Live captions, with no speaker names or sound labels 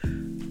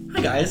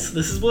guys,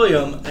 this is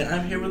William, and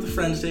I'm here with a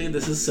friend today.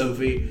 This is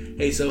Sofie.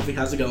 Hey, Sofie,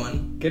 how's it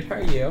going? Good, how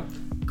are you?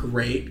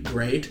 Great.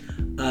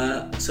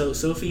 So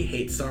Sofie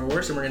hates Star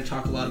Wars, and we're going to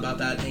talk a lot about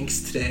that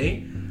angst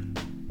today.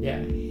 Yeah, I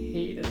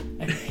hate it.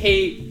 I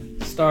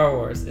hate Star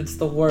Wars. It's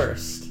the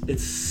worst.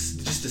 It's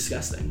just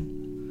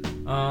disgusting.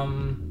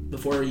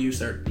 Before you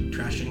start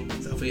trashing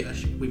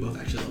Sofie, we both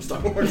actually love Star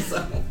Wars,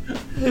 so...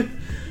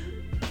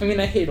 I mean,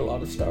 I hate a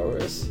lot of Star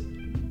Wars.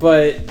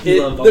 But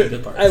you love all the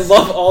good parts. I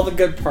love all the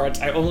good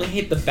parts. I only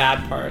hate the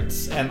bad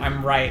parts, and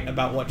I'm right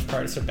about which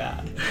parts are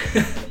bad.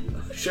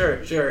 Sure.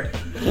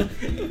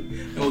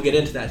 And we'll get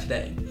into that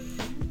today.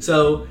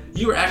 So,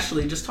 you were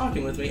actually just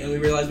talking with me, and we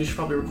realized we should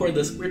probably record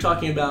this. We were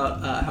talking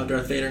about how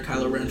Darth Vader and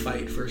Kylo Ren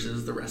fight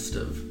versus the rest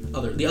of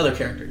the other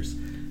characters.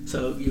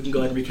 So, you can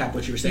go ahead and recap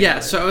what you were saying. Yeah,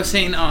 so I was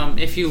saying,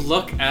 if you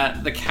look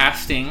at the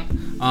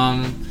casting,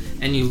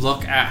 and you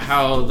look at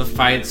how the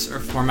fights are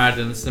formatted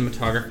in the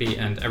cinematography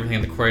and everything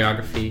in the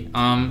choreography,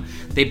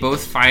 they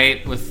both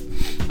fight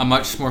with a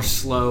much more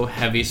slow,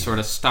 heavy sort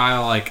of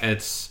style. Like,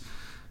 it's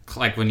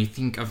like when you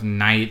think of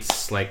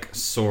knights, like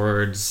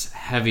swords,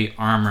 heavy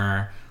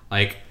armor,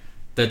 like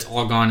that's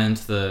all gone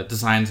into the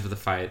designs of the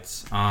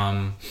fights.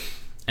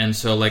 And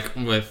so, like,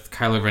 with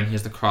Kylo Ren, he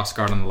has the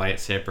crossguard on the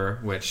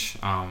lightsaber, which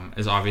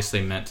is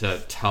obviously meant to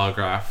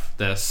telegraph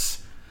this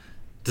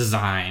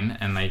design.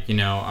 And, like,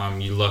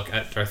 you look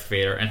at Darth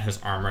Vader and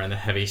his armor and the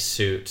heavy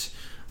suit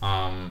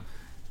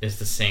is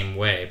the same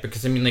way.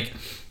 Because, I mean, like,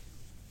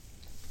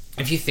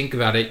 if you think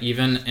about it,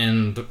 even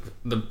in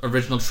the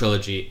original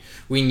trilogy,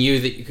 we knew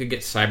that you could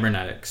get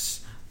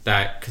cybernetics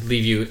that could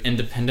leave you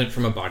independent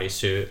from a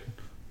bodysuit.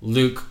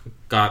 Luke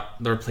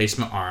got the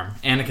replacement arm.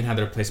 Anakin had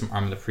the replacement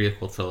arm in the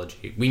prequel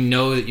trilogy. We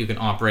know that you can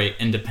operate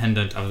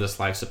independent of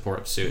this life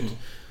support suit.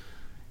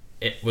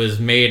 It was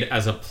made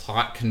as a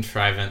plot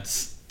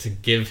contrivance to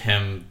give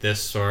him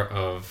this sort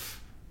of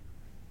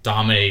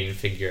dominating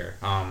figure.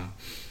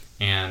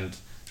 And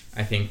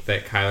I think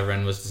that Kylo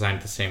Ren was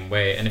designed the same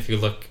way. And if you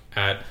look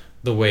at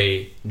the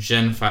way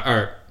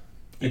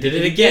I did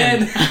it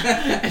again.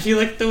 If you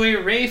look at the way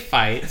Rey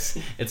fights,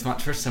 it's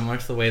much more similar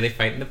to the way they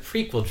fight in the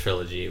prequel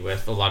trilogy,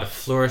 with a lot of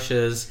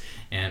flourishes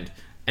and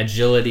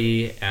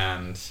agility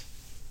and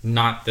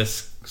not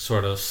this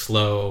sort of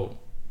slow,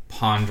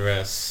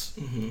 ponderous,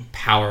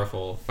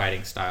 powerful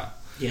fighting style.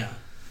 Yeah.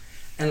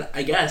 And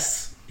I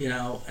guess,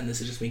 and this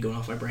is just me going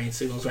off my brain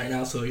signals right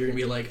now, so you're going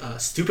to be like,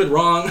 stupid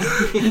wrong.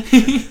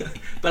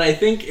 But I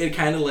think it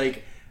kind of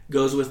like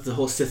goes with the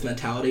whole Sith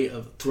mentality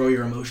of throw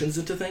your emotions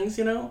into things,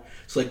 So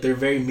like they're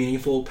very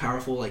meaningful,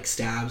 powerful, like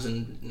stabs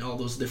and all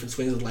those different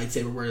swings of the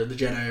lightsaber, where the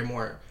Jedi are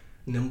more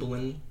nimble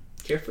and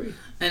carefree.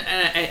 And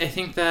I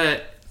think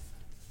that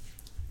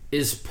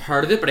is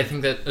part of it, but I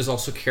think that is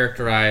also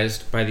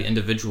characterized by the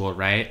individual,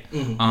 right?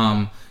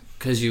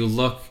 Because you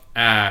look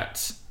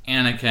at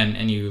Anakin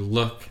and you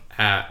look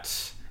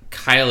at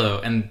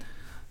Kylo, and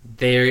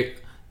they're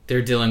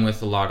dealing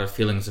with a lot of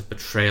feelings of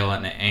betrayal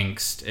and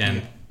angst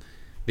and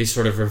these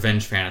sort of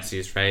revenge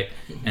fantasies, right?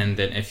 And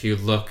then if you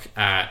look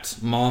at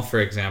Maul,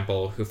 for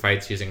example, who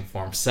fights using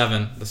Form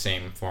 7, the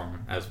same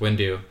form as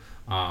Windu,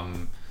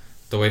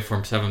 the way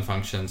Form 7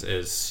 functions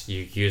is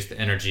you use the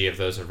energy of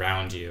those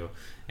around you,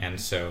 and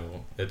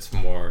so it's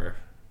more...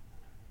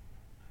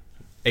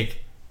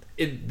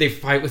 they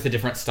fight with a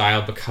different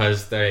style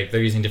because they're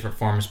using different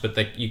forms,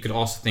 but you could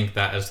also think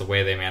that as the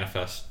way they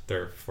manifest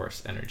their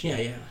Force energy.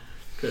 Yeah.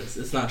 Because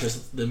it's not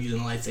just them using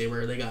the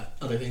lightsaber; they got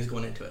other things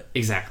going into it.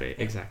 Exactly.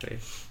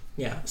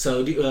 Yeah.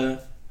 So,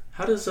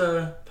 how does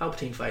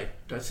Palpatine fight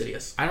Darth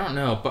Sidious? I don't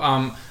know,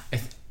 but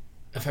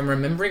if I'm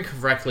remembering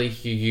correctly,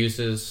 he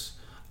uses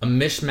a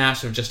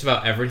mishmash of just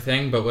about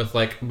everything, but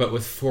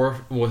with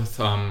Form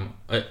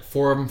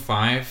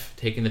 5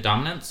 taking the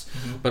dominance.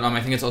 But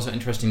I think it's also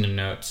interesting to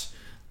note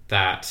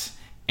that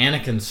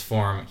Anakin's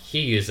form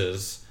he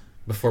uses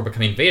before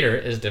becoming Vader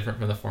is different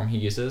from the form he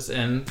uses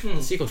in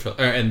the sequel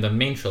in the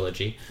main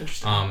trilogy.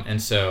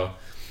 And so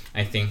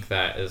I think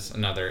that is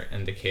another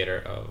indicator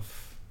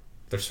of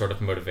their sort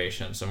of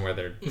motivations and where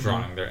they're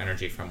drawing their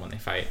energy from when they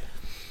fight.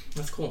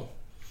 That's cool.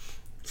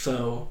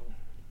 So,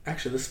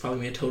 actually, this is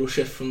probably a total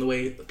shift from the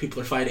way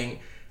people are fighting.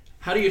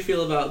 How do you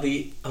feel about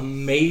the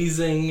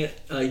amazing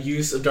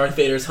use of Darth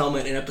Vader's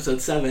helmet in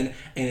Episode 7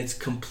 and its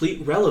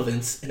complete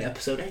relevance in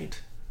Episode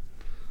 8?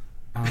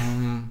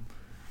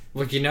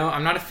 Look,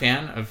 I'm not a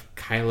fan of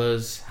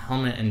Kylo's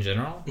helmet in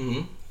general.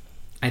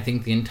 I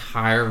think the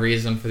entire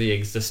reason for the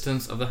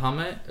existence of the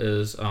helmet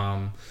is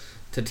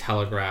to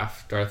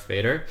telegraph Darth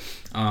Vader.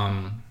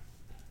 I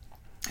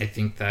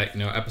think that,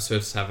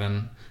 Episode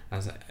 7,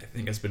 as I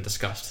think has been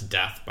discussed to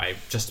death by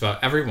just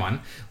about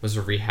everyone, was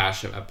a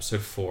rehash of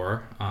Episode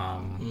 4.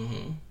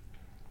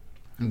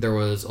 There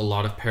was a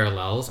lot of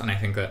parallels, and I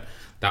think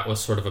that was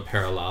sort of a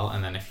parallel.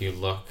 And then if you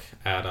look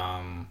at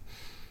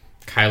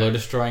Kylo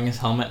destroying his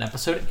helmet in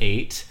Episode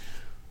 8,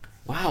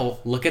 wow,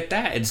 look at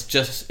that. It's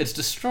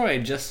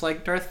destroyed, just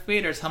like Darth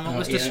Vader's helmet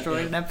was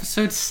destroyed in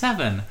Episode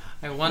 7.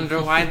 I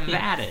wonder why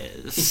that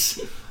is.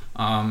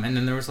 And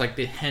then there was, like,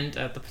 the hint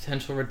at the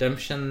potential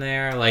redemption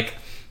there. Like,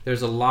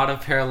 there's a lot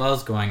of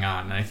parallels going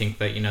on. And I think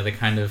that, they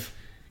kind of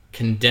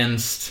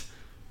condensed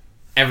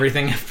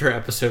everything after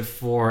episode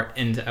 4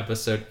 into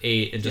episode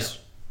 8 and just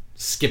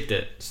skipped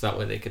it so that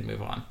way they could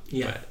move on.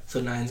 Yeah. But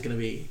so 9's gonna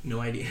be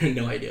no idea.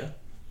 No idea.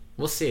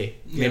 We'll see.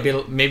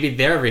 Yeah. Maybe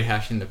they're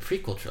rehashing the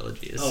prequel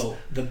trilogies. Oh,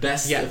 the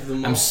best of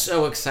them all. I'm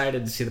so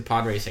excited to see the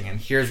pod racing, and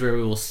here's where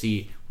we will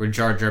see where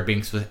Jar Jar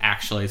Binks was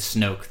actually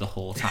Snoke the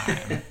whole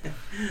time.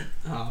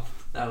 Oh,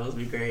 that would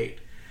be great.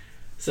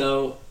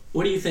 So,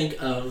 what do you think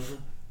of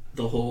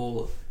the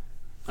whole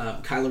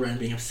Kylo Ren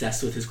being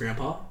obsessed with his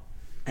grandpa?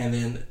 And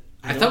then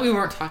I thought we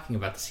weren't talking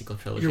about the sequel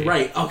trilogy. You're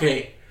right.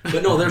 Okay,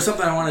 but no, there's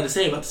something I wanted to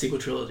say about the sequel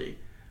trilogy.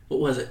 What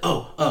was it?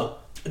 Oh.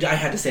 I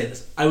had to say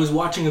this. I was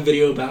watching a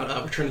video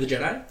about Return of the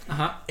Jedi,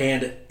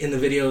 and in the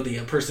video, the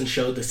person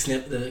showed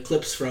the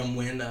clips from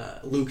when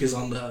Luke is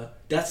on the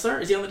Death Star.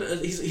 Is he on the?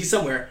 He's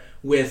somewhere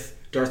with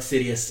Darth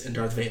Sidious and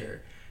Darth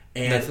Vader.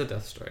 And that's the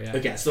Death Star. Yeah.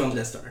 Okay, still on the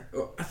Death Star.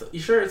 You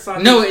sure it's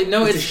not? No,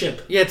 it's a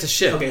ship. Yeah, it's a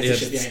ship. Okay,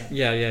 it's a ship.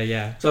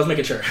 Yeah. So I was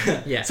making sure.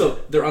 Yeah. So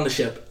they're on the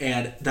ship,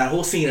 and that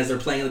whole scene as they're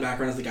playing in the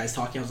background as the guy's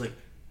talking, I was like,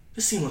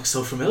 this scene looks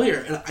so familiar,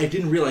 and I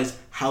didn't realize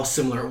how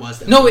similar it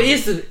was. No, it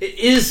is the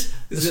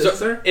Death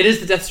Star? It is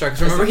the Death Star.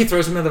 Because remember, he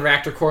throws him in the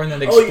reactor core, and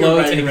then it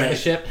explodes, and he hits the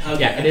ship.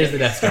 Okay, yeah, it is the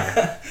Death Star.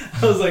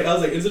 I was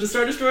like, is it a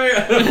Star Destroyer?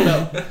 I don't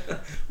know.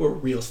 We're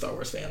real Star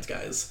Wars fans,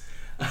 guys.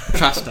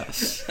 Trust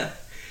us.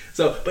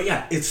 But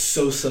yeah, it's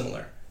so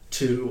similar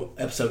to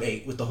Episode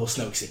 8 with the whole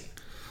Snoke scene.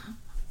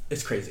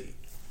 It's crazy.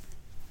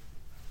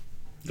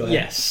 Go ahead.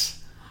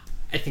 Yes,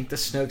 I think the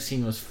Snoke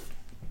scene was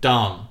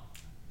dumb.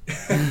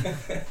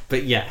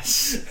 But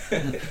yes.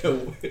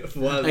 It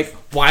was. Like,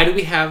 why do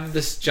we have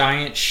this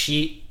giant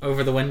sheet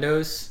over the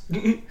windows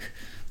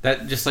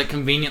that just like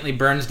conveniently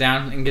burns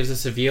down and gives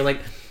us a view?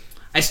 Like,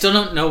 I still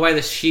don't know why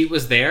the sheet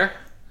was there.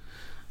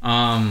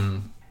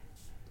 Dramatic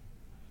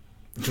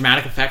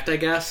effect, I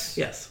guess.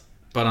 Yes.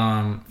 But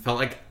felt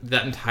like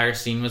that entire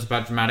scene was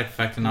about dramatic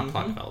effect and not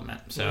plot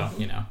development. So,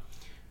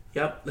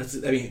 Yep.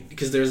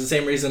 Because there's the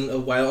same reason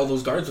of why all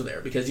those guards were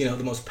there. Because, the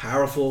most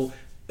powerful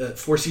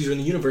Force user in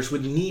the universe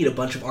would need a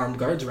bunch of armed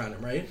guards around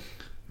him, right?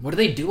 What do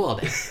they do all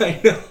day?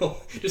 I know.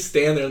 Just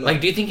stand there. And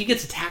do you think he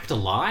gets attacked a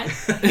lot?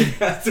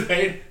 That's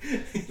right.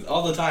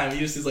 All the time.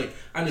 He's like,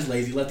 I'm just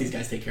lazy. Let these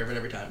guys take care of it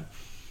every time.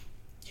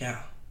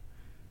 Yeah.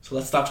 So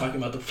let's stop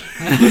talking about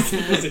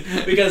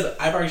the... because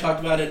I've already talked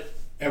about it.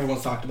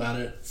 Everyone's talked about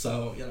it.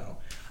 So,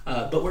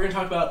 but we're going to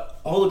talk about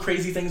all the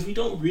crazy things we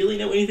don't really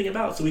know anything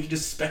about. So we can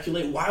just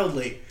speculate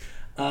wildly.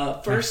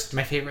 First...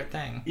 My favorite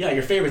thing. Yeah,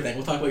 your favorite thing.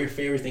 We'll talk about your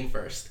favorite thing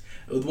first.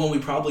 The one we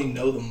probably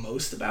know the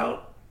most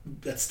about,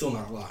 that's still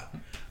not a lot.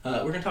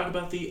 We're going to talk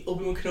about the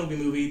Obi-Wan Kenobi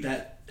movie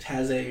that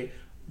has a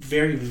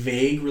very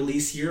vague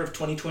release year of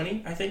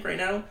 2020, I think, right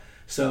now.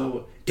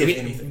 So,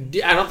 anything.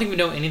 I don't think we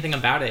know anything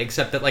about it,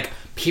 except that,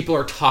 people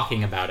are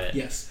talking about it.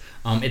 Yes.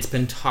 It's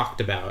been talked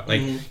about.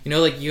 Ewan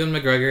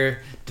McGregor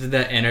did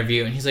that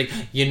interview, and he's like,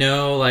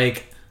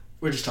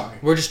 we're just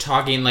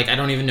talking. I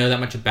don't even know that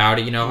much about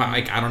it.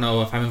 I don't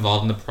know if I'm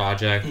involved in the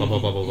project, blah, blah,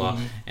 blah, blah, blah.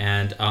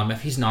 And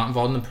if he's not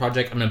involved in the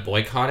project, I'm going to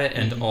boycott it.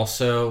 And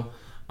also,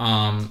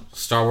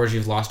 Star Wars,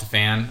 you've lost a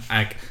fan.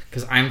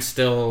 Because I'm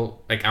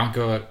still, I don't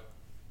go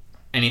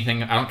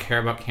anything. I don't care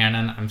about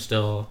canon. I'm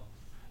still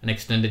an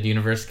extended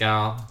universe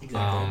gal. Exactly.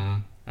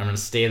 I'm going to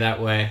stay that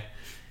way.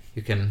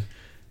 You can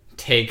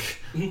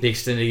take the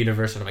extended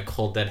universe out of my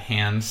cold, dead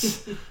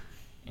hands.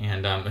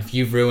 And if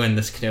you've ruined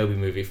this Kenobi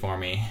movie for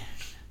me...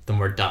 then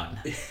we're done.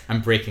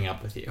 I'm breaking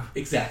up with you.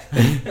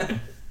 Exactly.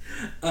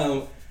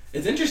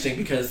 It's interesting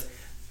because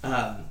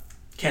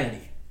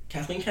Kathleen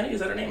Kennedy, is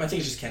that her name? I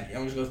think it's just Kennedy. I'm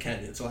going to go with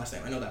Kennedy. It's the last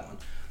name. I know that one.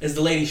 Is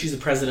the lady, she's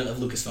the president of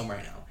Lucasfilm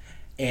right now.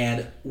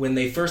 And when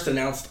they first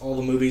announced all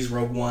the movies,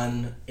 Rogue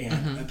One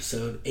and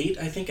Episode 8,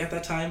 I think at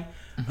that time,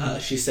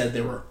 she said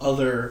there were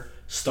other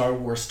Star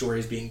Wars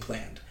stories being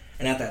planned.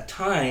 And at that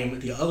time,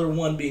 the other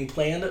one being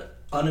planned,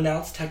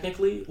 unannounced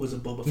technically, was a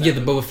Boba Fett. Yeah, the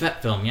Boba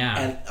Fett film, yeah.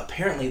 And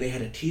apparently they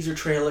had a teaser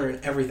trailer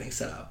and everything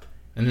set up.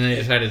 And then they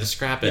decided to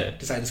scrap it. Yeah,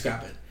 decided to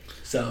scrap it.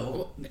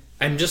 So...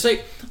 I'm just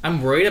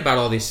I'm worried about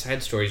all these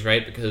side stories,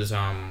 right? Because,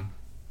 I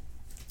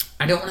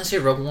don't want to say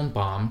Rogue One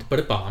bombed, but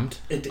it bombed.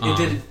 It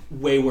did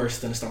way worse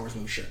than a Star Wars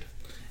movie should.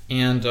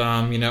 And,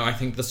 I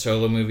think the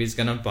Solo movie's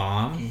gonna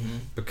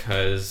bomb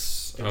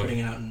because... They're putting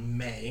it out in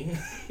May.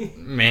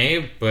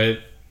 May, but...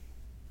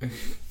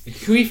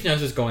 Who even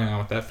knows what's going on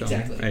with that film?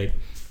 Exactly. Right?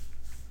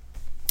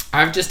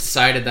 I've just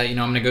decided that I'm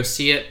going to go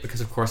see it because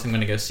of course I'm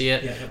going to go see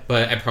it,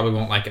 but I probably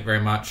won't like it very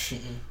much.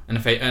 And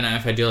if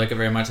I do like it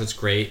very much, that's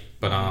great.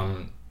 But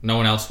no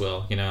one else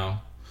will. It's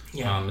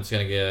going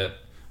to get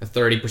a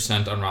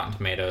 30% on Rotten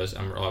Tomatoes,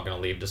 and we're all going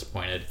to leave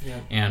disappointed. Yeah.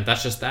 And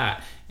that's just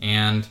that.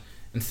 And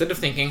instead of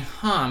thinking,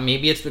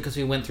 maybe it's because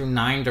we went through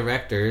 9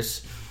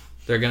 directors,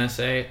 they're going to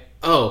say,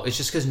 oh, it's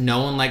just because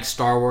no one likes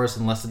Star Wars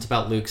unless it's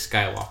about Luke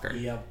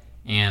Skywalker. Yep.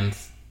 And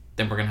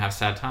then we're going to have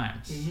sad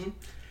times.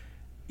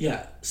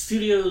 Yeah,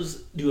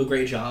 studios do a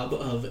great job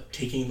of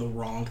taking the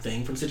wrong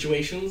thing from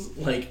situations.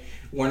 Like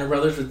Warner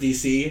Brothers with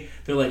DC,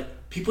 they're like,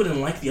 people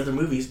didn't like the other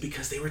movies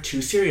because they were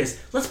too serious.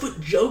 Let's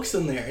put jokes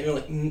in there. And you're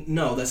like,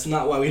 no, that's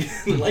not why we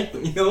didn't like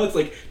them. You know, it's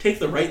like, take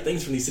the right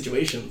things from these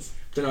situations.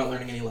 They're not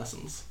learning any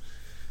lessons.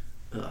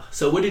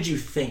 So what did you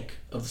think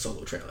of the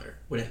Solo trailer?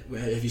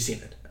 Have you seen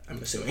it?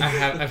 I'm assuming. I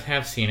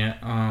have seen it.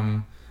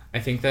 I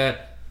think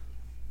that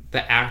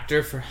the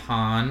actor for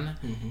Han,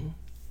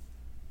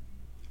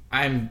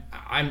 I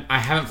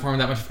haven't formed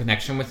that much of a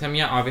connection with him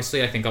yet.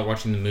 Obviously, I think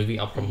watching the movie,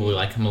 I'll probably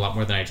like him a lot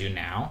more than I do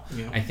now.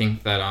 Yeah. I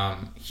think that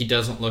he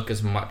doesn't look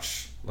as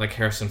much like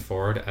Harrison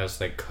Ford as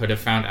they could have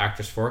found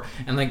actors for,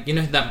 and like, you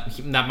know,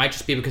 that might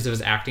just be because of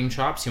his acting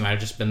chops. He might have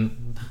just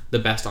been the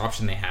best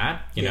option they had.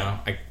 You know,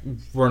 like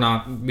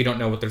we don't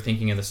know what they're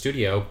thinking in the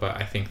studio, but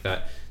I think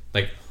that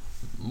like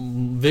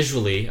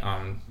visually,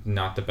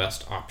 not the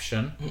best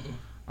option.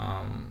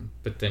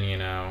 But then, you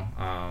know,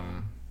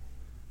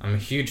 I'm a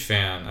huge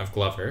fan of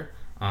Glover,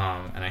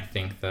 and I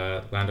think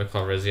that Lando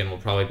Calrissian will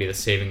probably be the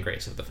saving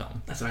grace of the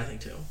film. That's what I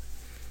think too.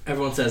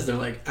 Everyone says, they're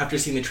like, after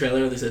seeing the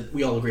trailer, they said,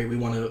 we all agree we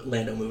want a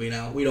Lando movie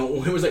now.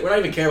 It was like, we're not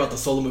even care about the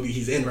Solo movie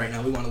he's in right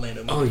now. We want a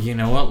Lando movie. Oh, you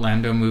know what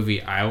Lando movie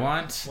I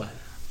want? What?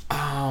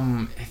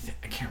 I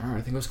can't remember.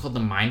 I think it was called The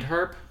Mind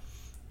Harp.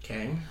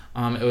 Okay.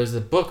 It was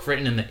a book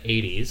written in the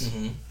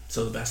 80s.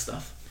 So the best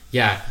stuff.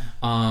 Yeah.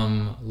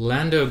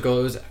 Lando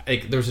goes,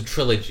 like, there's a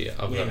trilogy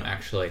of them,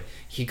 actually.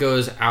 He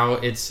goes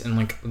out, it's in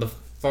like the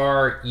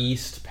far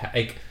east,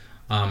 like,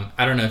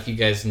 I don't know if you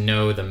guys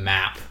know the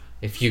map,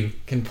 if you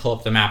can pull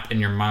up the map in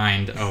your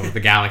mind of the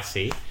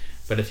galaxy,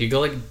 but if you go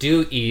like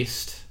due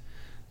east,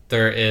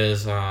 there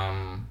is,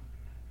 I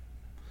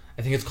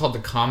think it's called the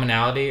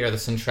Commonality or the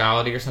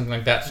Centrality or something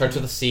like that. Starts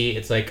with a C.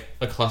 It's like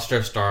a cluster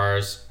of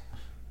stars.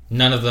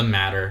 None of them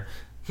matter.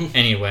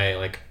 Anyway,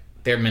 like,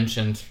 they're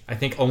mentioned, I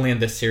think, only in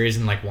this series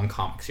and like one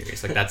comic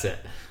series. Like, that's it.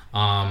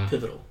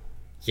 Pivotal.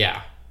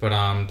 Yeah.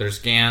 But there's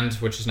Gand,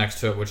 which is next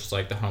to it, which is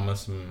like the home of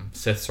some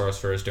Sith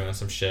sorcerers doing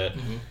some shit.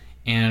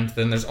 And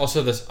then there's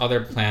also this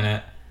other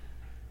planet,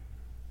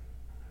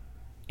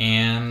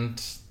 and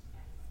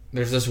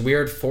there's this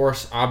weird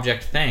force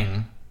object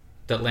thing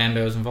that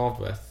Lando is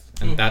involved with,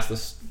 and that's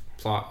the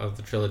plot of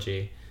the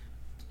trilogy.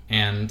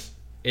 And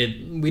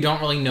we don't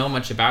really know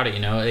much about it,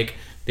 you know. Like,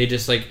 they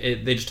just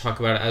they just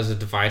talk about it as a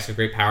device of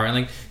great power, and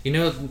like, you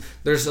know,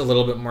 there's a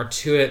little bit more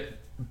to it,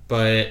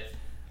 but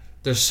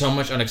there's so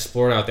much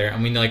unexplored out there,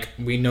 and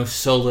we know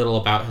so little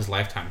about his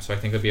lifetime. So I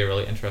think it would be a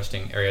really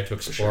interesting area to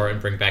explore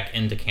and bring back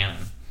into canon.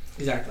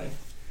 Exactly.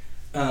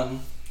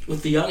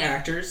 With the young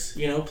actors,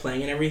 you know,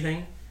 playing and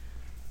everything,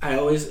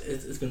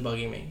 it's been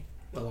bugging me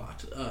a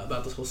lot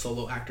about this whole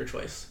Solo actor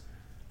choice.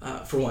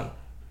 For one,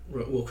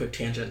 real quick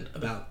tangent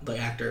about the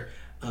actor.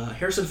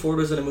 Harrison Ford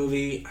was in a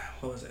movie.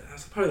 What was it? It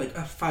was probably like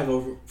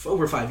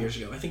over 5 years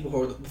ago. I think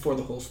before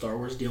the whole Star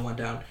Wars deal went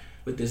down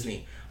with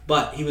Disney.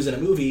 But he was in a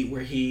movie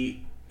where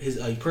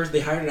they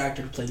hired an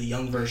actor to play the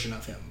young version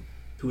of him,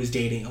 who was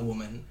dating a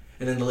woman,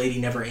 and then the lady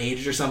never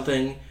aged or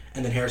something,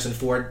 and then Harrison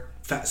Ford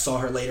saw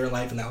her later in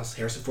life, and that was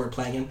Harrison Ford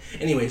playing him.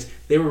 Anyways,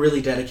 they were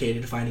really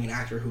dedicated to finding an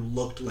actor who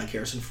looked like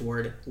Harrison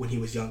Ford when he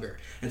was younger,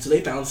 and so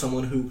they found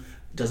someone who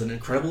does an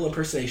incredible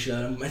impersonation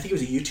of him. I think he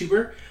was a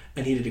YouTuber,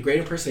 and he did a great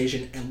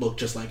impersonation and looked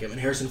just like him. And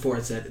Harrison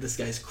Ford said, "This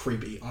guy's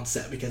creepy on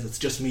set because it's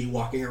just me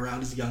walking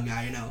around as a young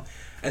guy, you know."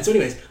 And so,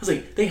 anyways, I was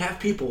like, they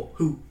have people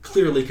who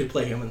clearly could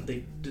play him, and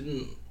they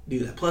didn't do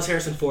that. Plus,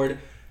 Harrison Ford,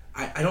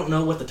 I don't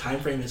know what the time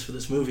frame is for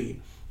this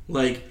movie.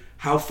 Like,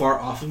 how far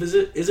off of is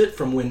it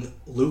from when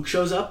Luke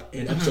shows up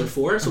in episode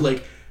 4? So,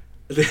 like,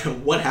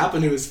 what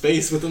happened to his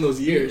face within those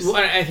years? Well,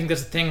 I think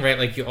that's the thing, right?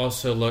 Like, you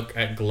also look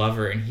at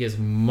Glover, and he is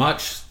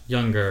much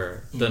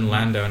younger than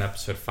Lando in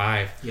episode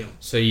 5. Yeah.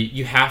 So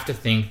you have to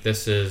think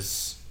this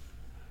is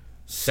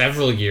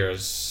several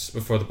years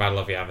before the Battle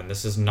of Yavin.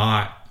 This is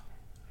not...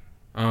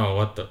 Oh,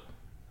 what the...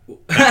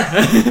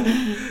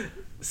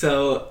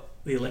 So...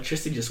 The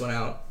electricity just went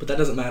out, but that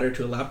doesn't matter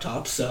to a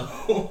laptop,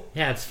 so...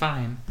 Yeah, it's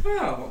fine.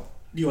 Oh.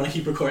 Do you want to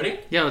keep recording?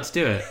 Yeah, let's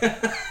do it.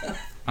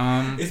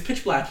 It's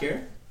pitch black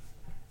here.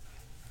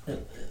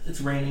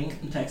 It's raining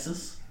in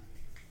Texas.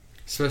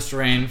 It's supposed to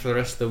rain for the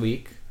rest of the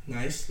week.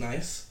 Nice.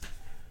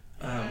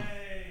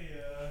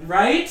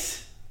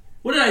 Right?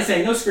 What did I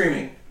say? No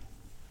screaming.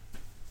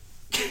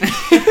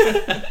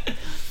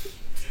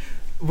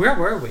 Where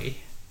were we?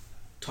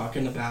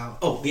 Talking about...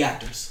 Oh, the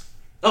actors.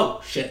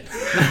 Oh, shit.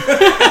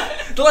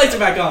 The lights are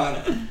back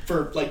on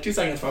for like 2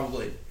 seconds,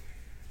 probably.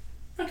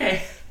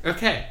 Okay.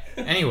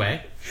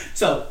 Anyway.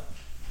 So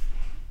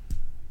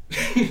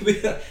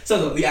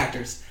the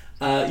actors.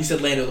 You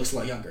said Lando looks a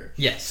lot younger.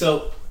 Yes.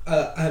 So,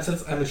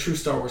 since I'm a true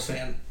Star Wars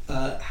fan,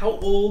 how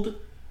old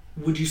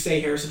would you say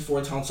Harrison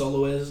Ford's Han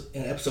Solo is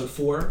in episode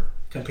 4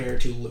 compared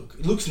to Luke?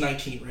 Luke's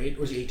 19, right?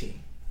 Or is he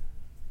 18?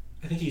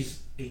 I think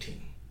he's 18.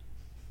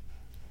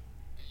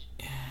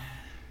 I'm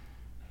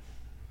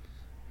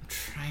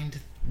trying to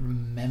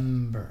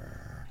remember.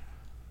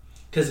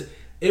 Because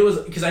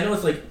I know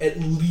it's like at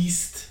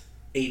least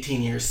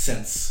 18 years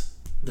since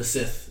the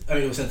Sith. I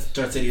mean, since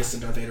Darth Sidious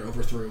and Darth Vader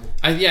overthrew.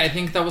 I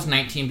think that was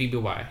 19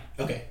 BBY.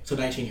 Okay, so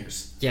 19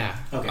 years. Yeah.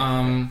 Okay.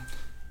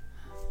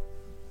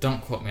 Don't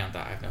quote me on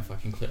that. I have no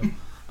fucking clue.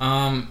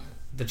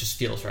 That just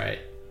feels right.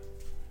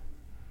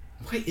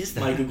 What is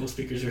that? My Google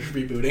speakers are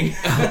rebooting.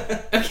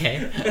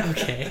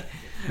 Okay.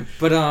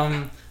 But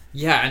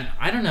yeah, and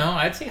I don't know.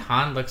 I'd say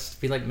Han looks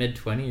to be like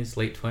mid-20s,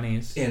 late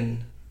 20s.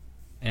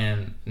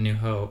 In New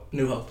Hope.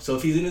 New Hope. So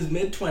if he's in his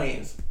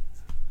mid-20s,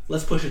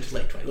 let's push it to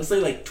late 20s. Let's say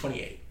like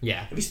 28.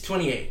 Yeah. If he's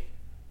 28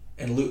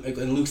 and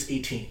Luke's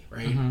 18,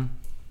 right? Mm-hmm.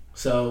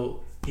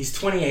 So he's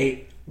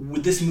 28.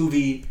 This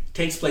movie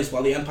takes place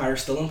while the Empire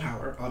is still in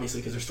power,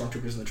 obviously, because there's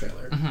stormtroopers in the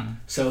trailer. Mm-hmm.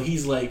 So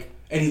he's like,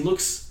 and he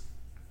looks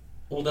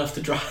old enough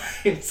to drive.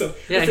 So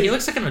yeah, he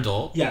looks like an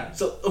adult. Yeah.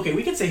 So okay,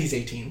 we could say he's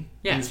 18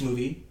 in this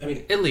movie. I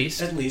mean, at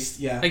least,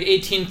 yeah. Like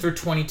 18 through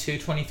 22,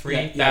 23.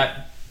 Yeah.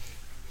 That.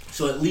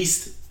 So at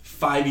least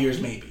 5 years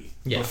maybe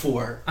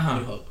before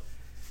New Hope.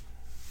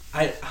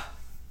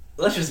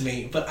 That's just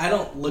me, but I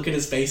don't look at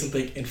his face and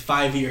think in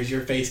 5 years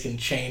your face can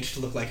change to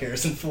look like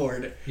Harrison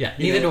Ford. Yeah,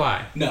 neither do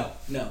I. No.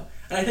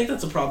 And I think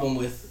that's a problem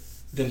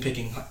with them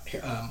picking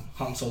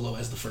Han Solo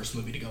as the first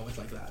movie to go with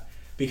like that.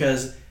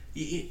 Because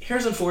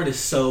Harrison Ford is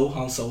so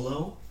Han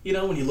Solo,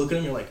 when you look at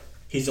him, you're like,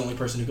 he's the only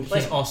person who can play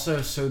him. He's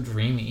also so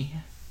dreamy.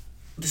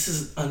 This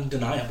is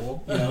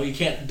undeniable. You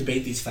can't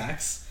debate these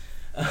facts.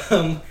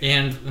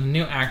 And the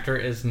new actor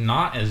is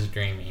not as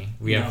dreamy.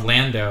 We have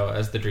Lando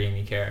as the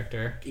dreamy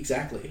character.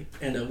 Exactly.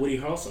 And Woody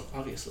Harrelson,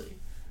 obviously.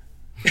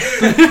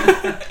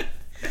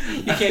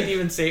 You can't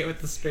even say it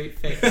with a straight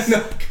face. No,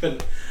 I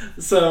couldn't.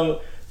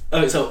 So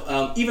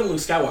even Luke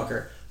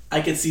Skywalker,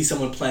 I could see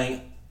someone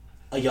playing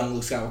a young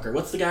Luke Skywalker.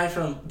 What's the guy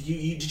from...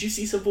 Did you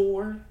see Civil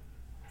War?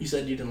 You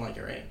said you didn't like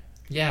it, right?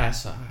 Yeah, I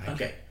saw it.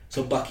 Okay,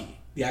 so Bucky,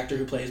 the actor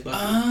who plays Bucky.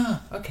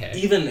 Ah, okay.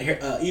 Even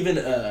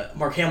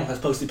Mark Hamill has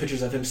posted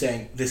pictures of him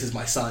saying, "This is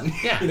my son."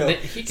 Yeah,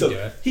 he can do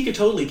it. He could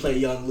totally play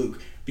young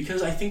Luke,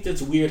 because I think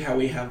that's weird how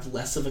we have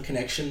less of a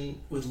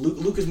connection with Luke.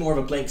 Luke is more of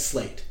a blank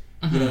slate,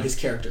 his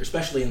character,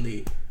 especially in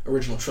the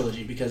original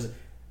trilogy, because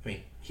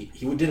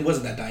he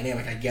wasn't that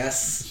dynamic, I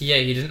guess. Yeah,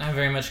 he didn't have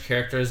very much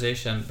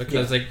characterization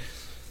because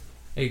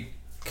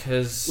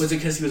because... Was it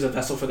because he was a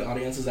vessel for the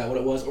audience? Is that what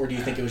it was? Or do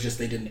you think it was just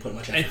they didn't put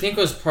much effort? I think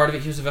it was part of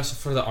it. He was a vessel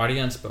for the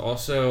audience, but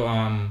also,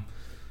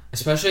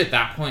 especially at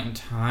that point in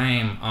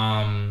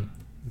time,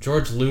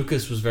 George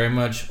Lucas was very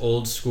much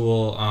old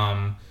school,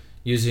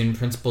 using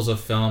principles of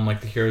film like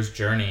the hero's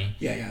journey.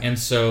 Yeah. And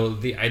so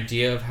the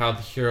idea of how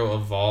the hero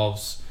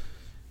involves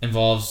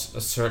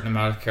a certain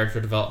amount of character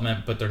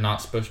development, but they're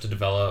not supposed to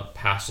develop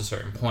past a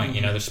certain point.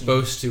 They're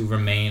supposed to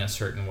remain a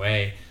certain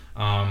way.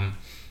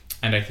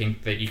 And I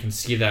think that you can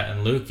see that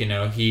in Luke.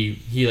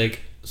 He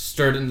like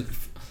stirred in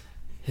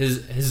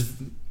his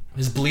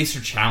beliefs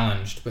are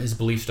challenged, but his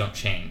beliefs don't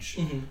change.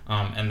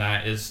 And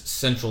that is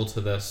central to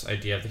this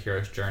idea of the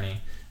hero's journey.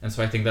 And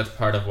so I think that's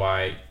part of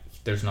why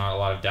there's not a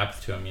lot of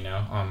depth to him.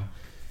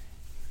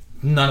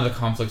 None of the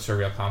conflicts are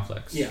real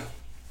conflicts.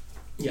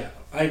 Yeah,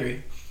 I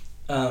agree.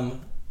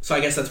 So I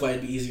guess that's why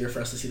it'd be easier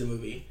for us to see the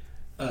movie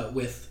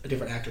with a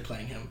different actor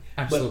playing him.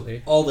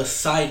 Absolutely. But all the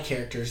side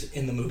characters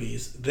in the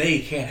movies, they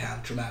can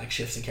have dramatic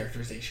shifts in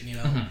characterization,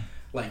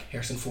 Like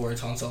Harrison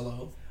Ford's Han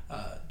Solo,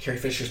 Carrie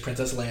Fisher's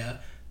Princess Leia.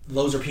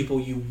 Those are people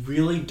you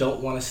really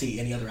don't want to see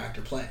any other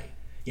actor play,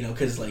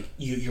 because like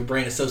your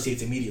brain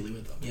associates immediately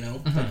with them,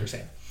 like you're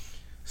saying.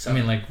 So,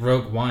 like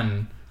Rogue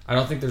One, I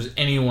don't think there's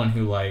anyone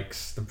who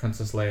likes the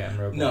Princess Leia in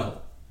Rogue One.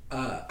 No.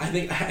 I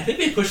think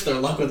they pushed their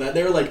luck with that.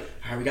 They were like,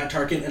 all right, we got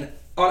Tarkin, and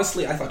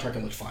honestly, I thought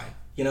Tarkin looked fine.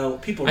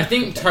 I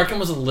think Tarkin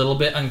was a little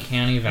bit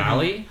uncanny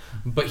valley,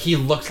 but he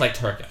looked like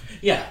Tarkin.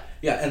 Yeah,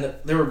 and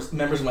there were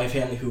members of my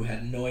family who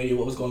had no idea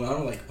what was going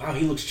on. I'm like, wow,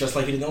 he looks just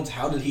like he knows.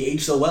 How did he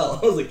age so well?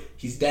 I was like,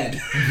 he's dead.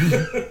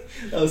 That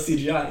was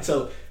CGI.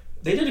 So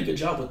they did a good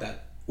job with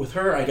that. With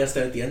her, I guess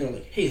that at the end they were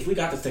like, hey, if we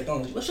got this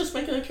technology, let's just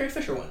make a Carrie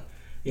Fisher one,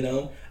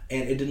 And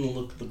it didn't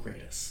look the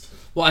greatest.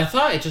 Well, I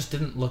thought it just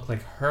didn't look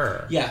like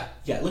her. Yeah,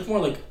 it looked more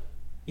like...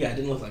 Yeah, it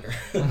didn't look like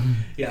her.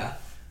 Yeah,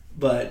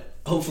 but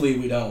hopefully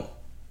we don't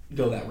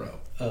go that route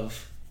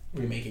of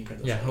remaking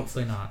Princess Leia. Yeah,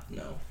 hopefully not.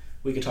 No.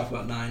 We could talk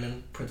about 9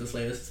 and Princess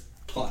Leia's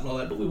plot and all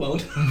that, but we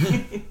won't.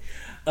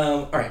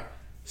 Alright,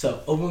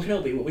 so Obi-Wan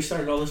Kenobi, what we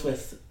started all this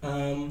with.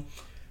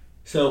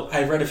 So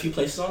I've read a few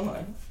places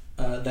online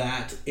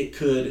that it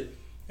could...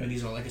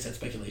 these are, like I said,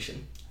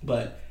 speculation,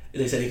 but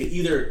they said it could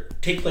either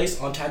take place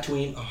on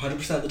Tatooine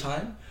 100% of the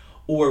time,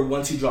 or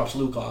once he drops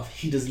Luke off,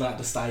 he does not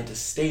decide to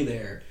stay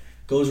there,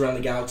 goes around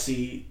the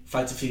galaxy,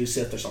 fights a few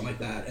Sith or something like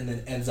that, and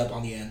then ends up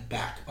on the end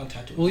back on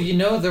Tatooine.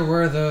 Well, there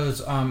were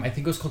those, I think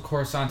it was called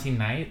Coruscanti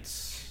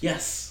Nights.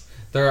 Yes.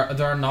 There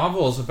are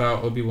novels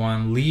about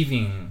Obi-Wan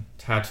leaving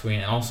Tatooine,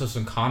 and also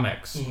some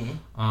comics.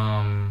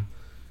 And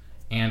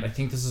I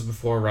think this is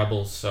before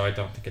Rebels, so I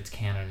don't think it's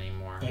canon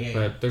anymore.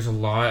 But there's a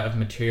lot of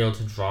material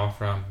to draw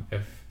from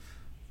if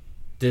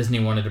Disney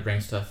wanted to bring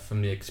stuff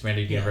from the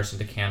expanded universe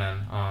into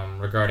canon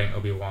regarding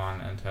Obi-Wan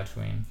and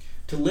Tatooine.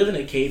 To live in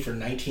a cave for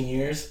 19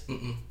 years,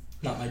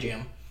 not my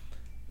jam.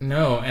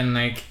 No, and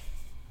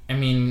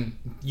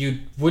you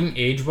wouldn't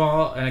age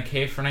well in a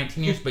cave for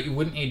 19 years, but you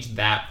wouldn't age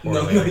that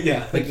poorly. No,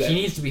 yeah. He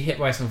needs to be hit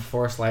by some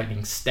Force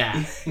lightning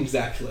stat.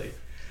 Exactly.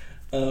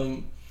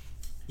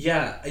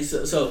 Yeah,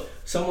 so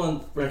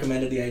someone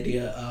recommended the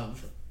idea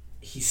of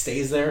he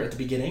stays there at the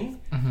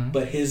beginning,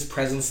 but his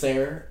presence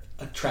there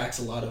attracts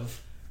a lot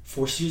of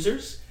Force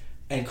users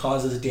and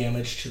causes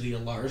damage to the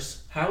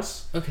Alar's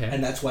house. Okay.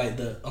 And that's why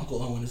the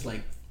Uncle Owen is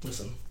like,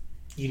 listen,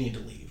 you need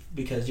to leave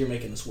because you're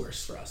making this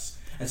worse for us.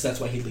 And so that's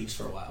why he leaves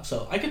for a while.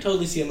 So I could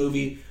totally see a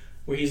movie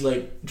where he's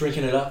like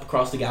drinking it up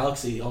across the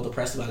galaxy, all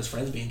depressed about his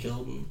friends being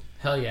killed. And,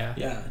 hell yeah.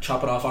 Yeah,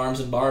 chopping off arms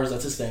in bars,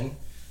 that's his thing.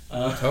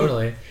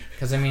 Totally.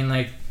 Because, I mean,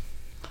 like,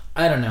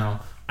 I don't know.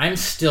 I'm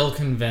still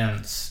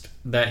convinced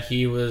that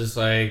he was,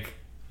 like,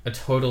 a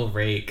total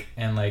rake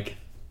and, like,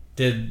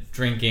 did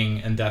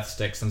drinking and death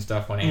sticks and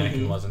stuff when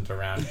Anakin wasn't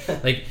around.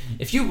 Like,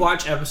 if you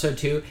watch episode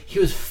 2, he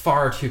was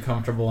far too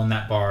comfortable in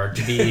that bar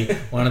to be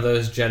one of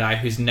those Jedi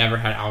who's never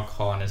had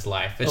alcohol in his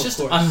life. It's just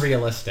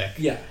unrealistic.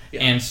 Yeah.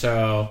 And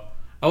so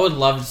I would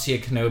love to see a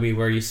Kenobi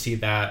where you see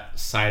that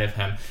side of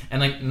him.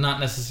 And, like, not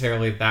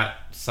necessarily that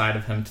side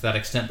of him to that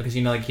extent because,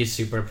 you know, like, he's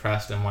super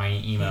depressed and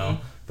whiny emo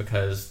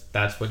because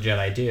that's what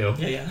Jedi do.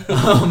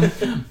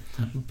 Yeah.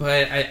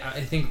 But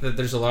I think that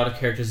there's a lot of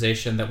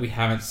characterization that we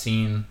haven't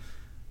seen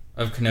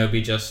of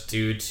Kenobi just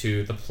due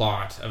to the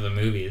plot of the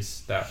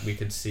movies that we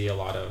could see a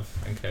lot of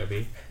in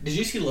Kenobi. Did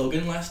you see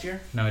Logan last year?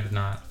 No, I did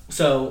not.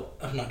 So,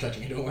 I'm not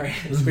judging you, don't worry.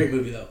 It's a great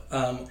movie,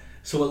 though.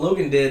 So what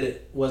Logan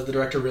did was the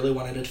director really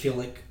wanted it to feel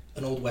like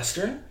an old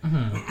Western.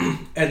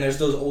 And there's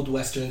those old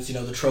Westerns, you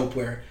know, the trope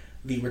where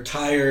the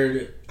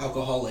retired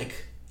alcoholic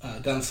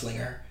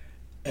gunslinger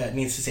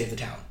needs to save the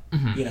town,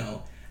 you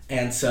know?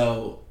 And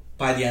so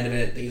by the end of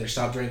it, they either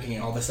stop drinking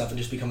and all this stuff and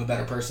just become a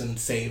better person,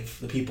 save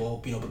the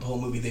people, you know, but the whole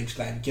movie they've just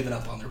kind of given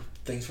up on their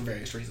things for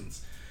various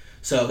reasons.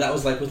 So that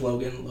was like with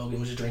Logan. Logan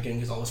was just drinking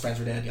because all his friends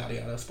were dead, yada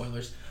yada,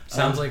 spoilers.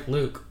 Sounds like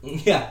Luke.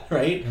 Yeah,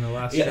 right? In The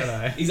Last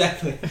Jedi.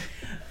 Exactly.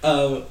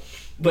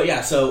 But yeah,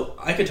 so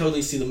I could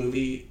totally see the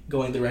movie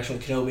going the direction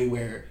with Kenobi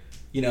where,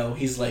 you know,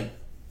 he's like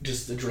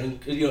just a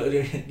drink, you know,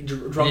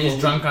 drunk. He's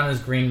drunk on his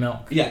green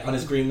milk. Yeah, on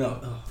his green milk.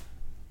 Oh,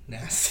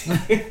 nasty.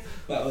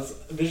 That was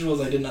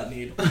visuals I did not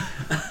need.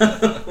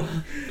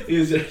 He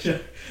was just,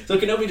 so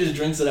Kenobi just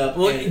drinks it up.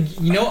 Well,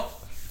 you know,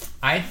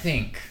 I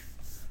think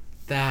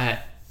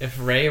that if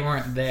Rey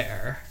weren't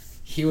there,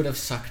 he would have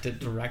sucked it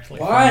directly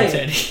from the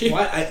titty.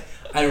 Why?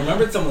 I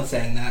remembered someone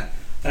saying that,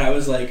 and I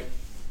was like,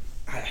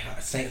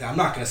 I'm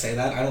not going to say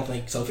that. I don't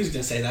think Sophie's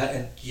going to say that,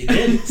 and you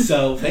did,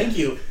 so thank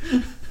you.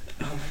 Oh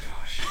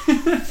my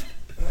gosh.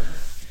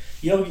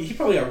 You know, he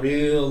probably got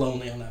real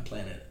lonely on that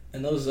planet.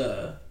 And those,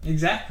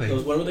 exactly.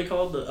 Those, what were they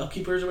called? The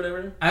upkeepers or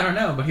whatever? I don't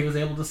know, but he was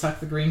able to suck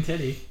the green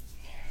titty.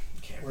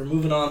 Okay, we're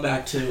moving on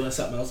back to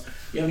something else.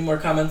 You have any more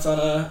comments on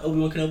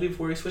Obi-Wan Kenobi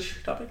before we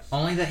switch topics?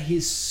 Only that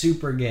he's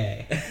super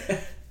gay.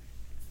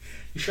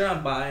 You sure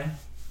I'm bi?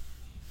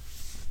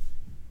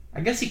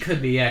 I guess he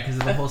could be, yeah, because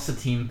of the whole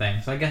Satine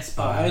thing. So I guess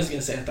bi. I was going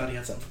to say I thought he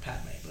had something for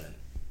Padme, but...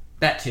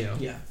 That too.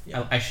 Yeah.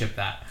 I ship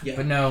that. Yeah.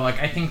 But no, like,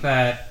 I think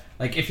that,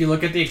 like, if you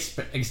look at the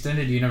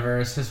extended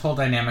universe, his whole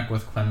dynamic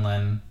with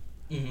Quinlan...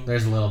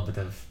 There's a little bit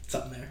of...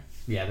 something there.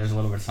 Yeah, there's a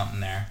little bit of something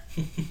there.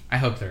 I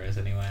hope there is,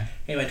 anyway.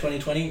 Hey, by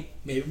 2020,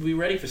 maybe we'll be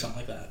ready for something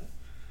like that.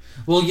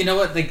 Well, you know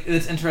what? Like,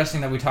 it's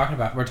interesting that we're talking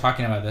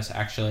about this,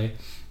 actually.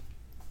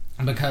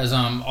 Because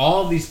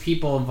all of these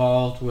people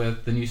involved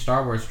with the new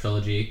Star Wars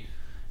trilogy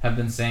have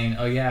been saying,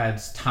 oh yeah,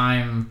 it's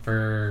time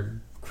for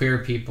queer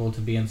people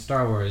to be in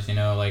Star Wars. You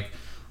know, like,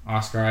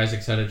 Oscar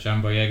Isaac said it,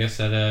 John Boyega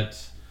said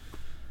it,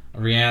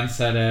 Rianne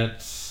said it,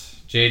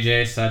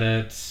 JJ said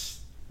it.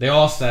 They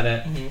all said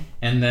it,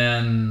 and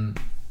then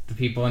the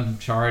people in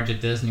charge at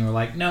Disney were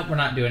like, nope, we're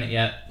not doing it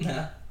yet.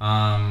 Yeah.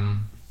 I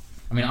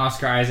mean,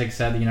 Oscar Isaac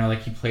said, you know,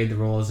 like, he played the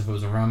role as if it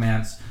was a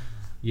romance.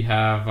 You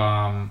have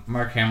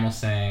Mark Hamill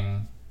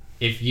saying,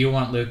 if you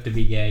want Luke to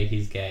be gay,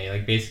 he's gay.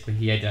 Like, basically,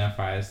 he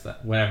identifies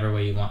that whatever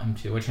way you want him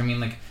to, which, I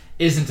mean, like,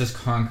 isn't as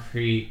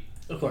concrete.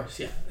 Of course,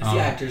 yeah. It's the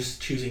actors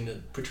choosing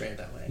to portray it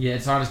that way. Yeah,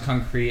 it's not as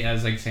concrete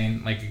as, like,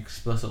 saying, like,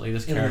 explicitly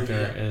this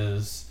character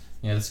is...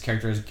 You know, this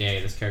character is gay,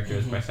 this character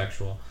is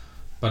bisexual.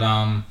 But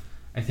I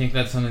think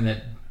that's something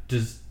that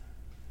does,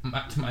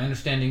 to my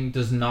understanding,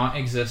 does not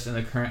exist in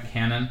the current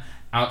canon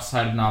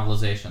outside of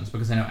novelizations.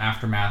 Because I know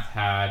Aftermath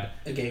had...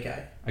 A gay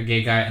guy.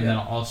 And then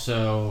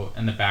also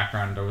in the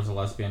background there was a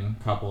lesbian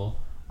couple.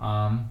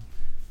 But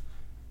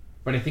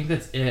I think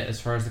that's it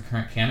as far as the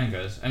current canon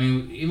goes. I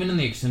mean, even in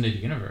the extended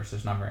universe,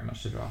 there's not very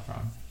much to draw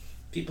from.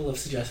 People have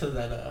suggested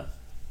that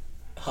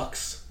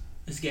Hux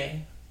is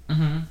gay.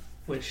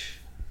 Which...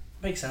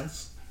 makes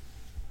sense.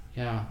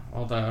 Yeah,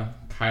 all the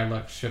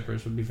Kylux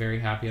shippers would be very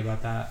happy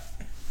about that.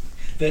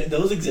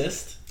 Those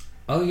exist?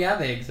 Oh yeah,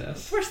 they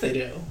exist. Of course they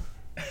do.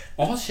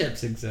 All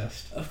ships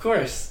exist. Of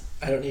course.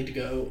 I don't need to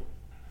go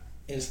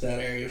into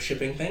that area of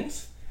shipping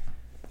things.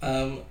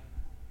 I've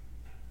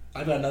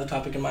got another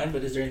topic in mind,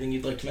 but is there anything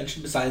you'd like to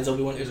mention besides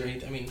Obi-Wan? Is there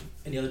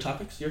any other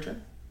topics? Your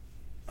turn?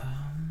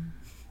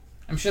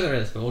 I'm sure there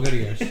is, but we'll go to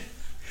yours.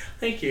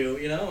 Thank you.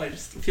 You know, I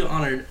just feel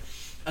honored.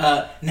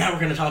 Now we're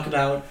going to talk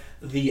about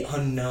the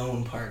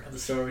unknown part of the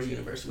Star Wars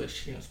universe,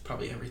 which, you know, is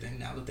probably everything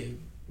now that they've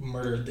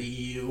murdered the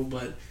EU,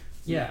 but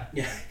Yeah.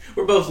 Yeah.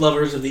 We're both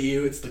lovers of the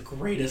EU. It's the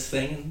greatest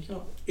thing,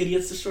 and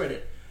idiots destroyed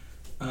it.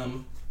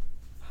 The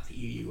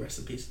EU, rest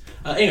in peace.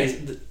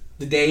 Anyways,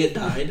 the day it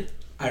died,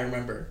 I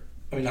remember.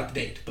 I mean, not the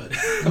date, but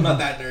I'm not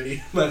that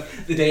nerdy. But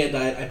the day it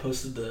died, I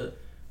posted the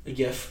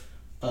GIF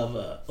of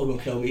Obi-Wan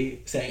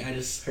Kenobi saying, "I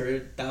just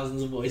heard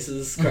thousands of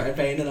voices cry in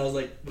pain," and I was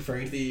like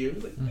referring to the EU.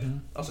 Like,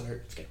 also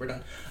nerd. Okay, we're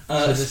done.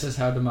 So this is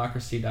how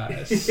democracy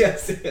dies.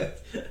 yes.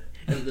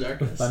 In the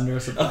darkness. With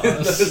thunderous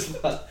applause.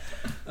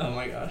 Oh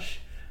my gosh.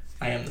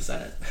 I am the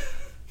Senate.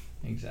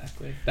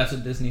 Exactly. That's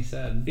what Disney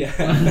said.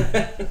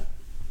 Yeah.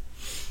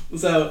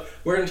 So,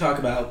 we're going to talk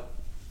about,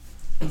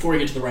 before we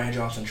get to the Rian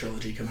Johnson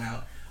trilogy coming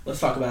out, let's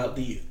talk about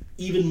the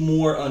even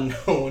more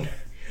unknown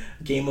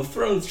Game of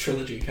Thrones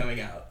trilogy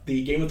coming out.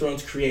 The Game of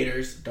Thrones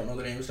creators, don't know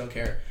their names, don't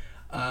care,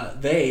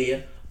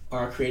 they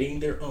are creating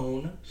their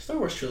own Star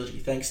Wars trilogy,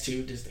 thanks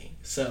to Disney.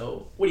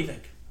 So, what do you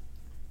think?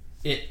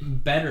 It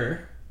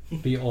better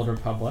be Old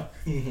Republic.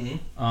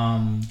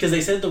 Because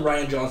they said the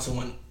Rian Johnson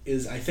one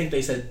is, I think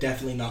they said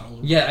definitely not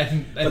Old Republic. Yeah, I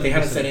think they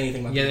haven't said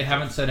anything about they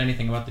haven't said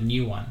anything about the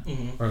new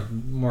one, or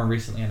more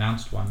recently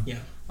announced one. Yeah.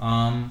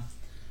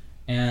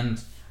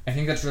 And I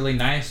think that's really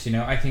nice,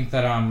 I think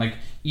that, like,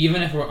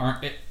 even if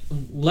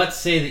let's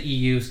say the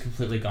EU is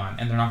completely gone,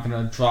 and they're not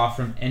going to draw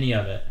from any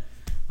of it,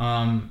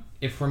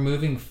 if we're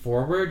moving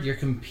forward, you're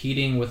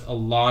competing with a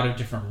lot of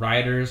different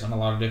writers and a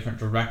lot of different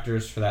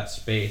directors for that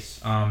space.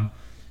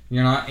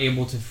 You're not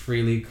able to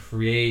freely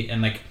create,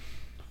 and like,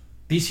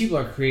 these people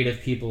are creative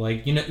people.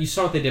 Like, you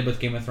saw what they did with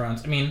Game of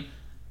Thrones. I mean,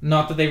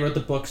 not that they wrote the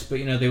books, but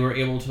they were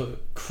able to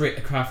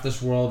craft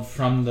this world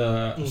from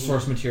the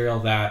source material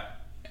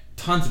that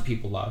tons of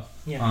people love.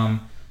 Yeah.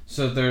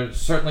 So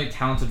there's certainly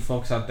talented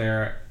folks out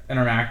there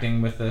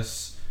interacting with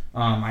this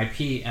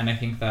IP, and I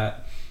think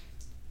that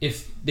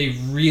if they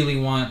really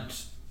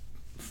want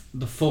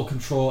the full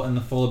control and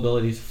the full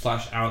ability to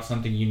flesh out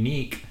something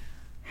unique,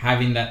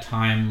 having that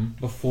time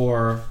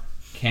before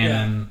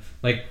canon,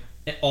 like,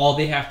 all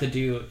they have to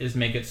do is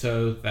make it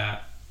so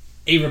that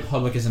a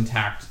republic is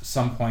intact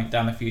some point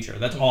down the future.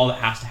 That's all that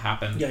has to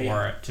happen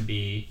for it to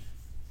be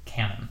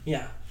canon.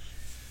 Yeah.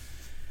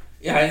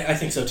 Yeah, I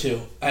think so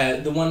too.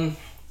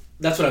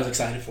 That's what I was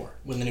excited for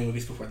when the new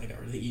movies before they got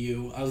rid of the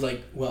EU. I was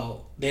like,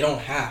 well, they don't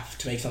have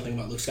to make something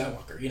about Luke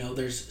Skywalker.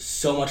 There's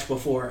so much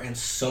before and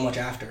so much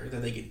after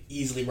that they could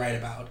easily write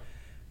about,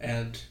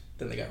 and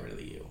then they got rid of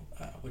the EU,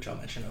 which I'll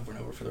mention over and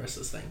over for the rest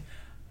of this thing.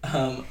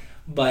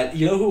 But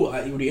who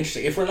it would be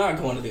interesting, if we're not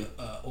going to the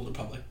Old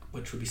Republic,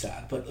 which would be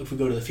sad, but if we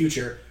go to the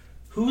future,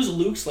 who's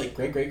Luke's like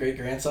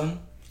great-great-great-grandson?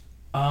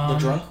 The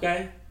drunk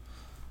guy?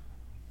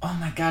 Oh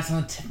my god, it's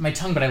on the tip of my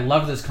tongue, but I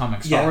love this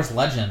comic. Star Wars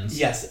Legends.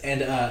 Yes,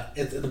 and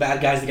the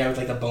bad guy's the guy with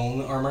like the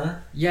bone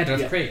armor. Yeah,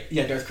 Darth Krayt.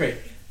 Yeah, Darth Krayt.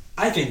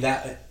 I think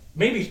that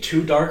maybe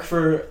too dark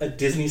for a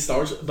Disney Star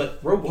Wars, but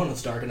Rogue One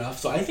was dark enough,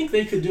 so I think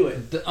they could do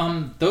it.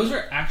 Those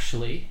are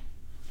actually,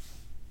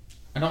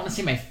 I don't want to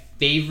say my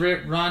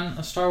favorite run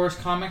of Star Wars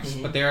comics,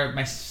 but they're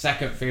my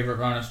second favorite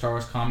run of Star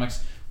Wars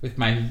comics, with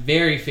my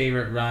very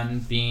favorite run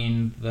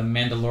being the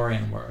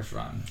Mandalorian Wars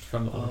run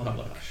from the Old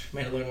Republic. Gosh.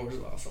 Mandalorian Wars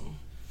is awesome.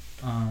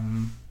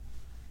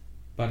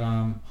 But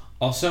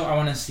also I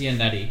want to see a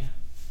Nettie,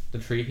 the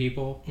tree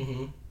people.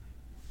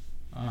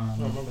 I don't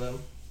remember them.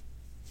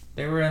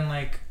 They were in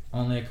like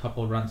only a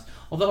couple runs,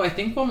 although I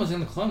think one was in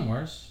the Clone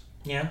Wars.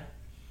 Yeah,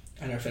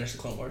 I never finished the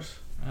Clone Wars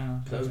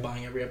because I was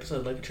buying every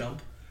episode like a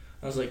chump.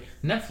 I was like,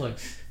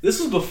 Netflix. This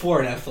was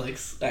before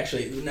Netflix.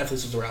 Actually, Netflix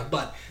was around,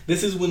 but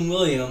this is when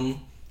William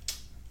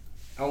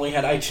only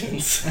had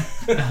iTunes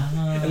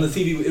and the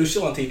TV. It was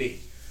still on TV,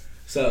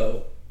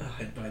 so I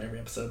had to buy every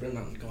episode, but I'm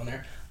not going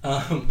there.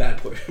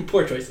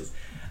 Poor choices.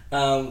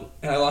 And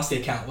I lost the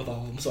account with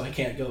all of them, so I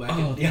can't go back.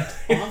 That's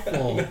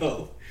awful.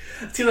 No,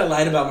 it's because I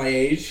lied about my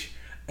age,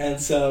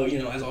 and so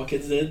as all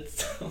kids did.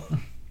 So.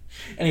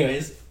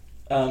 Anyways,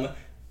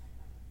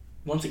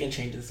 once again,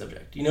 changing the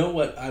subject. You know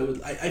what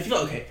I feel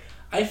okay.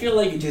 I feel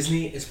like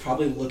Disney is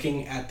probably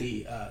looking at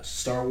the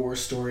Star Wars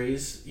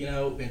stories,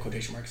 in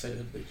quotation marks. I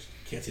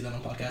can't see that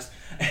on podcast,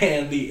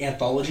 and the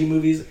anthology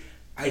movies.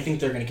 I think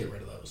they're gonna get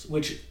rid of those.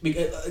 Which,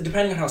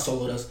 depending on how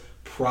Solo does,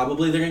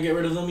 probably they're gonna get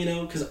rid of them.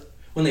 Because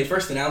when they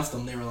first announced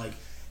them, they were like,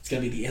 it's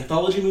gonna be the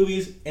anthology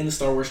movies and the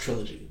Star Wars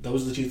trilogy.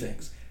 Those are the two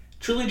things.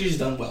 Trilogy's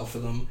done well for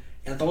them.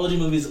 Anthology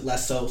movies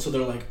less so. So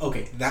they're like,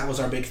 okay, that was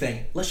our big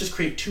thing. Let's just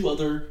create two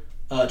other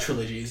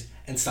trilogies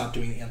and stop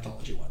doing the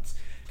anthology ones.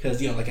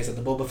 Because, like I said,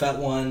 the Boba Fett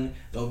one,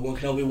 the Obi-Wan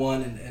Kenobi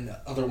one, and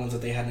other ones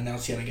that they hadn't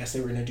announced yet, I guess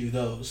they were going to do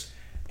those.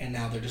 And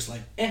now they're just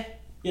like,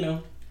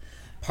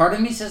 Part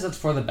of me says it's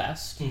for the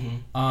best.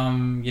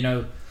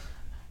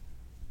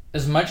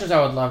 As much as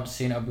I would love to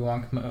see an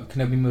Obi-Wan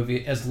Kenobi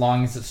movie, as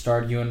long as it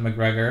starred Ewan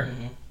McGregor,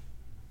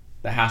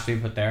 that has to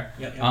be put there.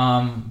 Yep.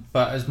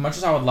 But as much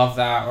as I would love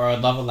that, or I'd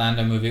love a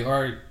Lando movie,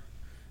 or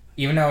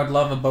even I would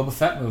love a Boba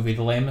Fett movie,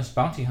 The Lamest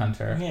Bounty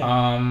Hunter.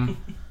 Yeah.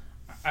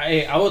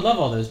 I would love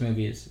all those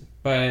movies.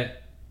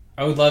 But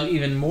I would love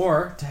even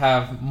more to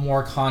have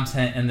more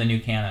content in the new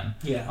canon.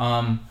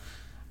 Yeah.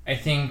 I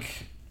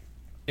think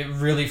it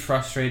really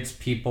frustrates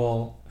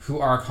people who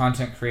are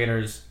content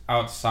creators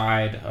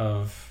outside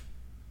of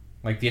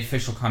like the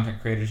official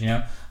content creators, you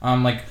know?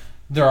 Like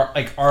there are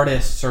like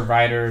artists or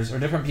writers or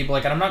different people,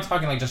 like, and I'm not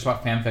talking like just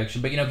about fan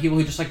fiction, but you know, people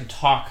who just like to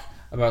talk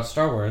about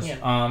Star Wars.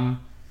 Yeah.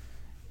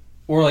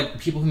 Or like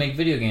people who make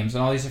video games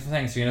and all these different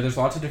things. So, you know, there's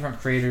lots of different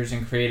creators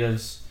and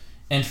creatives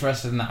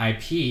interested in the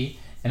IP,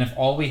 and if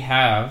all we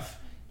have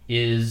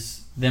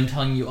is them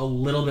telling you a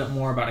little bit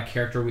more about a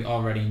character we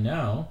already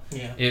know,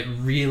 it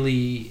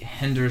really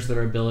hinders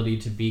their ability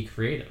to be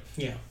creative.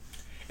 Yeah.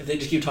 If they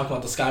just keep talking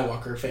about the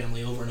Skywalker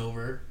family over and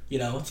over, you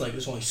know, it's like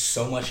there's only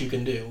so much you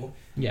can do.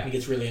 Yeah. It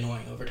gets really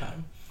annoying over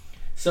time.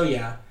 So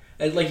yeah,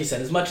 like you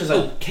said, as much as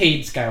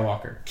Cade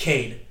Skywalker.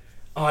 Cade.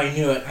 Oh, I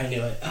knew it.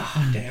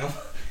 Oh, damn.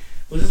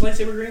 Was his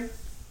lightsaber green?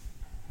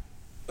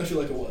 I feel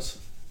like it was.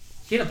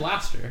 He had a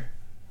blaster.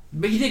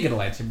 But he did get a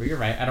lightsaber, you're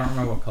right. I don't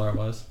remember what color it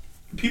was.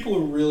 People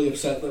were really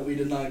upset that we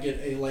did not get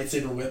a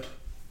lightsaber whip.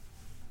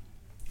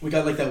 We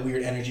got like that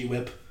weird energy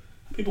whip.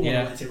 People want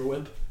a lightsaber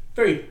whip.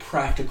 Very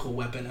practical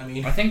weapon, I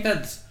mean. I think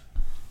that's...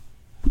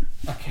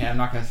 Okay, I'm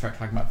not going to start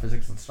talking about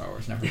physics in Star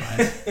Wars, never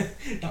mind.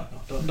 No,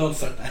 don't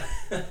start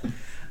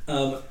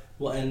that.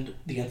 We'll end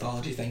the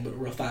anthology thing, but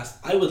real fast.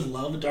 I would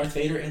love a Darth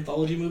Vader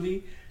anthology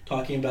movie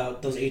talking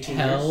about those 18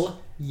 years.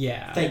 Hell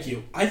yeah. Thank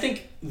you. I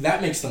think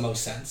that makes the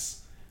most sense.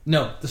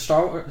 No,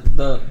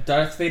 the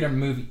Darth Vader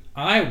movie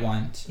I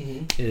want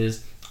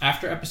is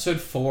after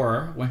episode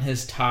 4, when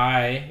his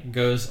tie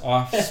goes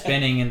off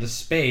spinning into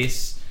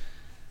space,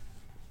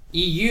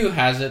 EU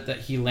has it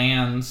that he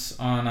lands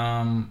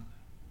on,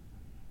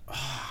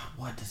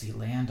 what does he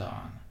land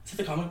on? Is it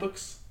the comic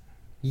books?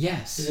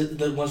 Yes. Is it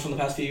the ones from the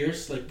past few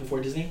years, like before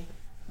Disney?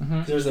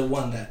 Mm-hmm. There was the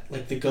one that,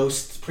 like, the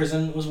ghost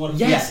prison was one of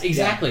them. Yes,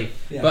 exactly.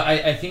 Yeah. But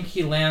I think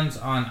he lands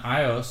on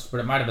Ios, but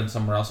it might have been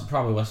somewhere else. It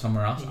probably was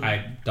somewhere else. Mm-hmm.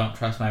 I don't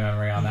trust my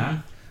memory on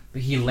that.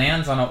 But he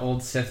lands on an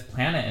old Sith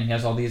planet, and he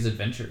has all these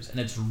adventures, and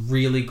it's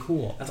really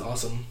cool. That's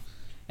awesome.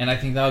 And I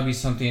think that would be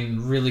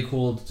something really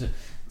cool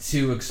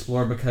to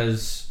explore,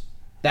 because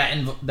that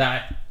it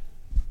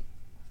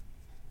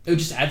would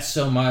just add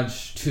so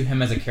much to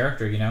him as a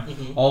character, you know?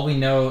 Mm-hmm. All we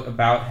know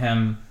about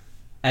him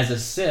as a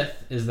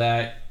Sith is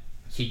that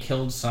he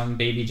killed some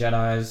baby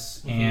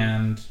Jedis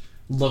and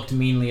looked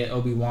meanly at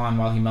Obi-Wan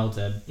while he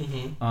melted.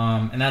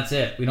 And that's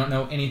it. We don't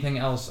know anything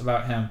else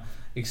about him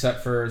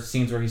except for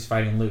scenes where he's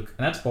fighting Luke.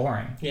 And that's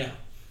boring. Yeah.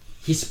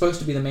 He's supposed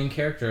to be the main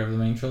character of the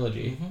main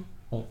trilogy.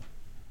 Well,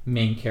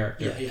 main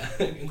character. Yeah.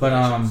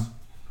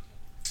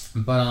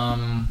 but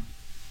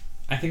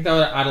I think that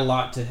would add a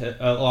lot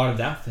of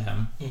depth to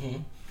him.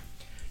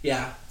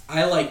 Yeah.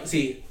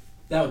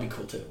 That would be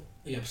cool too.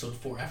 The episode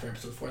 4, after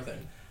episode 4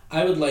 thing.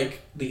 I would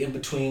like the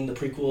in-between, the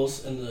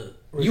prequels and the...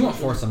 You want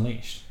Force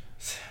Unleashed.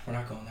 We're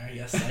not going there.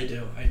 Yes, I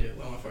do. I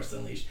want Force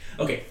Unleashed.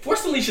 Okay,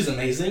 Force Unleashed is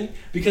amazing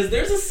because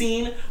there's a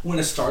scene when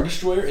a Star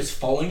Destroyer is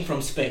falling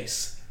from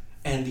space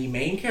and the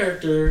main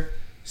character,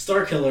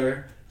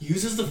 Starkiller,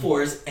 uses the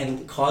Force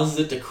and causes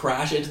it to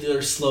crash into the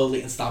Earth slowly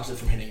and stops it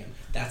from hitting him.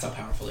 That's how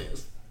powerful he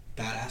is.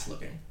 Badass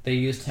looking. They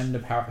used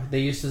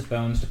his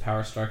bones to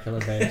power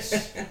Starkiller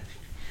base.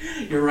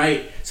 You're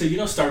right. So you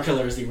know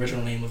Starkiller is the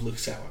original name of Luke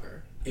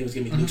Skywalker. It was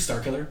going to be Luke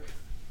Starkiller.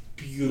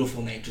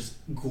 Beautiful name. Just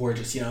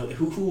gorgeous. You know,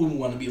 who wouldn't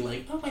want to be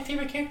like, oh, my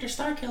favorite character,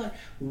 Starkiller.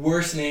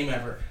 Worst name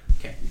ever.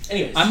 Okay.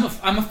 Anyways.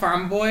 I'm a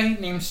farm boy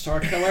named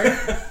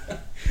Starkiller.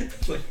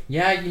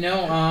 Yeah, you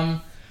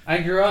know, I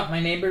grew up,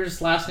 my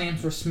neighbors' last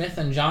names were Smith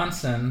and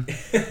Johnson,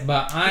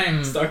 but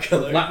I'm...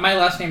 Starkiller. My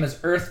last name is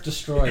Earth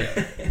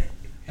Destroyer.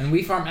 And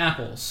we farm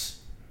apples.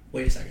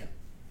 Wait a second.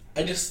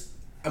 I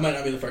might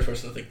not be the first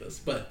person to think this,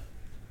 but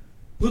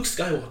Luke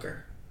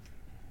Skywalker.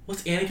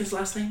 What's Anakin's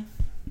last name?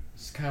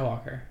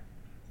 Skywalker.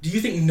 Do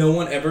you think no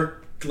one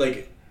ever,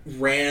 like,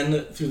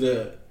 ran through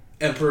the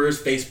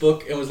Emperor's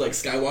Facebook and was like,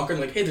 Skywalker, and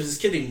like, hey, there's this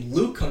kid named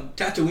Luke on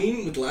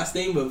Tatooine with the last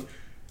name of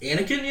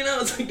Anakin, you know?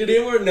 It's like, did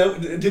anyone know?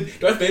 Did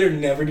Darth Vader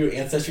never do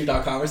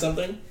Ancestry.com or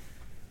something?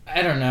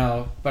 I don't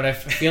know, but I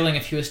have a feeling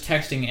if he was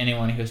texting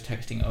anyone, he was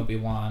texting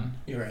Obi-Wan.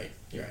 You're right.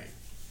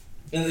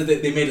 And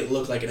they made it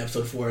look like in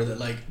episode 4 that,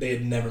 like, they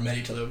had never met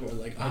each other before,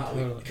 like,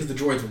 because the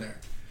droids were there.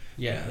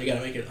 Yeah, they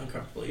gotta make it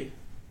uncomfortably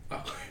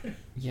awkward.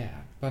 Yeah,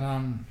 but,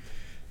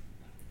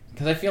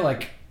 because I feel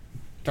like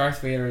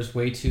Darth Vader is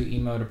way too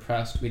emo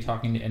depressed to be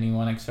talking to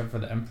anyone except for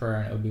the Emperor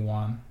and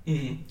Obi-Wan.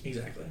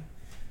 Exactly.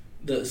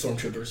 The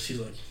stormtroopers, he's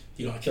like,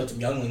 you know, I killed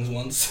some younglings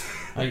once.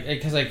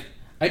 Because I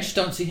just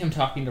don't see him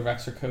talking to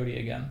Rex or Cody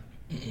again.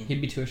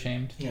 He'd be too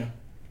ashamed. Yeah,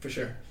 for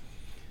sure.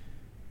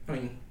 I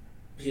mean,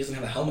 he doesn't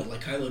have a helmet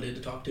like Kylo did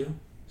to talk to.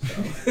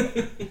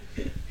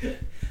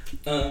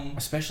 So.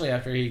 Especially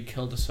after he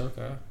killed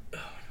Ahsoka. Oh my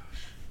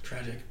gosh,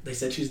 tragic. They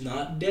said she's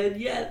not dead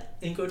yet,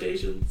 in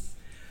quotations.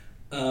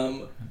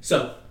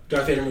 So,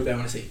 Darth Vader movie I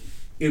want to see.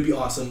 It would be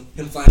awesome.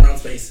 Him flying around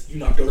space. You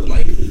knocked over the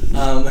mic.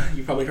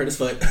 You probably hurt his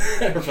foot.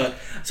 Her foot.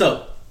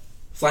 So,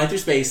 flying through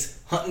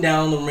space, hunting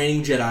down the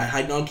remaining Jedi,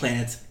 hiding on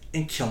planets,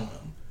 and killing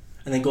them.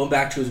 And then going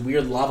back to his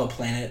weird lava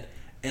planet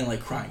and, like,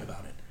 crying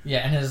about it. Yeah,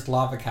 and his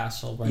lava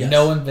castle where Yes.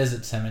 no one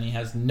visits him and he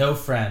has no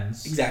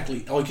friends.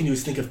 Exactly. All you can do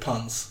is think of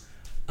puns.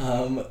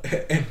 And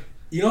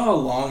you know how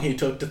long he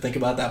took to think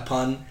about that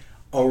pun?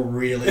 A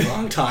really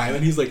long time.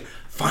 And he's like,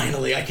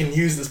 finally, I can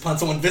use this pun.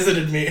 Someone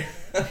visited me.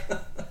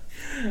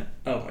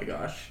 Oh my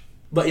gosh.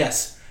 But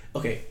yes.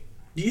 Okay.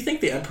 Do you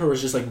think the Emperor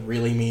was just like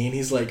really mean?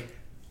 He's like,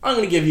 I'm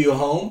going to give you a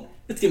home.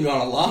 It's going to be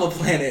on a lava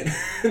planet.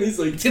 And he's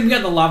like... It's going to be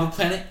on the lava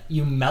planet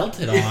you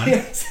melted on. Yeah,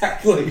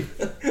 exactly.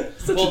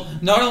 Well,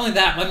 not only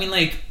that, I mean,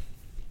 like,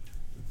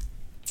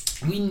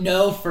 we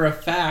know for a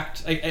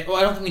fact... I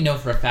don't think we know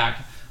for a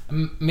fact.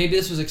 Maybe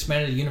this was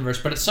expanded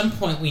universe, but at some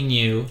point we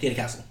knew... He had a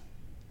castle.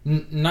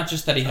 Not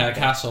just that he had a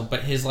castle,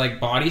 but his, like,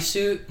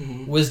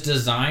 bodysuit was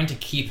designed to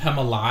keep him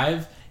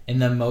alive in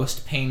the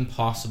most pain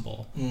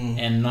possible.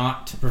 And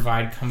not to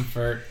provide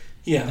comfort.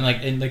 Yeah.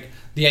 And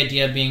the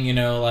idea being, you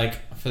know, like,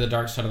 for the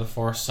dark side of the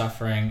Force,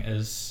 suffering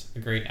is a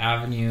great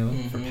avenue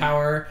for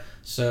power.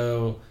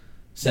 So,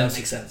 That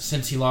makes sense.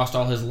 Since he lost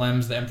all his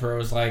limbs, the Emperor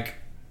was like,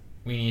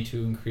 we need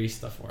to increase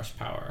the Force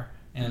power.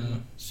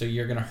 And so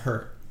you're going to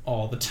hurt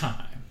all the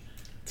time.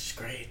 It's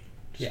great.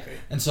 Great.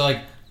 And so,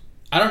 like,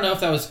 I don't know if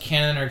that was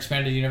canon or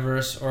expanded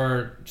universe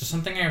or just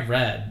something I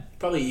read.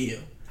 Probably EU,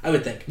 I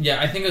would think. Yeah,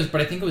 I think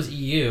it was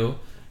EU.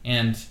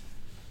 And,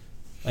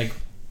 like,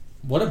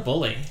 what a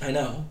bully. I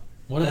know.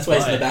 That's why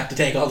he's in the back to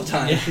tank all the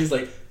time. Yeah. He's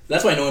like,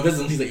 that's why no one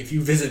visits him. He's like, if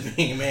you visit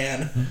me,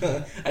 man,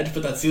 I had to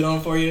put that suit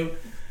on for you.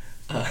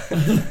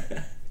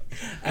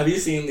 Have you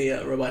seen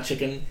the Robot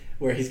Chicken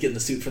where he's getting the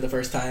suit for the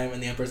first time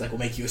and the Emperor's like, we'll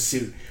make you a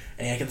suit.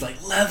 And Anakin's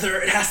like,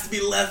 leather, it has to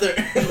be leather.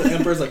 And the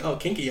Emperor's like, oh,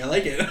 kinky, I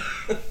like it.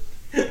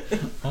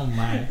 Oh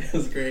my. It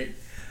was great.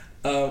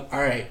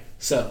 Alright,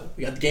 so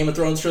we got the Game of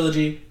Thrones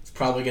trilogy. It's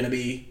probably going to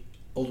be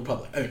Old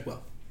Republic. I mean,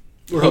 well,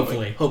 we're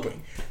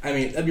hoping. I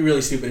mean, that'd be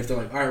really stupid if they're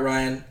like, alright,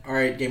 Ryan,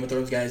 alright, Game of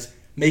Thrones guys,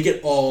 make it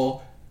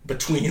all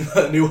between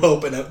New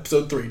Hope and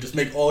Episode 3. Just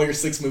make all your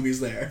 6 movies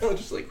there. I was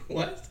just like,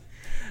 what?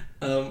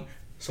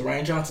 So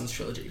Rian Johnson's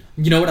trilogy.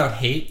 You know what I would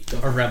hate?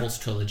 A Rebels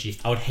trilogy.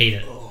 I would hate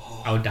it.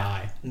 Oh, I would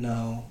die.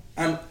 No.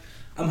 I'm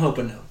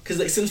hoping no. Because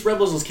like, since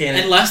Rebels was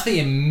canon... Unless they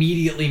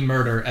immediately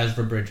murder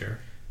Ezra Bridger.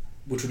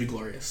 Which would be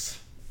glorious.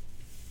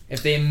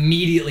 If they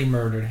immediately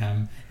murdered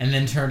him and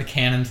then turned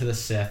canon to the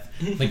Sith.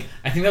 Like,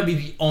 I think that would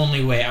be the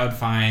only way I would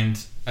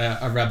find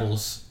a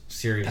Rebels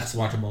series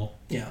watchable.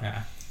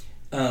 Yeah.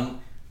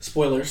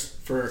 Spoilers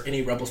for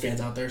any Rebels fans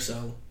out there,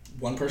 so...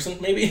 one person,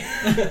 maybe?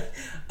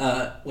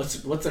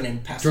 What's their name?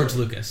 Pastor? George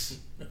Lucas.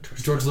 No,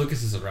 George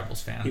Lucas is a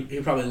Rebels fan.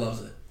 He probably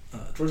loves it.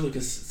 George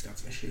Lucas has got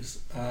some issues.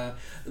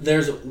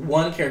 There's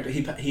one character,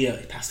 he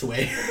passed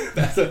away.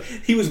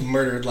 He was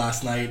murdered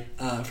last night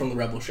from the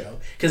Rebel show.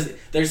 Because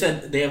they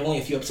said they have only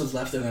a few episodes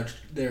left and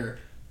they're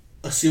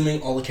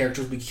assuming all the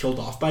characters will be killed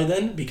off by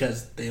then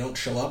because they don't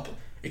show up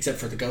except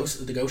for the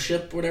ghost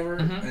ship or whatever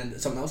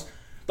and something else.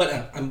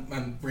 But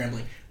I'm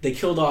rambling. They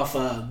killed off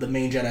the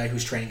main Jedi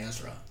who's training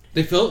Ezra.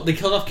 They killed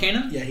off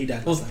Kanan? Yeah, he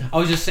died. Well, I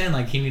was just saying,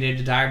 like, he needed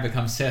to die or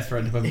become Sith for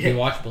it to be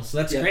watchable. So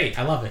that's great.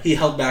 I love it. He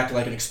held back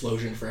like an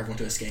explosion for everyone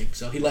to escape.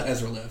 So he let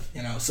Ezra live,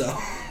 so.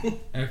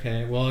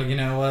 Okay, well, you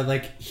know what?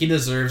 Like, he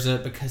deserves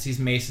it because he's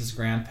Mace's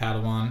grand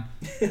Padawan.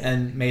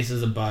 And Mace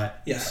is a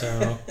butt. Yeah.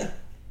 So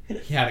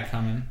he had it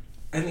coming.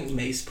 I think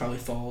Mace probably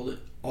followed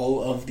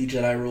all of the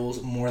Jedi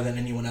rules more than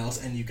anyone else.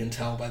 And you can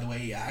tell by the way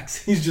he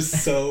acts. He's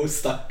just so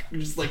stuck.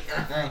 He's just like,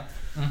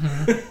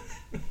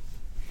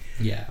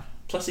 Yeah.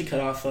 Plus, he cut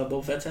off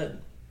Boba Fett's head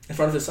in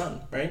front of his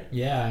son, right?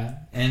 Yeah,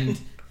 and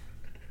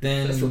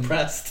then... That's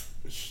repressed.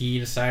 He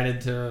decided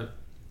to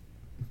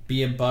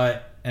be a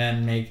butt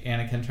and make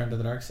Anakin turn to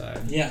the dark side.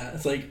 Yeah,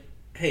 it's like,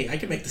 hey, I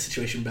could make the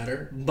situation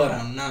better, but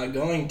I'm not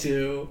going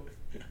to.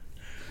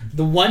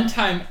 The one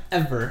time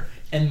ever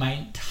in my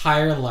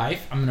entire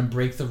life I'm going to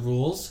break the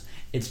rules,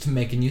 it's to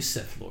make a new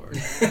Sith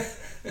Lord.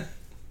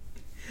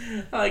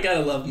 I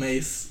gotta love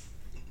Mace.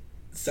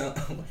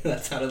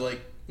 That sounded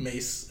like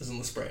Mace is in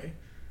the spray.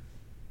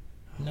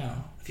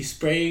 No. If you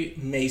spray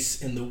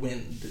mace in the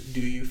wind, do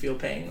you feel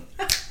pain?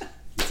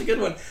 That's a good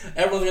one.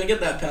 Everyone's going to get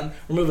that pen.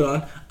 We're moving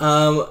on.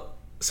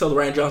 So the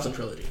Rian Johnson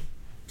trilogy.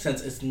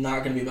 Since it's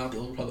not going to be about the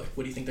Old Republic,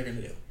 what do you think they're going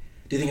to do?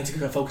 Do you think it's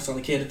going to focus on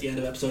the kid at the end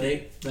of Episode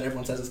 8 that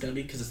everyone says it's going to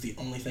be because it's the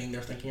only thing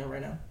they're thinking of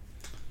right now?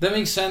 That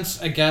makes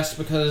sense, I guess,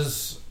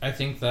 because I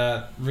think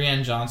that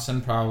Rian Johnson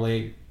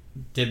probably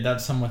did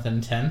that some with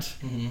intent.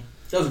 Mm-hmm.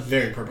 That was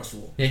very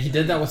purposeful. Yeah, he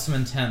did that with some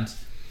intent.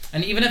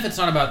 And even if it's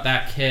not about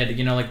that kid,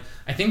 like,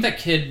 I think that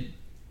kid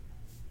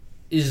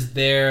is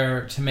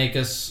there to make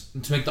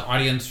the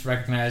audience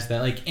recognize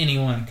that, like,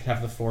 anyone could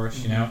have the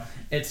Force, you know?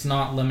 It's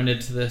not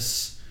limited to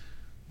this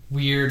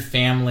weird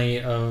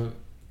family of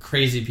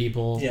crazy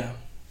people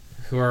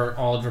who are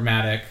all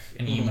dramatic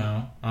and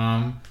emo.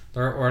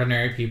 There are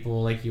ordinary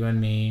people like you and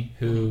me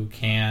who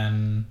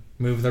can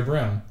move their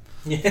broom.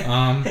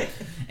 Yeah.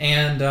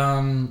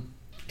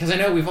 Because I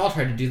know we've all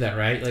tried to do that,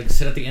 right? Like,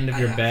 sit at the end of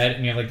your bed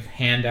and you have, like,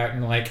 hand out and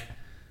you're like,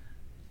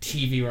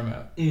 TV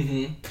remote,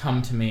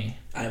 come to me.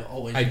 I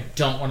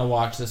don't want to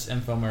watch this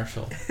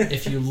infomercial.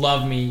 If you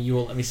love me, you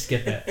will let me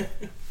skip it.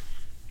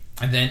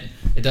 And then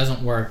it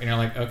doesn't work, and you're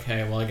like,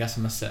 okay, well, I guess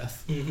I'm a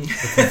Sith.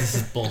 Because this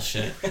is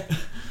bullshit.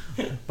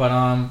 But,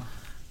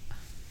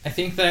 I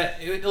think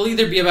that it'll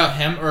either be about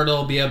him, or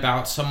it'll be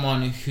about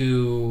someone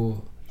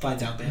who...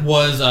 finds out that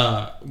was,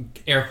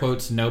 air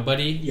quotes,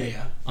 nobody.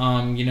 Yeah.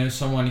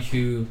 Someone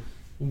who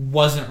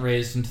wasn't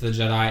raised into the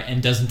Jedi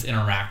and doesn't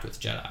interact with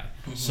Jedi.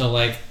 Mm-hmm. So,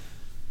 like...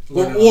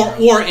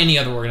 Or any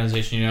other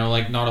organization,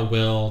 like, not a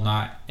will,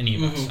 not any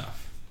of that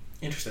stuff.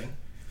 Interesting.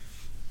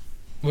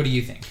 What do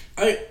you think?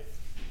 I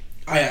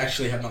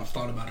actually have not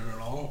thought about it at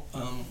all,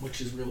 which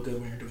is real good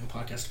when you're doing a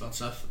podcast about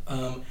stuff.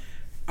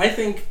 I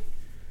think,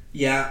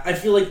 I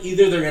feel like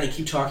either they're going to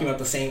keep talking about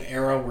the same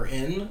era we're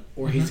in,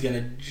 or he's going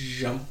to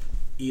jump...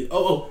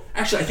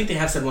 actually, I think they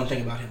have said one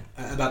thing about him,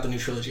 about the new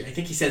trilogy. I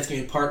think he said it's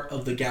going to be a part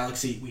of the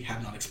galaxy we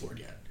have not explored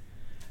yet.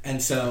 And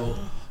so,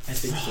 I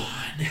think...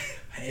 Thrawn.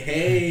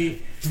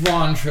 Hey!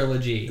 Thrawn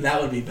trilogy.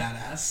 That would be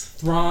badass.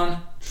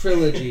 Thrawn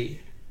trilogy.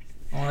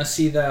 I want to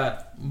see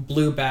that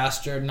blue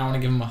bastard, and I want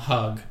to give him a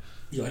hug.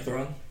 You like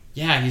Thrawn?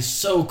 Yeah, he's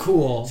so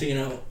cool.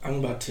 So, I'm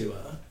about to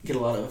get a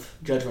lot of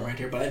judgment right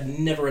here, but I've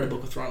never read a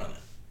book with Thrawn in it.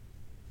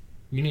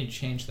 You need to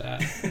change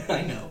that.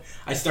 I know.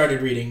 I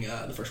started reading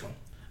the first one.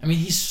 I mean,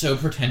 he's so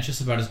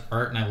pretentious about his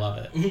art, and I love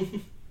it.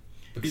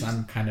 Because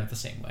I'm kind of the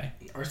same way.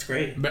 Art's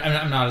great. But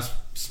I'm not as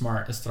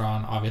smart as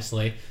Thrawn,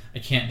 obviously. I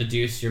can't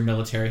deduce your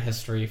military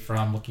history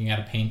from looking at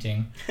a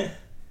painting.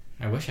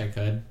 I wish I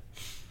could.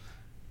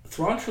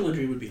 Thrawn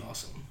trilogy would be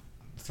awesome.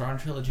 Thrawn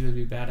trilogy would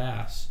be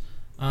badass.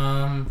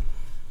 And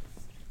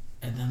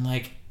then,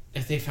 like,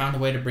 if they found a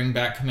way to bring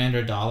back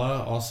Commander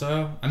Dala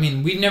also. I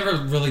mean, we've never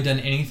really done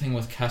anything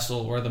with Kessel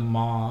or the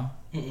Maw.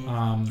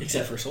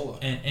 Except for Solo.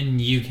 And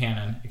you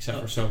canon, except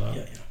for Solo.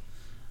 Yeah.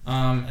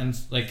 And,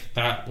 like,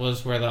 that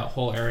was where that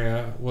whole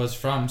area was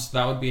from. So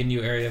that would be a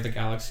new area of the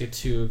galaxy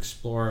to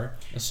explore,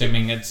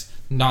 assuming it's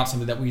not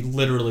something that we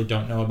literally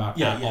don't know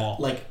about at all.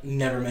 Like,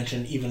 never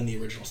mentioned even in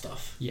the original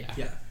stuff. Yeah.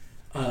 Do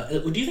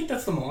you think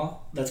that's the Maw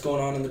that's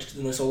going on in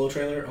the Solo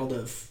trailer? All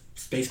the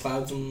space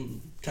clouds and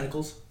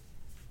tentacles?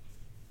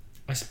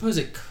 I suppose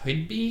it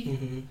could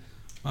be.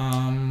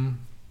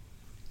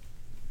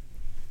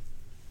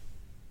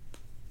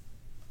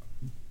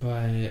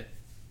 But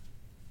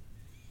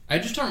I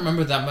just don't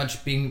remember that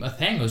much being a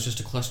thing. It was just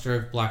a cluster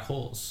of black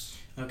holes.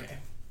 Okay.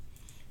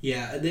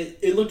 Yeah,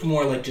 it looked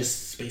more like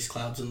just space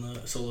clouds in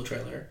the Solo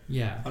trailer.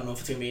 Yeah. I don't know if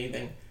it's going to be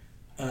anything.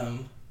 At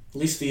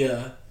least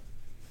the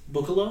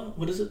Bukala,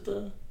 what is it?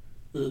 The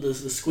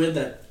squid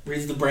that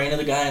reads the brain of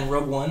the guy in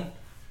Rogue One?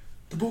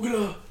 The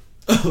Bukala!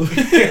 Oh.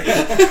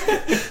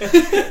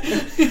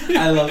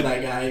 I love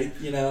that guy.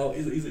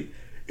 He's like,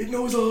 it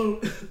knows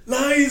all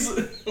lies.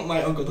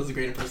 My uncle does a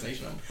great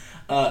impersonation of him.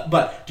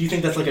 But do you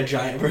think that's like a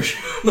giant version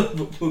of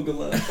the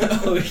Bugala?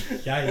 Oh,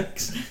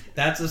 yikes!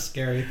 That's a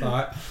scary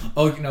thought.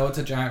 Oh, it's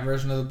a giant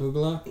version of the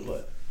Bugala.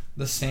 What?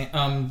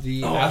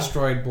 The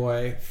asteroid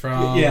boy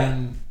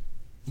from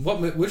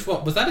Which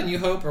one was that? A New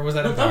Hope or was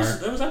that Empire?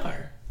 That was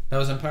Empire. That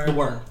was Empire. The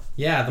worm.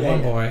 Yeah, the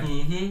worm boy.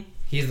 Mm-hmm.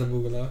 He's the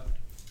Bugala.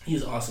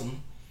 He's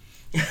awesome.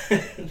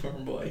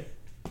 Worm boy.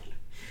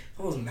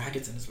 All those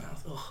maggots in his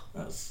mouth. Oh,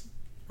 that was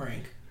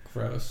rank.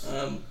 Gross.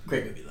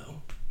 Great movie though.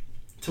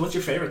 So, what's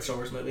your favorite Star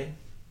Wars movie?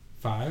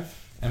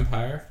 5.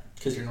 Empire.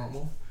 Because you're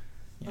normal.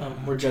 Yeah.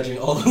 We're judging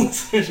all the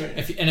listeners right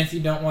now. If you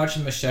don't watch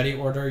in machete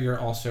order, you're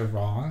also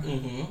wrong.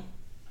 Mm-hmm.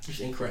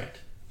 You're incorrect.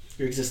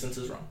 Your existence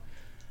is wrong.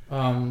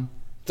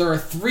 There are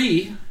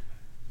 3,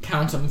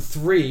 count them,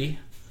 3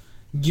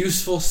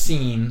 useful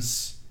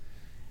scenes.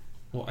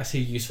 Well, I say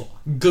useful.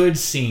 Good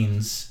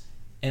scenes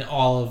in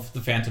all of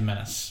The Phantom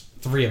Menace.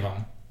 3 of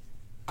them.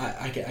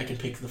 I can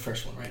pick the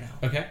first one right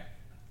now. Okay.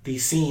 The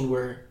scene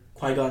where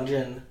Qui-Gon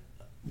Jinn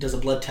does a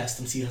blood test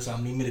and sees how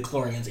many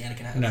midichlorians Anakin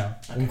has. No,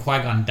 okay. When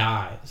Qui-Gon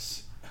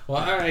dies. Well,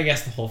 I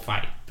guess the whole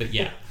fight, but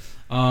yeah.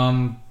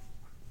 That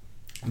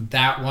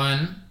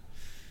one.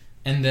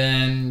 And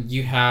then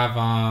you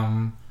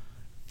have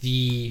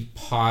the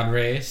pod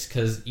race,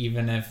 because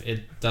even if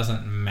it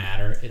doesn't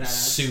matter, it's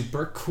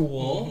super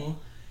cool.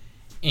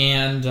 Mm-hmm.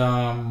 And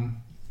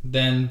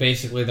then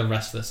basically the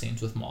rest of the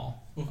scenes with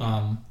Maul.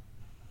 Mm-hmm.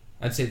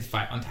 I'd say the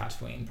fight on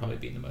Tatooine probably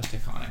being the most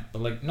iconic,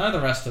 but like none of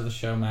the rest of the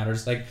show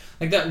matters. Like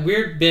that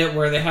weird bit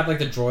where they have like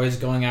the droids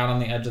going out on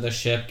the edge of the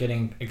ship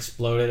getting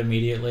exploded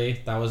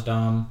immediately. That was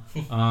dumb.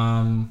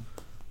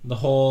 The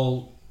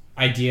whole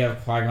idea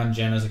of Qui-Gon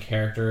Jinn as a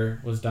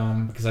character was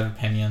dumb because I have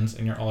opinions,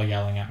 and you're all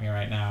yelling at me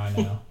right now. I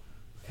know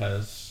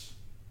because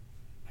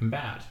I'm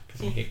bad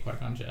because I hate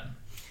Qui-Gon Jinn.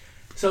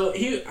 So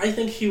I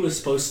think he was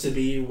supposed to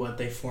be what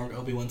they formed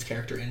Obi-Wan's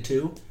character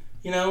into.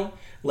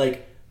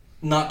 Like.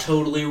 Not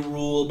totally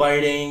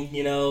rule-biting,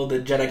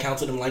 the Jedi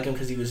Council didn't like him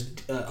because he was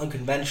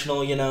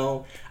unconventional,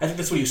 I think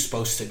that's what he was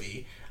supposed to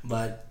be.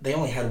 But they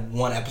only had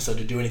 1 episode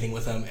to do anything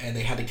with him, and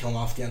they had to kill him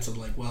off at the end, so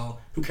like,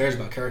 well, who cares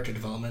about character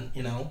development,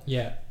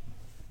 Yeah.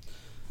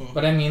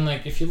 But I mean,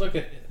 like, if you look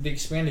at the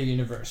expanded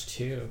universe,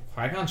 too,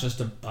 Qui-Gon's just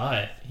a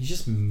butt. He's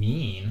just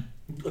mean.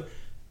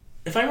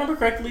 If I remember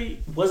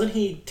correctly, wasn't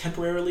he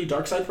temporarily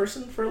dark side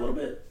person for a little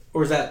bit?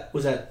 Or was that...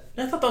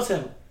 I thought that was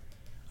him.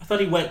 I thought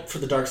he went for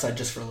the dark side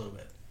just for a little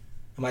bit.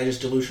 Am I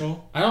just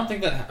delusional? I don't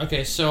think that...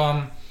 Okay,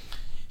 so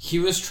he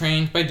was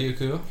trained by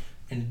Dooku.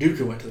 And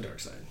Dooku went to the dark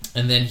side.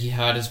 And then he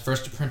had his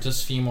first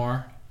apprentice,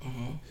 Femor,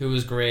 who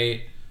was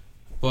great,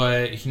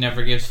 but he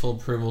never gives full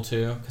approval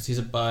to because he's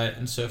a butt.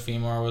 And so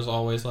Femor was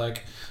always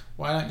like,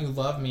 why don't you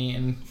love me?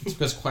 And it's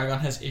because Qui-Gon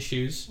has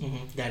issues.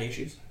 Daddy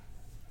issues?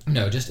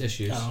 No, just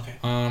issues. Oh,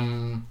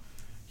 okay.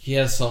 He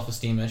has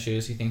self-esteem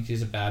issues. He thinks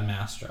he's a bad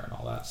master and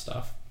all that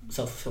stuff.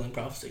 Self-fulfilling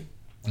prophecy.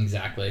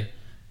 Exactly.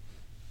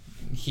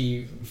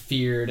 He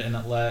feared and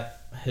it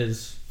let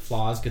his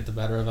flaws get the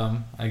better of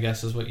him, I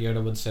guess is what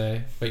Yoda would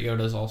say. But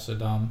Yoda's also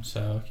dumb,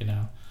 so, you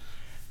know.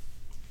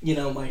 You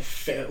know,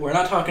 we're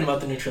not talking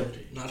about the new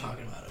trilogy. Not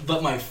talking about it.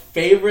 But my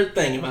favorite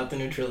thing about the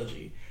new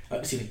trilogy...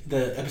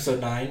 the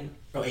episode 9...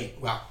 Oh,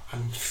 8. Wow.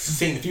 I'm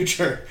seeing the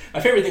future. My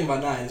favorite thing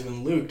about 9 is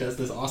when Luke does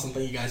this awesome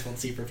thing you guys won't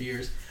see for a few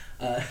years.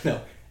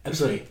 No.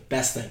 Episode 8.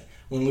 Best thing.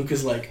 When Luke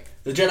is like,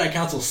 the Jedi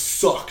Council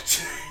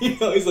sucked. You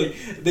know, he's like,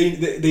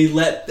 they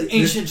let... The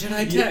ancient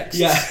Jedi text.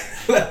 Yeah.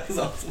 That was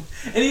awesome.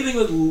 Anything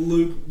with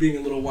Luke being a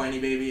little whiny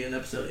baby in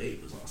episode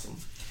 8 was awesome.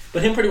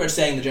 But him pretty much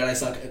saying the Jedi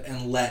suck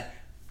and let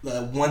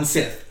one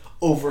Sith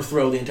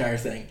overthrow the entire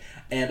thing.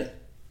 And...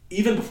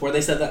 even before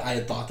they said that, I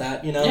had thought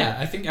that, you know? Yeah,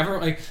 I think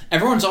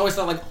everyone's always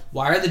thought, like,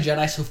 why are the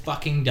Jedi so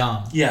fucking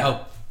dumb? Yeah.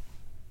 Oh,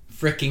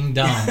 freaking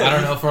dumb. I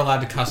don't know if we're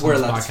allowed to cuss on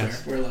this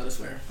podcast. We're allowed to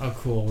swear. Oh,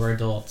 cool. We're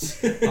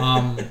adults.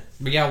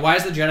 But yeah, why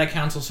is the Jedi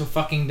Council so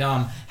fucking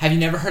dumb? Have you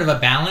never heard of a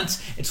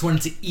balance? It's when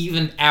it's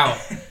evened out.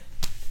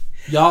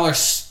 Y'all are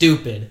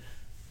stupid.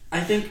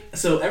 I think,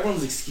 so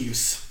everyone's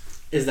excuse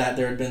is that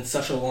there had been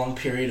such a long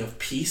period of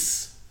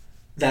peace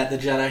that the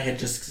Jedi had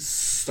just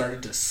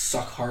started to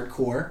suck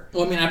hardcore.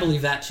 Well, I mean, I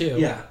believe that too.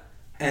 Yeah.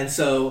 And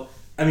so,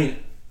 I mean,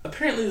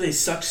 apparently they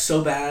sucked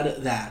so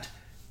bad that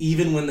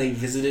even when they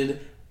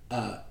visited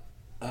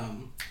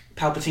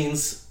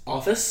Palpatine's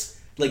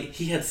office, like,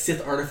 he had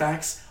Sith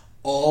artifacts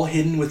all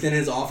hidden within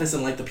his office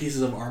and, like, the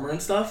pieces of armor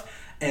and stuff,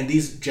 and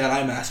these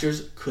Jedi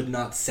Masters could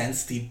not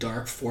sense the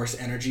dark force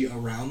energy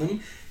around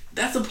them.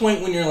 That's a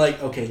point when you're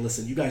like, okay,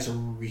 listen, you guys are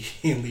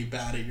really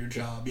bad at your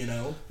job, you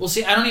know? Well,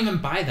 see, I don't even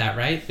buy that,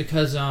 right?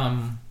 Because,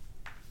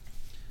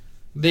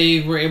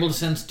 they were able to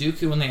sense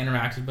Dooku when they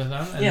interacted with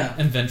him,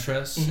 and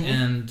Ventress,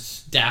 and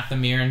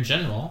Dathomir in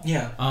general.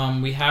 Yeah.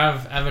 We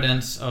have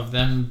evidence of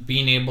them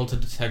being able to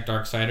detect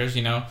Darksiders,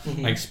 you know?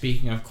 Like,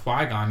 speaking of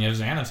Qui-Gon, you have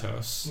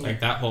Xanatos,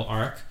 like, that whole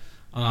arc.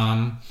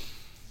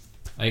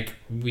 Like,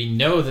 we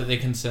know that they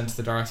can sense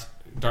the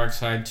dark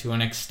side to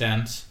an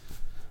extent.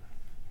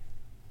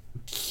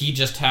 He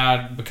just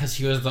had, because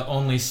he was the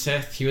only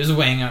Sith, he was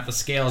weighing out the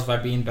scales by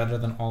being better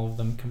than all of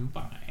them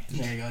combined.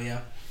 There you go,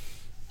 yeah.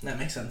 That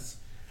makes sense.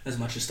 As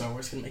much as Star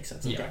Wars can make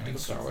sense. Yeah, I mean,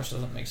 Star Wars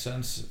doesn't make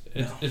sense.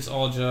 No. It's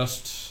all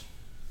just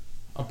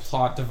a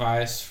plot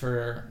device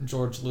for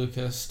George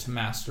Lucas to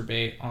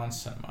masturbate on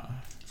cinema.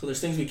 So there's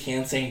things we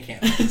can say and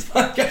can't on this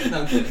podcast.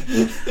 No, I'm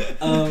kidding.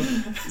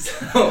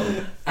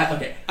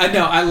 Okay. I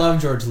know, I love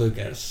George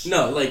Lucas.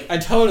 No, like... I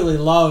totally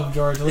love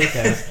George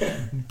Lucas.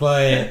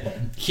 But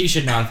he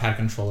should not have had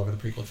control over the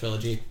prequel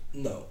trilogy.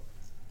 No.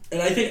 And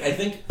I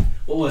think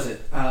what was it?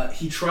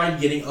 He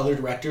tried getting other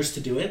directors to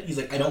do it. He's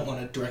like, I don't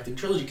want to direct the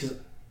trilogy because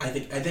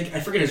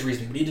I forget his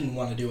reasoning, but he didn't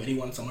want to do it. He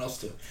wanted someone else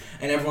to.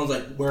 And everyone's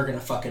like, we're going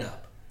to fuck it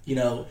up. You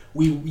know,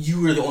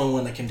 you are the only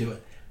one that can do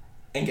it.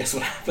 And guess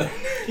what happened?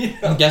 You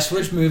know? And guess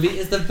which movie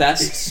is the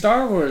best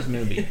Star Wars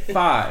movie?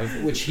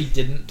 5, which he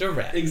didn't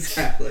direct.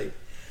 Exactly.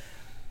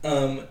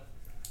 So,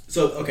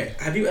 okay,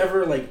 have you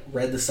ever, like,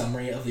 read the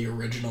summary of the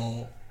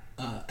original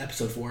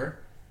Episode 4?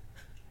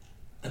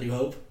 A New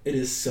Hope? It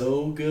is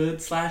so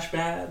good /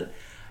 bad.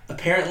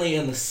 Apparently,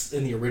 in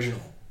the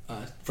original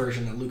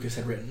version that Lucas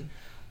had written,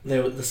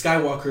 the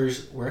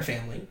Skywalkers were a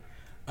family.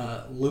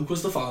 Luke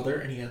was the father,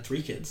 and he had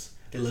 3 kids.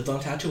 They lived on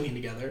Tatooine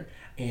together,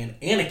 and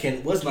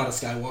Anakin was not a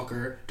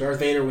Skywalker. Darth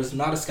Vader was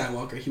not a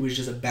Skywalker. He was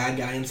just a bad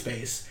guy in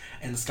space.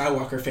 And the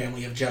Skywalker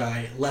family of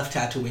Jedi left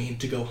Tatooine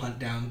to go hunt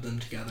down them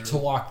together. To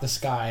walk the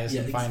skies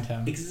and find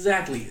him.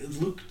 Exactly.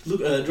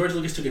 George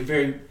Lucas took it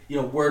very,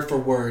 word for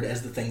word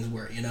as the things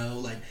were,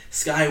 like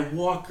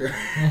Skywalker.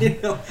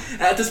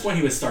 At this point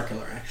he was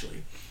Starkiller,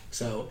 actually.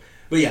 So,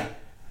 but yeah,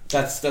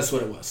 that's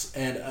what it was.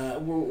 And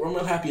we're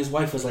real happy his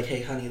wife was like,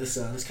 hey, honey, this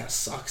kind of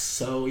sucks,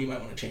 so you might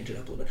want to change it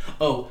up a little bit.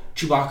 Oh,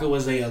 Chewbacca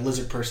was a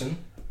lizard person.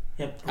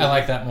 Yep. I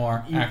like that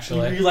more,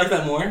 actually. You like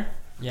that more?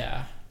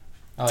 Yeah.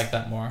 I like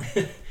that more.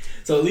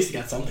 So at least he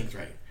got some things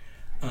right.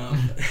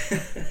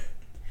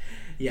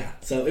 Yeah,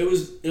 so it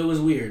was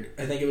weird.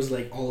 I think it was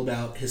like all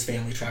about his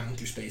family traveling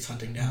through space,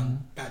 hunting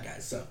down bad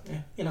guys. So,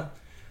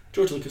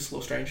 George Lucas is a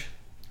little strange.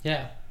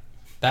 Yeah.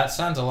 That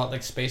sounds a lot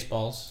like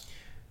Spaceballs.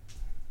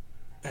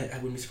 I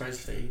wouldn't be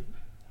surprised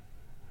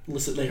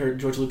if they heard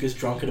George Lucas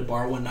drunk at a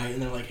bar one night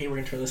and they're like, hey, we're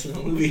going to turn this into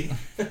a movie.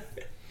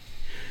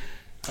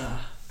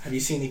 Have you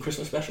seen the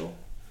Christmas special?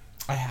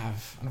 I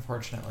have,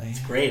 unfortunately.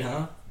 It's great,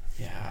 huh?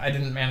 Yeah, I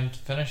didn't manage to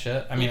finish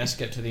it. I mean, I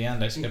skipped to the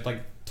end. I skipped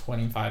like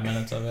 25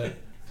 minutes of it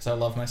because I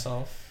love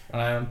myself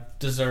and I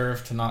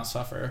deserve to not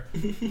suffer.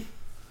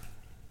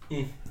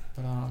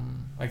 But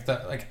like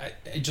that, like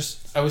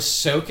I was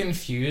so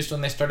confused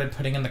when they started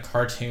putting in the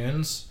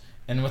cartoons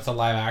and with the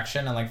live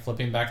action and like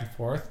flipping back and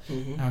forth.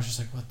 Mm-hmm. And I was just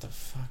like, what the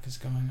fuck is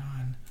going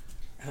on?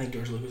 I think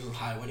George Lucas was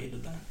high when he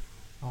did that.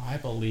 Oh, I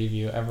believe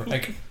you.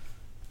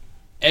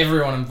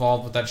 Everyone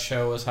involved with that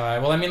show was high.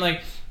 Well, I mean,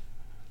 like,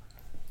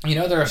 you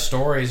know, there are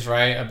stories,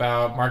 right,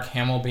 about Mark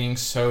Hamill being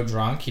so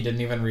drunk he didn't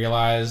even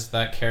realize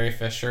that Carrie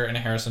Fisher and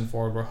Harrison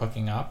Ford were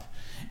hooking up.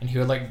 And he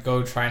would, like,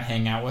 go try and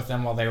hang out with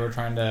them while they were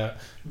trying to...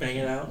 Bang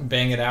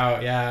it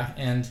out, yeah.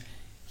 And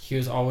he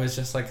was always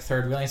just, like,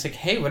 third wheeling. He's like,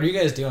 hey, what are you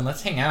guys doing?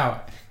 Let's hang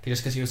out.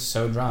 Just because he was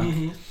so drunk.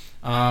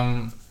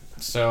 Mm-hmm.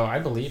 So I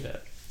believe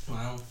it.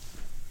 Wow.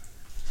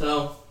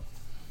 So,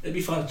 it'd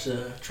be fun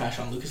to trash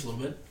on Lucas a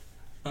little bit.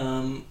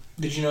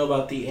 Did you know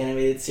about the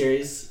animated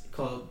series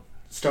called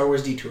Star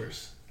Wars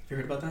Detours? You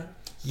heard about that?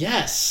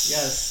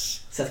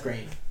 Yes. Seth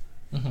Green.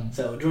 Mm-hmm.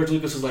 So George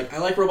Lucas was like, I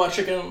like Robot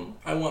Chicken.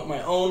 I want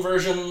my own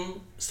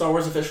version. Star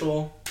Wars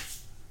official.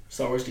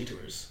 Star Wars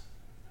Detours.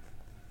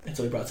 And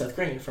so he brought Seth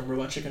Green from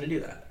Robot Chicken to do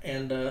that.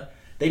 And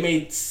they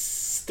made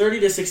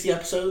 30 to 60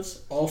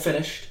 episodes, all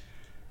finished.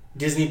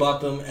 Disney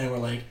bought them and were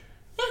like,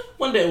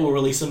 one day we'll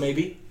release them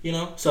maybe, you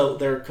know? So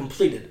they're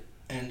completed.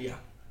 And yeah.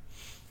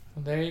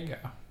 Well, there you go.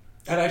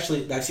 I've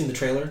seen the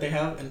trailer they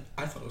have, and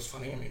I thought it was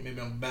funny. I mean, maybe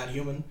I'm a bad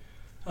human.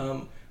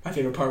 My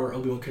favorite part where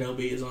Obi-Wan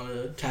Kenobi is on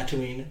a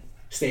Tatooine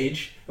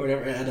stage or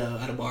whatever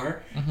at a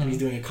bar, and he's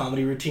doing a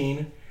comedy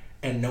routine,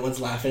 and no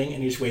one's laughing,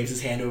 and he just waves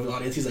his hand over the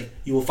audience. He's like,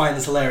 "You will find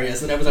this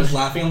hilarious," and everyone's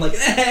laughing. I'm like,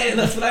 "Hey,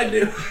 that's what I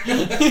do." So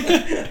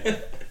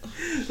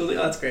I was like,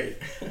 "Oh, that's great."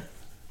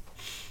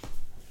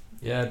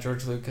 Yeah,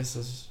 George Lucas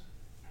is...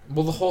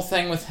 Well, the whole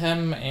thing with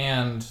him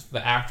and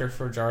the actor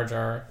for Jar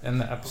Jar in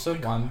the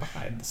episode 1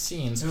 behind the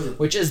scenes,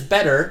 which is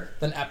better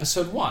than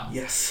episode 1.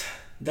 Yes,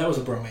 that was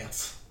a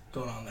bromance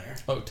going on there.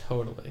 Oh,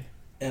 totally.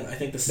 And I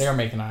think they are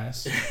making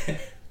eyes.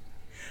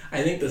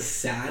 I think the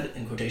sad,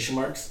 in quotation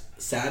marks,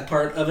 sad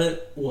part of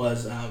it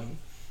was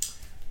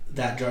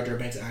that Jar Jar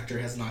Binks actor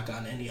has not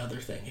gotten any other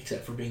thing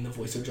except for being the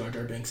voice of Jar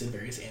Jar Binks in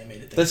various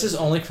animated things. That's his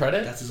only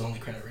credit? That's his only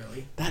credit,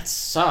 really. That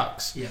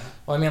sucks. Yeah.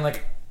 Well, I mean,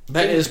 like...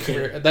 That is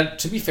career. That,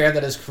 to be fair,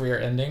 that is career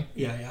ending.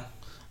 Yeah.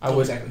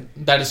 Exactly.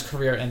 That is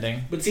career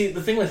ending. But see,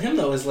 the thing with him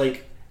though is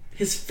like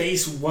his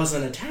face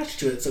wasn't attached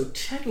to it, so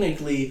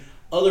technically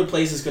other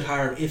places could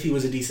hire him if he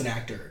was a decent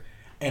actor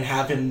and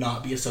have him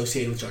not be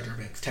associated with Jar Jar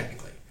Binks.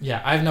 Technically.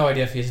 Yeah, I have no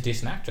idea if he's a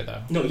decent actor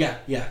though. No, yeah,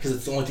 because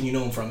it's the only thing you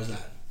know him from is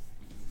that.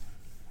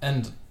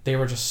 And they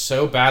were just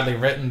so badly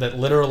written that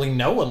literally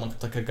no one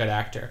looked like a good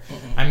actor.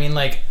 Mm-mm. I mean,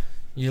 like.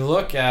 You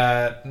look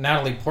at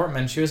Natalie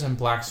Portman, she was in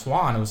Black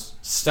Swan. It was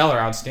stellar,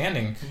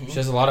 outstanding. Mm-hmm. She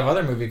has a lot of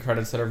other movie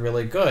credits that are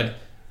really good.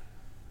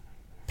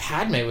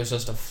 Padme was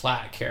just a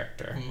flat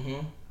character.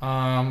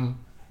 Mm-hmm.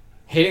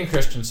 Hayden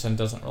Christensen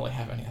doesn't really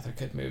have any other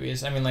good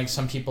movies. I mean, like,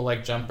 some people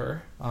like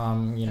Jumper,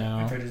 you know.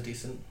 I've heard it's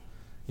decent.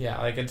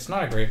 Yeah, like, it's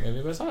not a great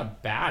movie, but it's not a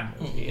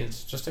bad movie. Mm-hmm.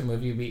 It's just a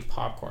movie you eat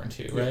popcorn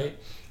to, right?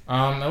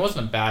 It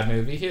wasn't a bad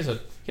movie. He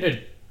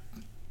did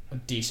a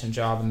decent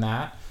job in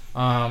that.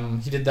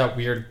 He did that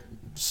weird...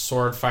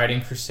 sword fighting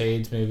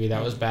Crusades movie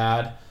that was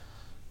bad,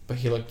 but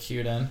he looked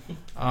cute in.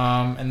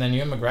 And then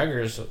Ewan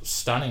McGregor is a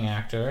stunning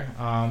actor.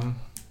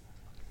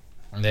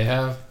 They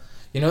have,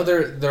 you know,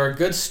 there are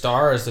good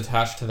stars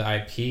attached to the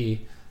IP.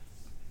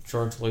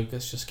 George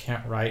Lucas just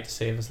can't write to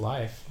save his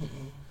life.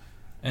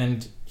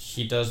 And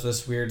he does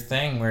this weird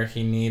thing where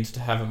he needs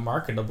to have it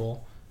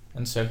marketable,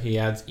 and so he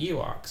adds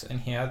Ewoks and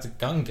he adds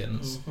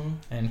Gungans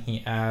and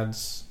he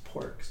adds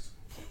Porgs.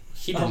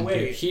 He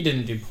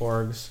didn't do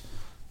Porgs.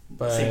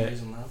 But same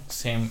reason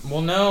though.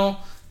 Well, no,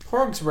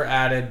 Porgs were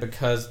added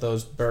because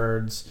those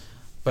birds,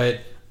 but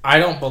I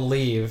don't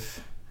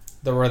believe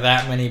there were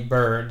that many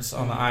birds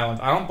on the island.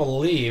 I don't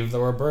believe there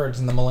were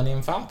birds in the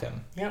Millennium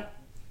Falcon. Yeah,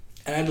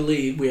 and I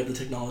believe we have the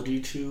technology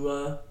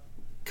to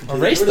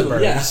erase the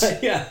birds.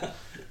 Yeah.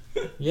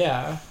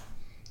 Yeah.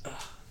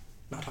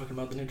 Not talking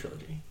about the new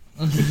trilogy.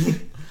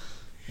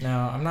 No,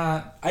 I'm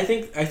not. I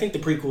think the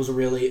prequels are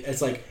really.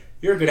 It's like.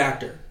 You're a good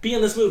actor. Be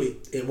in this movie.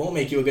 It won't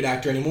make you a good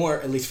actor anymore,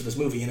 at least for this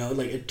movie, you know?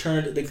 Like, it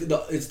turned...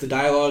 It's the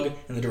dialogue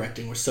and the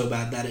directing were so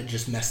bad that it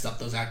just messed up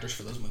those actors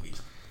for those movies.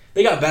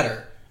 They got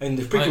better. I mean,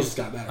 the prequels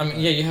got better. I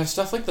mean, yeah, you have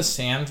stuff like the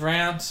Sand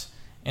Rant,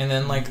 and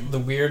then, like, the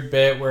weird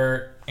bit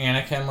where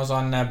Anakin was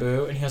on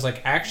Naboo, and he was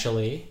like,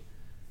 actually,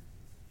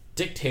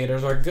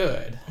 dictators are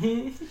good.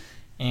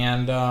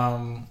 And,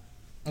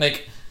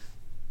 like...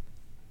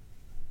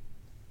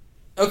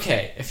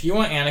 Okay, if you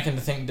want Anakin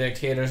to think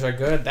dictators are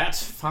good,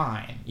 that's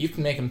fine. You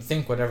can make him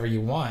think whatever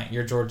you want.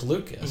 You're George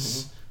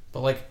Lucas. But,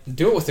 like,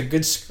 do it with a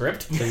good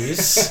script,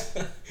 please.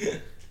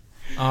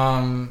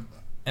 And,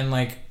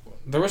 like,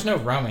 there was no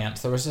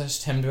romance. There was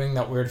just him doing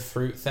that weird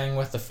fruit thing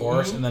with the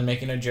Force and then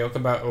making a joke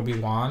about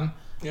Obi-Wan.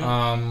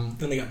 Yeah.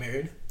 Then they got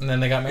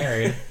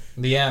married.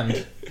 The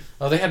end.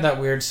 Oh, they had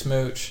that weird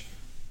smooch.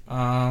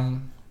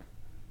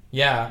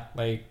 Yeah,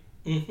 like...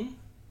 Oh,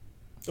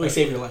 he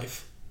saved your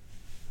life.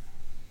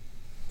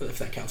 If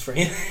that counts for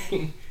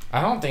anything. I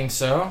don't think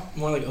so.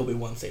 More like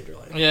Obi-Wan saved your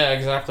life. Yeah,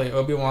 exactly.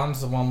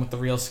 Obi-Wan's the one with the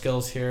real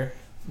skills here.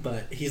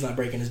 But he's not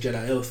breaking his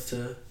Jedi oath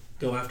to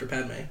go after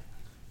Padme.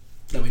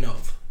 That we know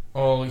of.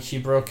 Well, he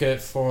broke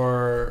it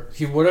for...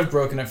 He would have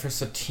broken it for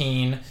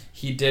Satine.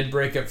 He did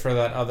break it for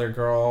that other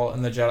girl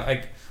in the Jedi...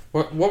 Like,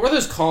 what were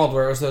those called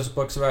where it was those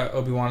books about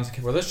Obi-Wan as a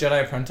kid? Were those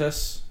Jedi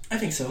Apprentice? I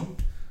think so.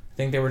 I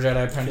think they were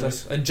Jedi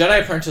Apprentice.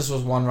 Jedi Apprentice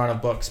was one run of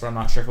books, but I'm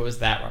not sure if it was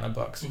that run of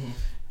books. Mm-hmm.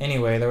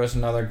 Anyway, there was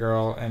another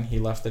girl, and he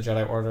left the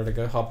Jedi Order to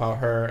go help out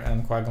her,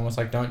 and Qui-Gon was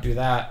like, don't do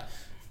that,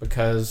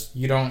 because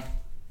you don't...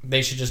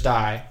 They should just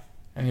die.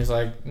 And he's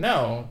like,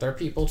 no, they're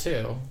people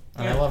too.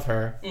 And I love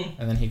her.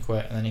 And then he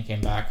quit, and then he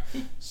came back.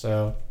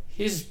 So,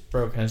 he's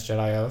broken his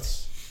Jedi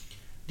oaths.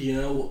 Do you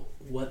know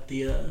what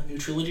the new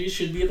trilogy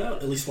should be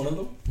about? At least one of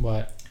them?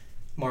 What?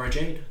 Mara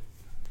Jade.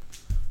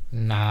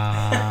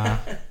 Nah.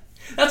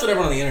 That's what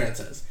everyone on the internet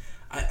says.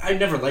 I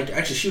never liked her.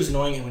 Actually, she was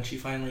annoying, and when she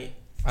finally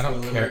died,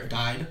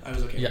 I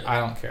was okay with it. I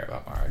don't care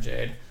about Mara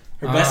Jade.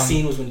 Her best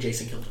scene was when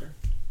Jason killed her.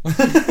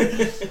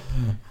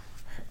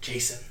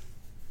 Jason.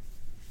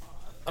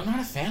 I'm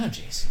not a fan of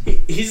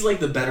Jason. He's like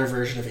the better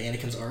version of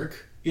Anakin's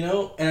arc, you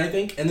know? And I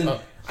think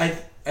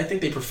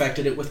they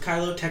perfected it with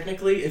Kylo,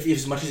 technically, if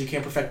as much as you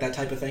can perfect that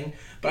type of thing.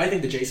 But I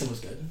think the Jason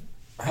was good.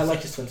 I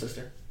liked his twin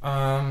sister.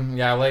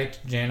 Yeah, I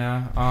liked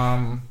Jaina.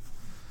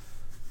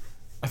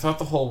 I thought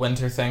the whole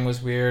winter thing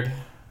was weird.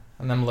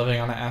 And them living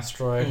on an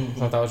asteroid. I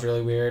thought that was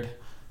really weird.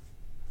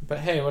 But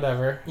hey,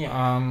 whatever.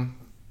 Yeah.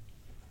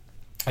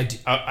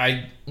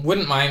 I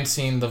wouldn't mind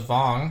seeing the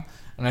Vong.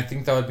 And I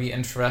think that would be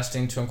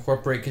interesting to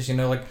incorporate because, you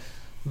know, like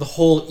the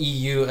whole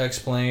EU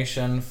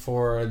explanation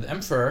for the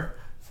Emperor,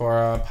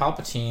 for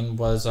Palpatine,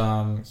 was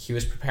he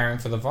was preparing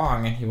for the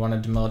Vong and he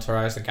wanted to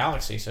militarize the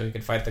galaxy so he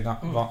could fight the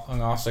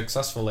Vong off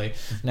successfully.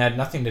 And it had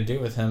nothing to do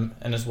with him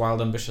and his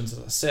wild ambitions as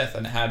a Sith.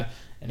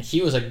 And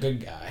he was a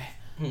good guy.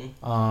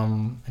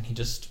 And he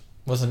just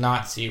was a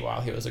Nazi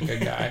while he was a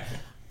good guy.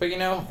 But, you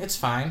know, it's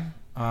fine.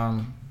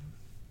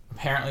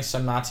 Apparently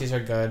some Nazis are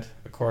good,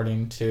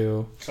 according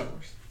to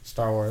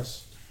Star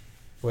Wars,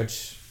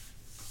 which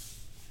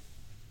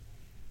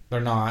they're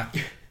not.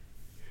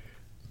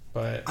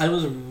 But I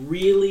was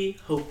really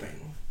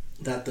hoping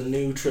that the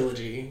new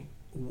trilogy,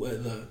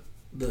 the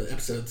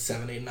episode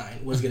 7, 8,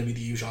 9, was going to be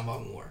the Yuuzhan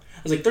Vong War.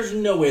 I was like, there's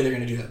no way they're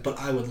going to do that, but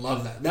I would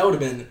love that. That would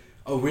have been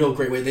a real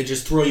great way. They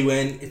just throw you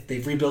in.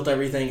 They've rebuilt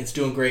everything. It's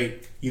doing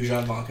great.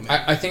 Yuuzhan Vong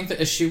command. I think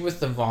the issue with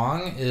the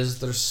Vong is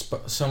there's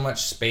so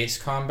much space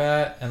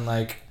combat and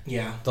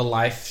the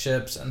life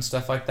ships and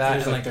stuff like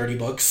that. There's and 30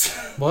 books.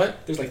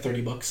 What? There's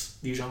 30 books.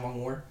 The Yuuzhan Vong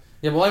War.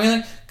 Yeah, well, I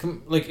mean,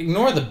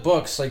 ignore the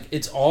books.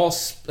 It's all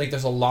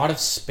there's a lot of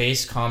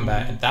space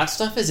combat, and that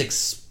stuff is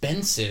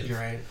expensive.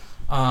 You're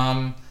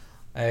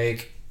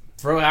right.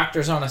 Throw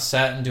actors on a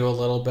set and do a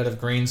little bit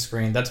of green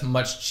screen. That's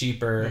much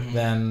cheaper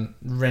than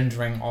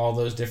rendering all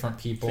those different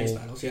people. Space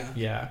battles, yeah.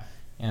 Yeah,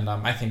 and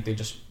I think they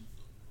just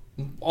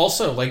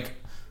also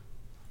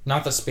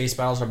not that space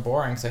battles are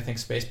boring, because I think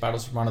space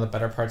battles are one of the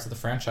better parts of the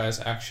franchise.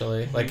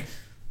 Actually,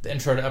 the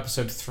intro to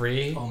episode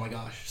 3. Oh my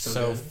gosh,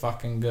 so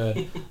fucking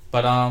good.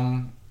 But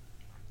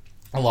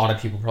a lot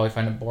of people probably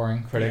find it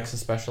boring. Critics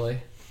especially,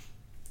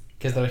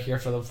 because they're here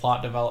for the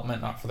plot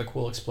development, not for the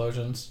cool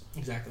explosions.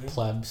 Exactly.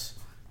 Plebs.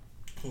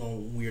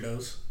 Little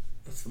weirdos.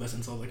 That's the best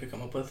insult I could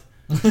come up with.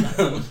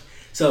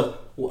 So,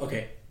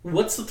 okay.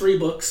 What's the 3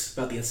 books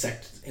about the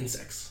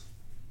insects?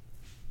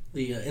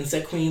 The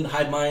insect queen, the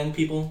hive mind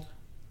people?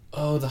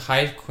 Oh, the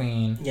hive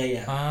queen.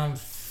 Yeah.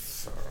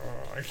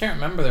 I can't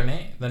remember their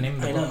name. The name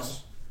of the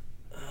books.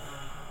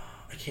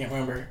 I can't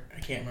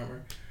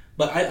remember.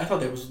 But I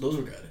thought those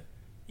were good.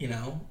 You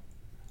know?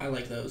 I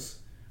like those.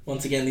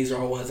 Once again, these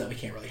are all ones that we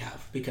can't really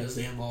have because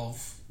they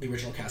involve the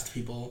original cast of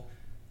people,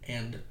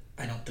 and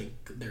I don't think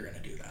they're going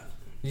to do that.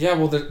 Yeah,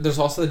 well, there's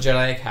also the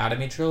Jedi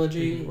Academy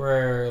trilogy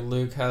where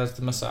Luke has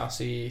the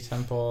Massassi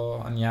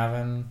Temple on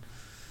Yavin. And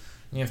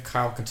you have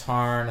Kyle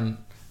Katarn and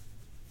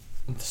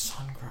the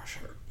Sun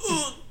Crusher.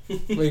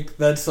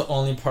 That's the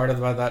only part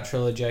about that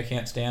trilogy I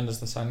can't stand is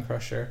the Sun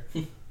Crusher.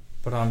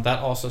 But that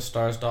also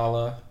stars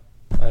Dala.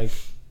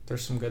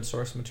 There's some good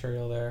source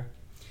material there.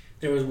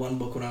 There was one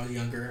book when I was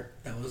younger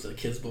that was a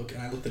kid's book,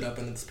 and I looked it up,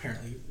 and it's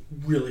apparently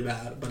really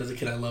bad. But as a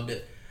kid, I loved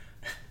it.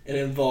 It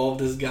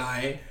involved this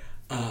guy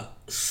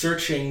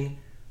searching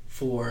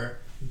for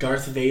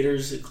Darth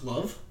Vader's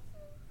glove.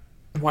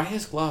 Why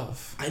his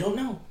glove? I don't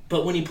know.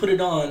 But when he put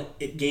it on,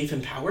 it gave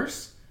him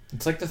powers.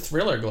 It's like the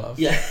Thriller glove.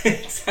 Yeah,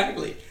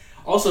 exactly.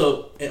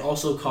 Also, it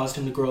also caused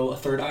him to grow a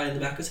third eye in the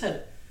back of his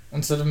head.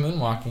 Instead of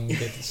moonwalking, you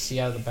get to see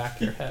out of the back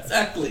of your head.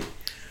 Exactly.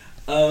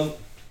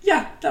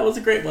 Yeah, that was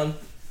a great one.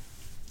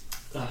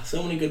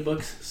 So many good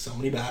books, so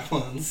many bad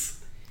ones.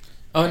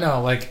 Oh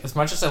no, as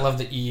much as I love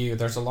the EU,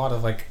 there's a lot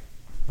of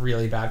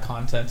really bad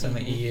content in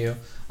the EU.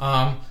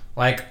 The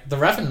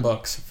Revan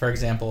books, for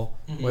example,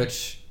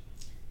 which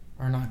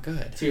are not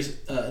good. Seriously,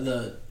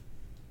 the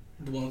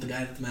one with the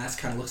guy with the mask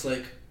kind of looks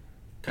like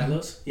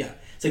Kylo's? Yeah.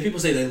 It's people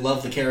say they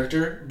love the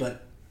character,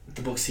 but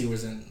the books he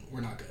was in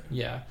were not good.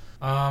 Yeah.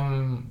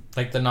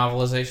 The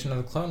novelization of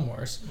the Clone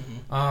Wars.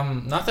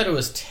 Not that it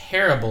was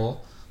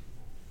terrible,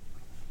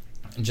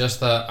 just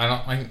that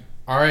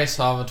R.A.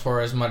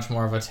 Salvatore is much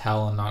more of a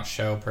tell and not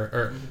show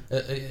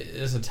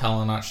is a tell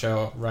and not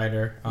show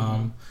writer,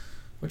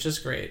 which is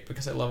great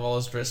because I love all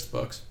his Drizzt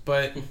books,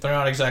 but they're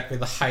not exactly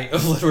the height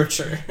of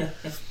literature.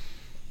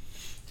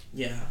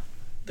 Yeah,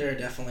 there are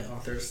definitely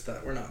authors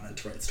that were not meant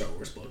to write Star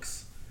Wars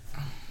books.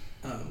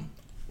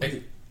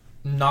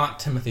 Not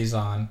Timothy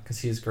Zahn, because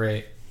he's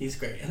great. He's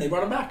great, and they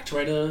brought him back to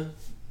write a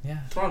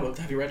Thrawn book.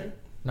 Have you read it?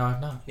 No, I've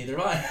not. Neither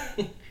have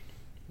I.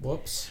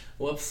 Whoops.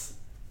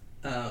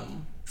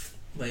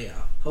 But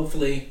yeah,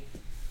 hopefully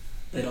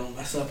they don't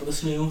mess up with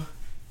this new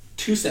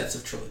 2 sets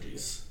of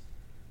trilogies.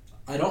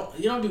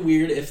 It'd be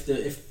weird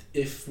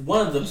if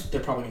one of them they're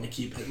probably going to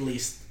keep at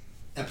least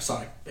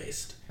episodic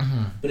based.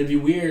 Mm-hmm. But it'd be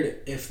weird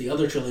if the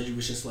other trilogy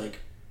was just like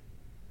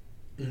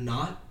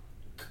not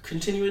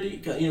continuity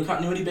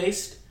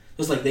based.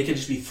 It's like they could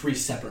just be 3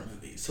 separate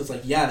movies. So it's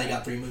like, yeah, they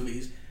got 3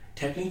 movies.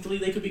 Technically,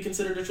 they could be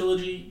considered a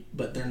trilogy,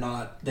 but they're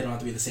not. They don't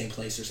have to be the same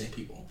place or same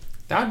people.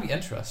 That would be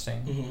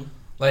interesting. Mm-hmm.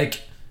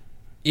 Like,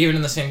 even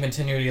in the same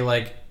continuity,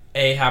 like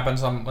A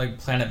happens on like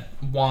planet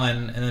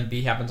 1, and then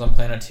B happens on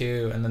planet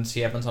 2, and then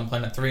C happens on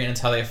planet 3, and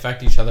it's how they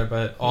affect each other,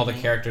 but all the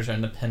characters are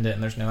independent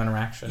and there's no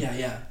interaction.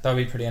 Yeah. That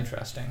would be pretty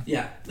interesting.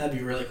 Yeah, that'd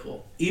be really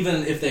cool.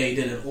 Even if they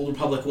did an Old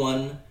Republic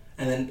one,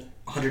 and then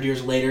 100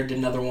 years later did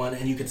another one,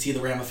 and you could see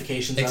the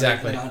ramifications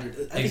exactly. of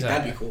it. I think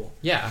that'd be cool.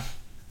 Yeah.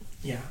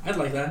 Yeah, I'd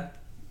like that.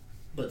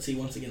 But see,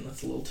 once again,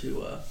 that's a little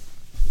too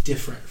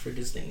different for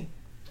Disney.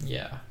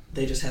 Yeah.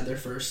 They just had their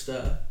first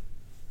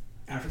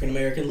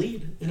African-American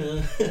lead.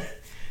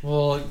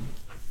 Well,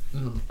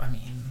 I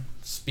mean,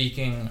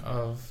 speaking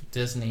of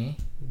Disney,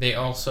 they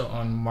also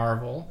own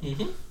Marvel,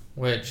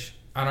 which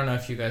I don't know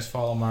if you guys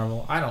follow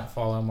Marvel. I don't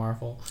follow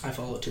Marvel. I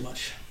follow it too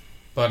much.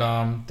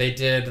 But they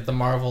did the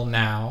Marvel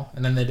Now,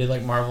 and then they did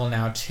like Marvel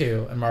Now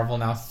 2 and Marvel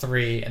Now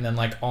 3, and then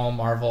like all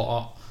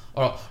Marvel,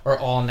 or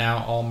all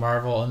Now, all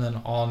Marvel, and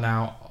then all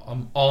Now,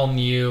 all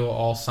New,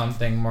 all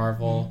something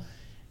Marvel,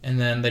 and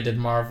then they did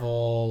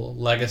Marvel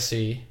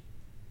Legacy,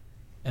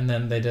 and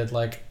then they did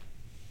like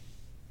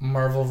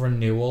Marvel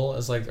Renewal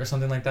is like or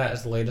something like that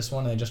as the latest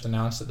one. And they just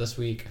announced it this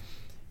week,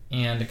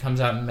 and it comes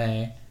out in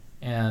May.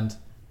 And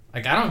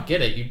like I don't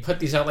get it. You put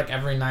these out like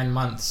every 9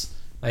 months.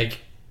 Like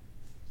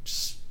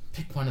just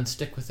pick one and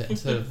stick with it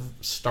instead of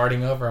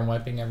starting over and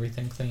wiping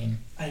everything clean.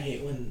 I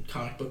hate when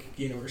comic book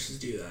universes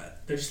do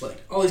that. They're just like,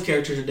 all these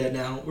characters are dead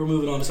now. We're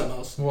moving on to something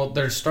else. Well,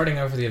 they're starting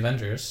over the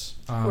Avengers.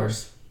 Of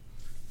course.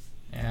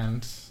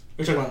 And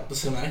we're talking about the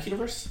cinematic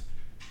universe?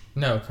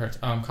 No,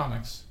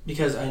 comics.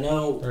 Because I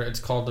know... Or it's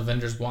called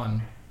Avengers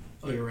 1.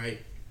 Oh, you're right.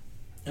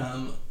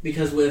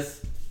 Because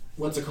with...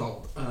 What's it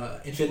called?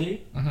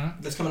 Infinity?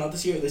 That's coming out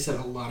this year. They said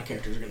a lot of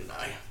characters are going to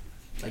die.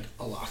 Like,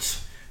 a lot.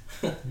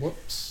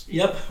 Whoops.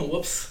 Yep,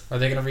 whoops. Are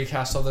they going to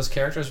recast all those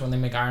characters when they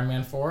make Iron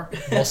Man 4?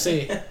 We'll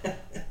see.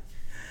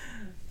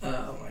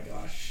 Oh my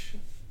gosh.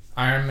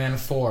 Iron Man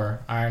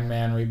 4. Iron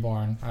Man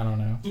Reborn. I don't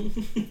know.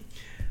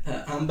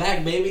 I'm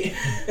back, baby.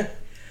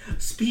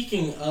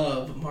 Speaking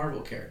of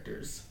Marvel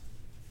characters,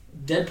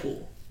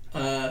 Deadpool.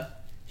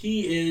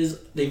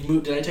 They've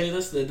moved, did I tell you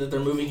this? That they're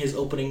moving his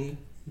opening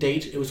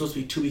date. It was supposed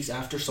to be 2 weeks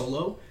after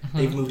Solo.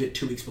 They've moved it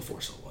 2 weeks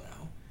before Solo now.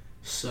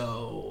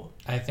 So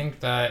I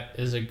think that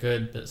is a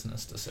good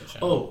business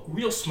decision. Oh,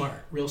 real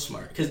smart.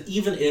 Because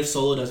even if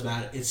Solo does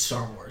bad, it's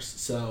Star Wars.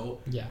 So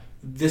yeah,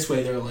 this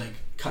way they're like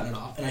cutting it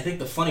off. And I think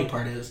the funny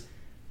part is,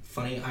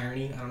 funny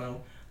irony, I don't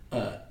know,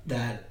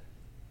 that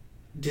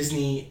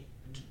Disney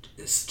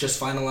just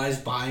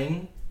finalized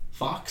buying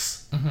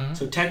Fox.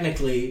 So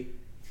technically,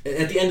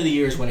 at the end of the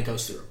year is when it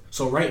goes through.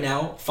 So right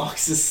now,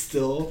 Fox is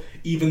still,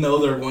 even though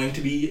they're going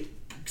to be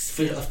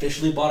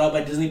officially bought out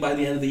by Disney by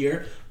the end of the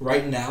year,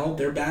 right now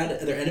they're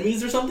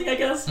enemies or something, I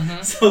guess.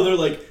 So they're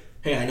like,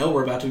 hey, I know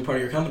we're about to be part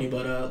of your company,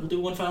 but we'll do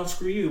one final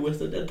screw you with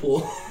the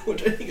Deadpool,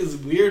 which I think is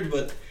weird,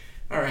 but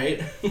all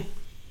right.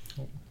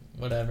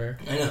 Whatever.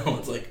 I know,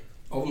 it's like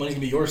all the money's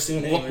gonna be yours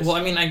soon anyways. Well,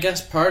 I mean, I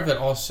guess part of it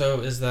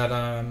also is that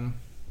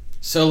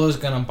Solo's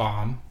gonna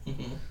bomb,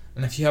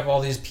 and if you have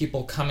all these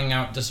people coming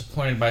out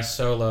disappointed by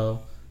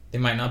Solo, they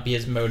might not be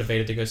as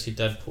motivated to go see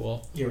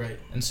Deadpool. You're right.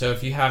 And so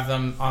if you have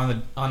them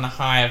on the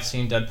high of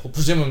seeing Deadpool,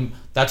 presuming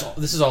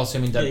this is all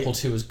assuming Deadpool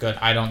 2 is good.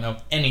 I don't know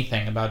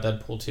anything about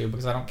Deadpool 2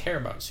 because I don't care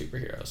about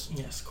superheroes.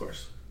 Yes, of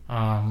course.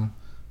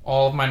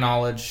 All of my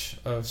knowledge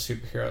of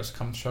superheroes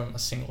comes from a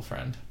single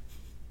friend.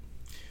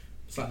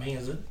 It's not me,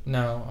 is it?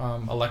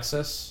 No,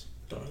 Alexis.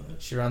 Don't know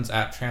that. She runs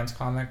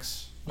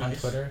 @transcomics on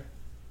Twitter.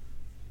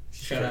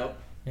 Shout out.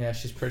 Yeah,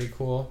 she's pretty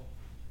cool.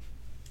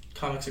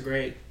 Comics are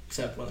great,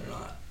 except when they're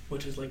not,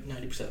 which is like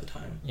 90% of the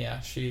time. Yeah,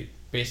 she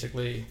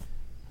basically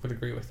would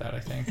agree with that,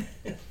 I think.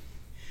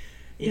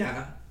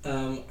 Yeah.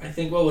 I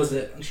think, what was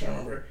it? I'm trying to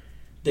remember.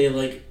 They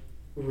like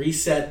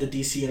reset the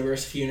DC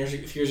universe a few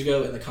years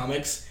ago in the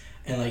comics,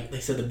 and like they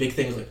said the big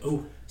thing was like,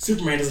 oh,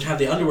 Superman doesn't have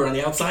the underwear on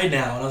the outside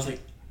now, and I was like,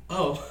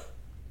 oh,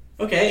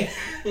 okay.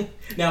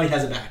 Now he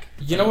has it back.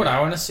 You know what I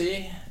want to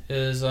see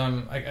is I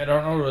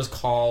don't know what it was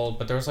called,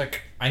 but there was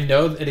like, I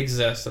know it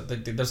exists,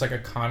 that there's like a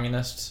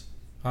communist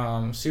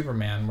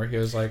Superman where he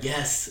was like,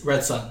 yes,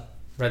 Red Sun.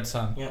 Red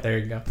Sun. Yeah. There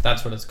you go.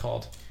 That's what it's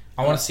called.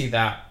 I want to see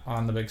that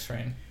on the big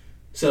screen.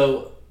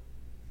 So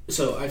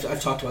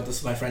I've talked about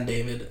this with my friend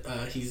David.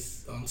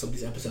 He's on some of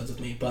these episodes with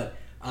me, but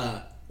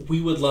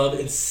we would love,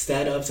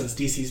 instead of, since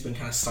DC's been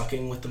kind of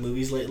sucking with the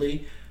movies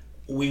lately,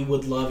 we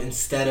would love,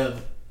 instead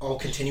of all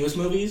continuous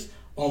movies,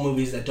 all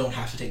movies that don't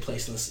have to take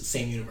place in the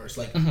same universe,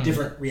 like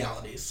different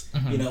realities,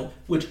 you know,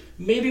 which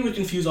maybe would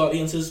confuse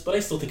audiences, but I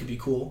still think it'd be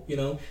cool, you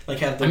know, like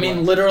have the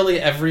literally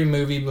every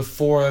movie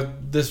before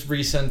this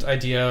recent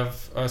idea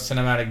of a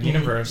cinematic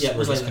universe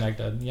was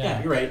disconnected. Like,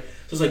 yeah, you're right.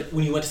 So it's like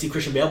when you went to see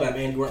Christian Bale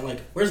Batman, you weren't like,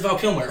 where's Val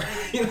Kilmer?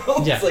 You know,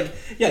 it's like,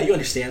 yeah, you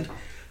understand.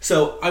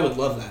 So I would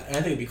love that, and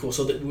I think it'd be cool.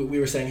 So that we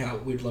were saying how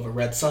we'd love a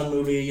Red Sun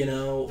movie, you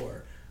know,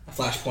 or a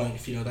Flashpoint,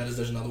 if you know that is.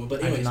 There's another one,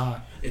 but anyways,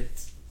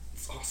 it's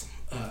awesome.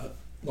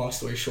 Long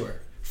story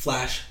short,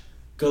 Flash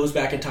goes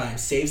back in time,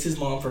 saves his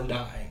mom from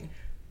dying,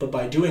 but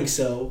by doing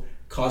so,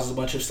 causes a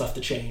bunch of stuff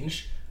to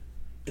change.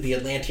 The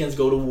Atlanteans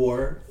go to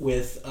war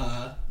with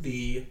I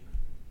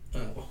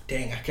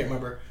can't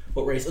remember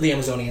what race. The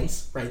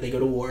Amazonians, right? They go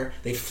to war.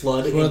 They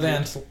flood. Who are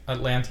the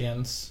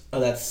Atlanteans? Oh,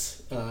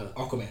 that's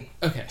Aquaman.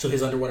 Okay. So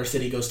his underwater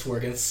city goes to war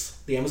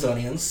against the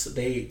Amazonians.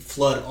 They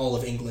flood all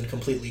of England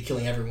completely,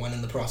 killing everyone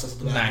in the process of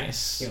the battle.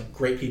 Nice. You know,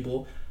 great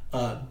people.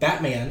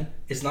 Batman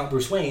is not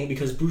Bruce Wayne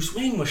because Bruce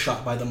Wayne was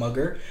shot by the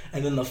mugger,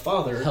 and then the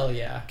father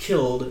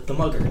killed the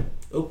mugger.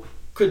 Oh,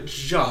 good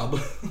job.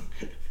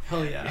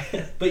 Hell yeah.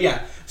 But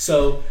yeah,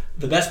 so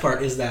the best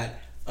part is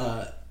that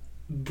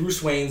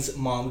Bruce Wayne's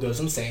mom goes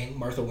insane,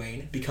 Martha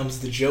Wayne, becomes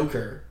the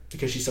Joker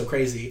because she's so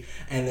crazy,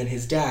 and then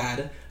his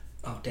dad,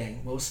 oh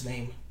dang, what was his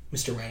name?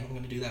 Mr. Wayne, I'm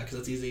going to do that because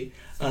that's easy.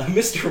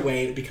 Mr.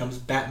 Wayne becomes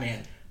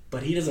Batman,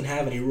 but he doesn't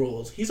have any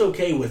rules. He's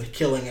okay with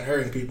killing and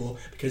hurting people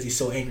because he's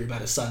so angry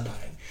about his son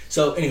dying.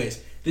 So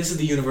anyways, this is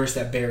the universe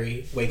that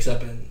Barry wakes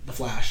up in The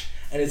Flash,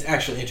 and it's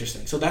actually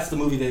interesting. So that's the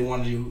movie they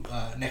want to do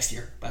next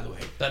year, by the way.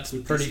 That's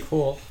pretty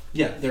cool.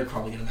 Yeah, they're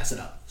probably going to mess it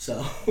up.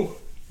 So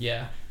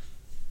yeah.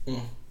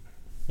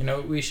 You know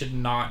what we should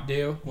not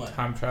do? What?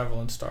 Time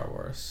travel in Star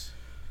Wars.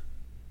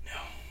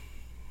 No.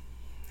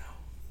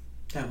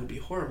 That would be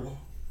horrible.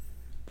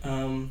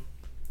 Time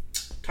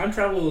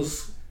travel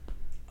is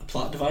a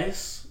plot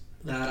device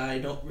that I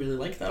don't really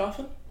like that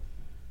often.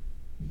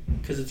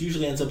 Because it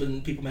usually ends up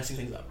in people messing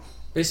things up.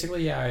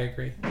 Basically, yeah, I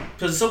agree.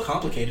 Because it's so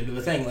complicated of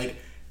a thing. Like,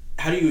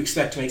 how do you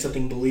expect to make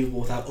something believable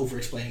without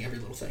over-explaining every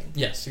little thing?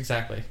 Yes,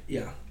 exactly.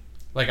 Yeah.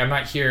 Like, I'm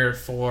not here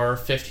for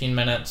 15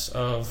 minutes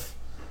of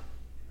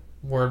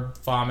word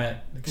vomit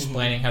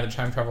explaining how the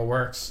time travel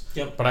works.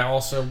 Yep. But I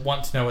also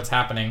want to know what's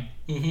happening.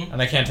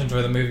 And I can't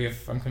enjoy the movie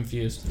if I'm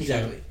confused.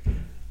 Exactly.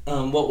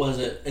 So. What was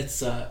it?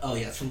 It's,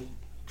 it's from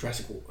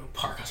Jurassic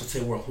Park. I was going to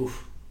say World.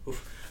 Oof.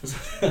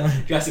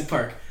 Jurassic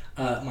Park.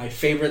 My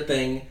favorite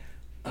thing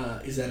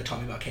is that it taught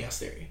me about chaos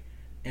theory.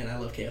 And I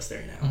love chaos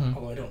theory now,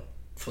 although I don't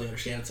fully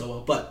understand it so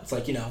well. But it's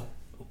like, you know,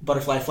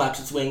 butterfly flaps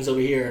its wings over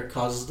here,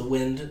 causes the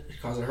wind,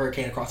 causes a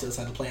hurricane across the other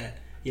side of the planet.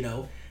 You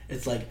know,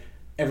 it's like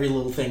every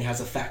little thing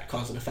has a fact,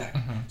 cause and effect.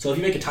 So if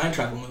you make a time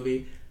travel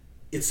movie,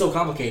 it's so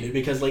complicated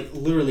because, like,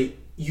 literally,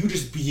 you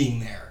just being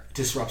there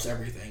disrupts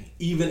everything.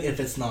 Even if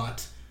it's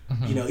not,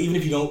 you know, even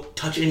if you don't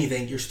touch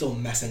anything, you're still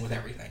messing with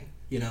everything,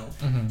 you know?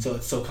 So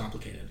it's so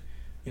complicated.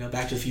 You know,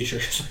 Back to the Future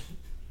is like,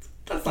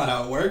 that's not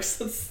how it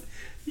works.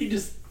 You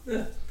just...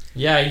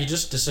 Yeah, you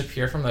just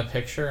disappear from the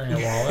picture in your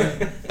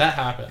wallet. That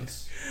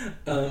happens.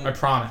 I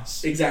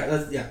promise.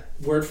 Exactly.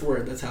 Word for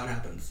word, that's how it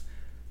happens.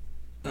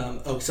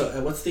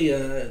 What's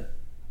the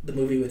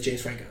movie with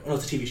James Franco? Oh, no,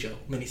 it's a TV show,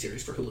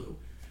 miniseries for Hulu.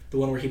 The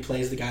one where he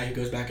plays the guy who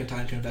goes back in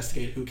time to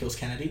investigate who kills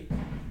Kennedy,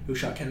 who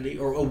shot Kennedy,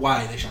 or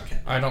why they shot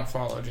Kennedy. I don't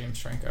follow James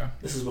Franco.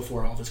 This is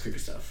before all of his creepy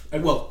stuff. I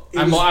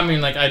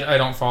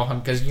don't follow him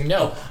because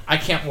I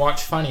can't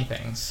watch funny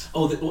things.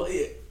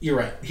 You're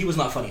right. He was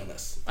not funny in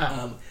this.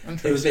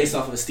 It was based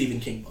off of a Stephen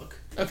King book.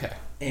 Okay.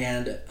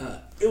 And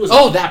it was...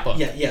 Oh, that book.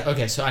 Yeah.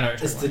 Okay, so I know what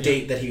you're talking about. It's the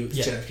date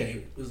that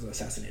Kennedy was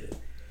assassinated.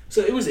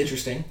 So it was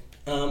interesting.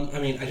 I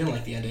didn't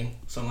like the ending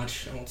so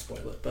much. I won't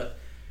spoil it, but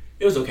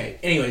it was okay.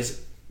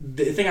 Anyways,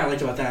 the thing I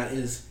liked about that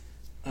is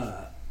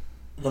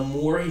the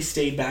more he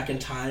stayed back in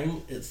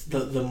time, it's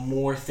the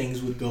more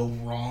things would go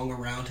wrong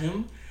around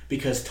him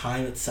because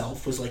time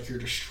itself was like, you're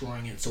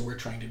destroying it, so we're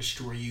trying to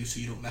destroy you so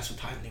you don't mess with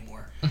time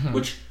anymore.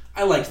 Which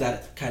I liked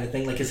that kind of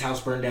thing, like his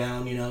house burned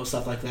down, you know,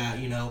 stuff like that,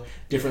 you know,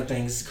 different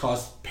things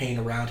caused pain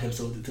around him,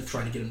 so they're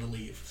trying to get him to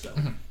leave. So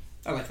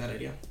I like that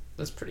idea.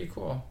 That's pretty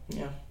cool.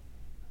 Yeah.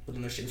 But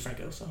then there's James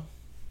Franco, so.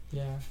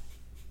 Yeah.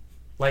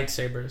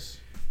 Lightsabers.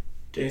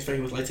 James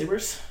Franco with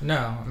lightsabers? No,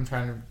 I'm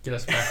trying to get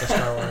us back to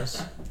Star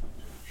Wars.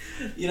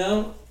 You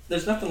know,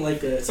 there's nothing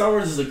like Star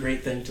Wars is a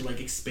great thing to, like,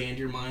 expand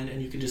your mind,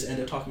 and you can just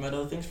end up talking about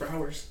other things for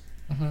hours.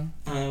 Well,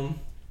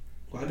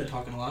 I've been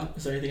talking a lot.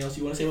 Is there anything else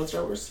you want to say about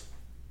Star Wars?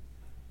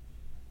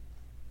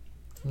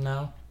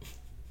 No.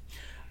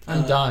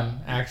 I'm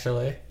done,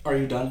 actually. Are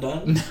you done?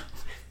 No.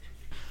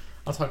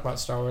 I'll talk about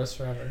Star Wars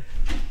forever.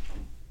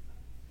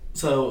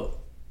 So,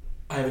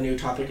 I have a new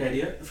topic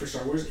idea for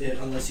Star Wars,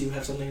 unless you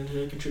have something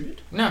to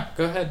contribute. No,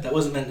 go ahead. That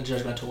wasn't meant in a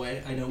judgmental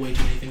way. I know way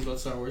too many things about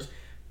Star Wars.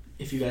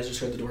 if you guys just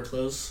heard the door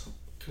close,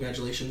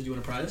 congratulations, you win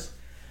a prize.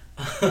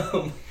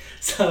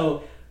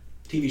 So,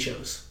 TV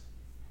shows.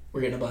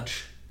 We're getting a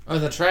bunch. Oh,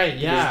 that's right,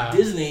 yeah.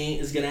 Because Disney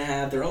is going to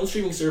have their own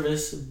streaming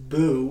service,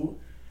 boo.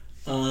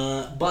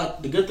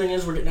 But the good thing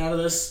is we're getting out of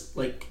this,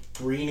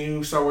 3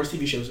 new Star Wars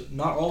TV shows.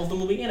 Not all of them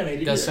will be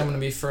animated. Guess I'm going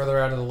to be further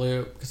out of the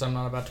loop because I'm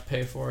not about to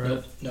pay for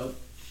it. Nope.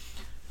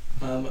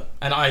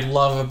 And I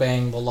love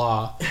Obeying the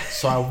Law,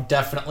 so I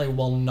definitely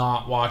will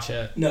not watch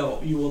it. No,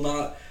 you will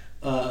not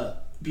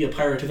be a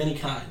pirate of any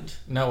kind.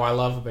 No, I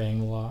love Obeying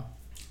the Law.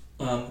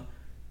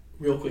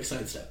 Real quick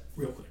sidestep.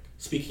 Real quick.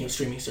 Speaking of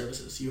streaming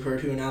services, you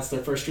heard who announced their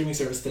first streaming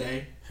service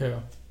today? Who?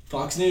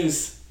 Fox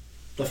News.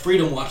 The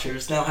Freedom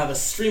Watchers now have a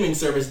streaming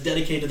service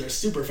dedicated to their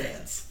super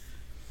fans.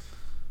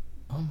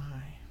 Oh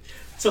my.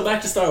 So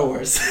back to Star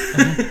Wars.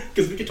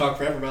 Because we could talk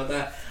forever about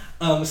that.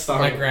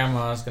 My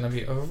grandma is going to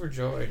be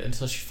overjoyed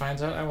until she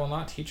finds out I will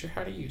not teach her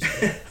how to use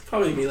it.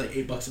 Probably be like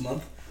 $8 a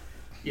month,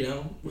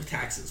 with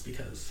taxes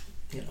because,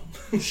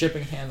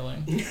 Shipping,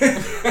 handling.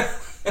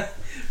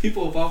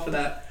 People will fall for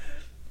that.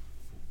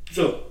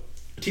 So,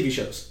 TV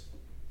shows.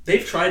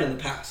 They've tried in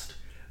the past,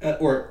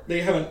 or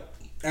they haven't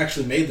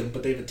actually made them,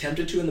 but they've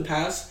attempted to in the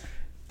past,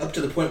 up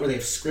to the point where they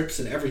have scripts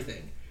and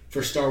everything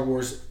for Star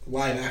Wars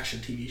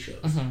live-action TV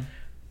shows. Mm-hmm.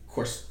 Of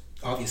course,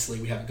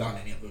 obviously, we haven't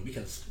gotten any of them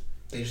because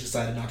they just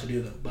decided not to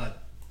do them.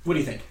 But what do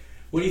you think?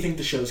 What do you think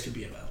the shows could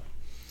be about?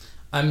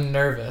 I'm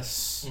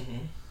nervous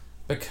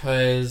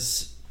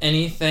because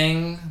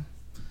anything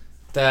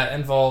that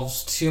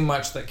involves too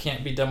much that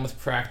can't be done with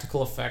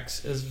practical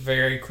effects is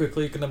very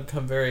quickly going to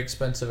become very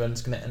expensive, and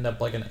it's going to end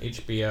up like an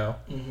HBO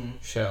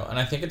show. And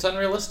I think it's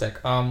unrealistic.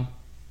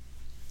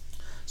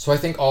 So I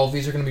think all of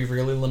these are going to be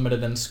really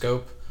limited in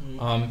scope.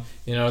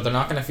 They're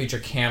not going to feature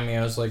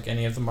cameos like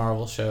any of the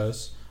Marvel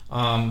shows.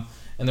 And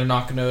they're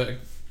not going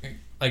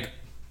to...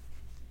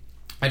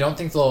 I don't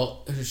think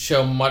they'll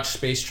show much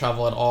space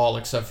travel at all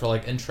except for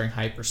entering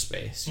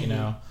hyperspace, you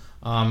know.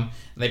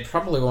 They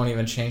probably won't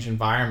even change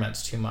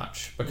environments too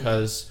much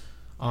because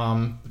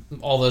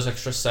all those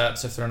extra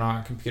sets, if they're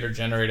not computer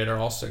generated, are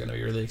also going to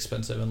be really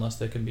expensive unless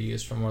they can be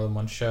used for more than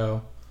one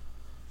show.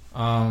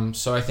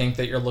 So I think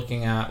that you're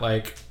looking at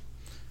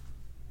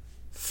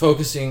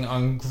focusing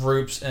on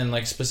groups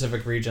in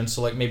specific regions,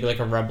 so maybe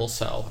a rebel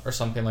cell or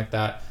something like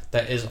that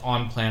is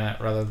on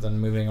planet rather than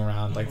moving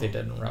around like they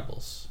did in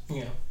Rebels.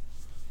 Yeah.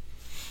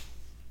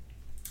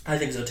 I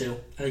think so too.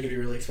 I think it'd be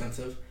really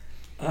expensive.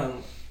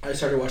 I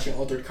started watching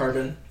Altered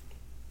Carbon,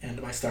 and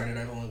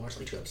I've only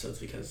watched 2 episodes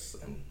because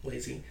I'm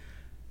lazy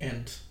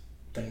and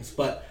things.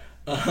 But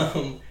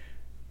the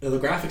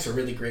graphics are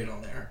really great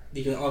on there.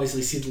 You can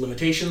obviously see the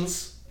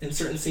limitations in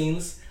certain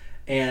scenes,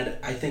 and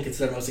I think it's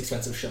their most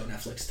expensive show on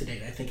Netflix to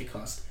date. I think it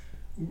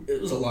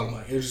was a lot of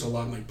money. It was just a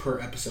lot of money per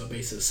episode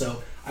basis.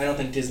 So I don't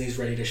think Disney's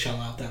ready to shell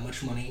out that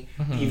much money,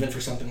 even for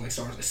something like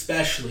Star Wars,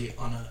 especially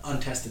on an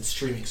untested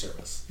streaming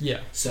service. Yeah.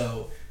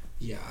 So...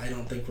 yeah, I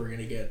don't think we're going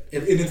to get...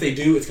 if they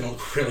do, it's going to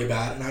look really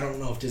bad, and I don't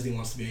know if Disney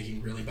wants to be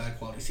making really bad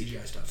quality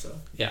CGI stuff, so...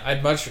 yeah,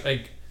 I'd much...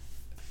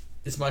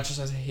 as much as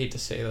I hate to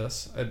say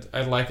this,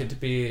 I'd like it to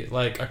be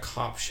a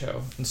cop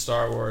show in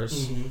Star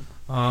Wars.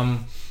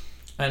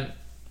 And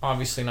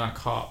obviously not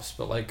cops,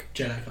 but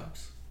Jedi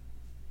cops.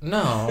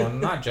 No,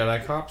 not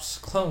Jedi cops.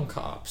 Clone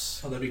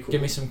cops. Oh, that'd be cool.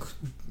 Give me some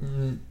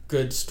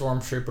good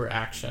stormtrooper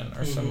action,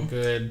 or some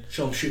good...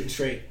 show them shooting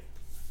straight.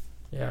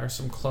 Yeah, or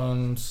some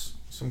clone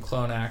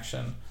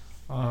action.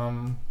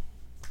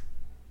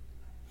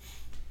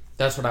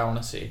 That's what I want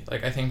to see.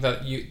 I think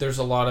that there's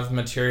a lot of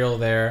material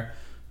there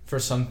for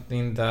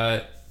something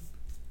that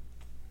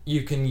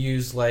you can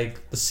use the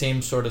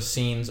same sort of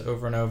scenes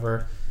over and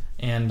over,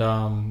 and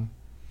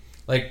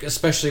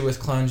especially with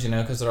clones,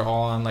 because they're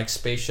all on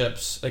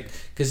spaceships.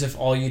 Because if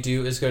all you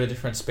do is go to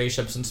different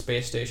spaceships and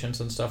space stations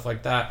and stuff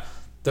like that,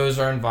 those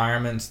are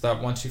environments that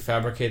once you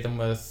fabricate them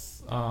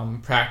with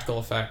practical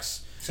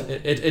effects. So,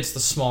 it's the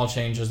small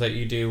changes that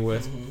you do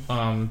with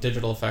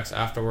digital effects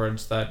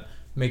afterwards that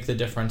make the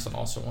difference and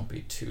also won't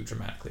be too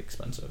dramatically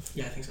expensive.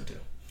 Yeah, I think so too.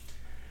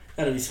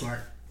 That'd be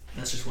smart.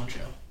 That's just one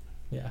show.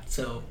 Yeah.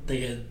 So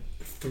they had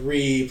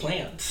 3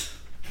 planned.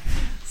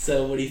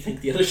 So what do you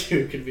think the other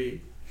 2 could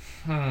be?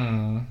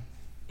 I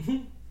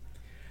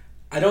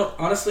don't...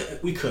 honestly,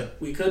 we could,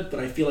 but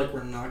I feel like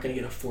we're not going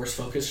to get a Force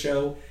Focus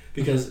show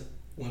because,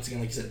 once again,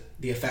 like you said,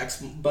 the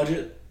effects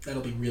budget...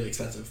 that'll be really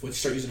expensive. We'll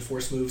start using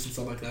force moves and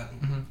stuff like that.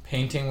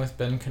 Painting with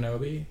Ben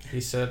Kenobi.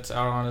 He sits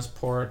out on his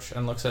porch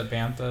and looks at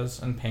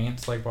banthas and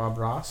paints like Bob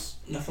Ross.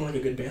 Nothing like a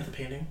good bantha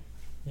painting.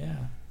 Yeah.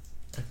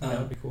 I think that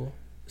would be cool.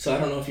 So I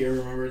don't know if you ever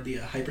remember the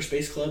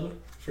Hyperspace Club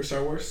for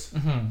Star Wars.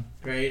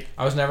 Right?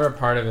 I was never a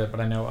part of it, but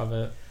I know of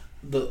it.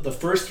 The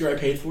first year I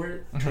paid for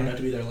it turned out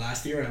to be their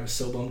last year, and I was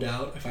so bummed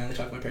out. I finally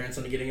talked my parents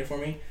into getting it for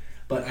me.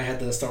 But I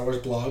had the Star Wars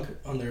blog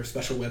on their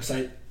special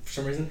website for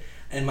some reason,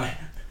 and my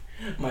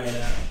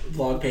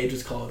blog page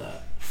was called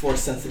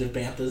Force Sensitive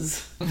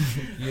Banthas.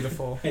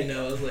 Beautiful. I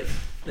know. I was like,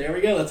 there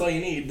we go. That's all you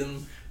need.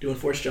 Them doing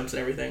force jumps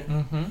and everything.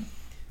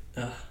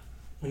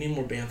 We need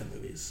more Bantha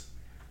movies.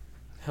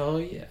 Hell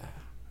yeah.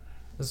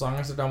 As long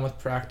as they're done with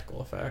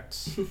practical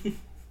effects.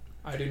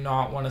 I do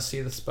not want to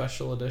see the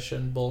special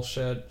edition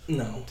bullshit.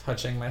 No.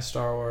 Touching my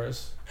Star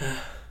Wars.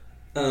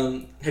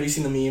 Have you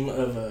seen the meme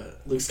of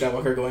Luke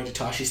Skywalker going to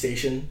Tashi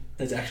Station?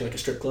 It's actually like a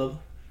strip club.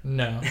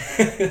 No.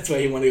 That's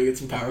why he wanted to get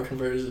some power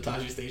converters at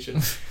Tashi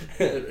Station.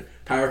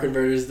 Power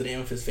converters is the name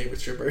of his favorite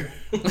stripper.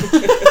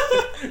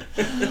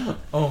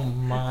 Oh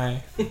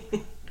my.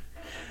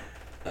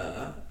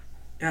 Yeah,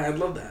 I'd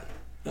love that.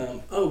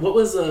 What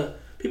was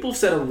people have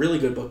said a really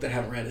good book that I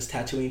haven't read is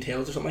Tatooine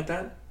Tales or something like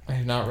that. I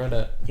have not read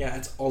it. Yeah,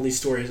 it's all these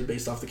stories are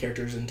based off the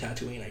characters in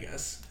Tatooine, I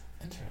guess.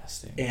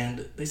 Interesting.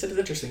 And they said it's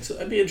interesting, so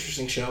it'd be an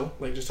interesting show,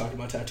 like just talking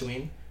about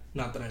Tatooine.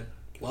 Not that I'd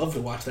love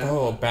to watch that.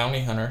 Oh, a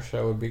bounty hunter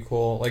show would be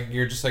cool. Like,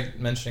 you're just, like,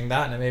 mentioning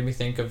that, and it made me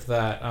think of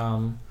that,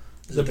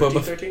 Is it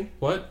 1313?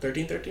 What?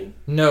 1313?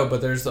 No,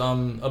 but there's,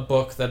 a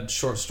book that's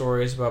short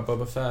stories about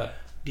Boba Fett.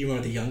 Do you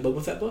remember the Young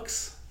Boba Fett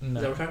books? No.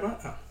 Is that what we're talking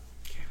about? Oh.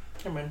 Okay.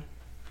 Never mind.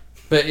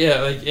 But,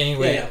 yeah, like,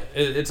 anyway, Yeah.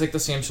 It's, like, the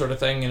same sort of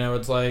thing, you know,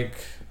 it's, like,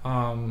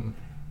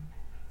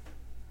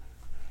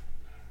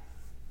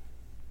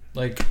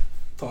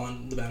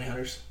 Fallen the Bounty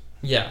Hunters.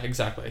 Yeah,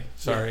 exactly.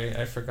 Sorry,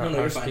 I forgot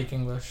how to speak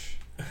English.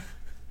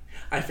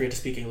 I forget to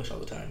speak English all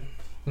the time.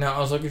 No, I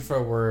was looking for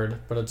a word,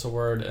 but it's a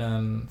word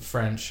in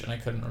French, and I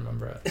couldn't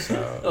remember it.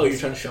 So oh, you're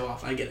trying to show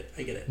off. I get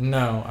it.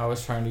 No, I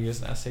was trying to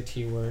use an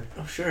SAT word.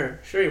 Oh, sure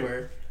you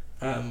were.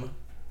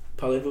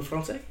 Parlez-vous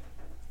français?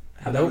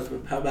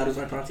 Nope. How bad is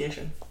my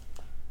pronunciation?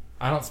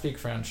 I don't speak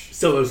French.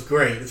 So it was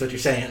great, is what you're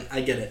saying.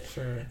 I get it.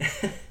 Sure.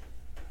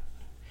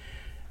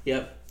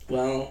 Yep.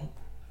 Well,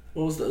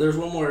 there's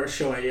one more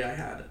show idea I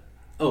had.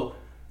 Oh,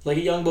 like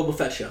a young Boba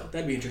Fett show.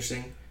 That'd be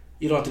interesting.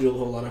 You don't have to do a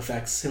whole lot of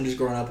effects. Him just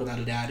growing up without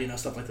a dad,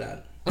 stuff like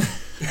that.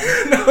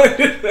 No,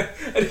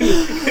 I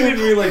didn't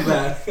mean like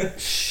that.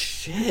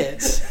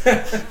 Shit.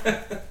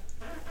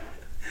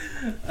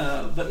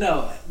 But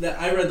no,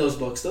 I read those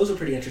books. Those are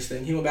pretty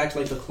interesting. He went back to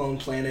like the clone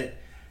planet,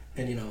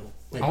 and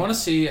like, I want to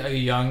see a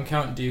young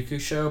Count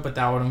Dooku show, but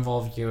that would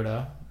involve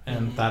Yoda,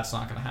 and that's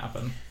not going to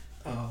happen.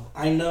 Oh,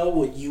 I know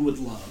what you would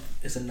love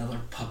is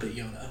another puppet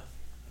Yoda.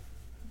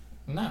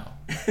 No,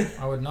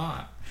 I would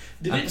not.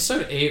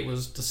 Episode 8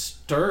 was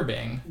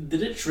disturbing.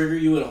 Did it trigger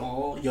you at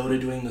all,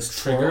 Yoda doing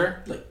this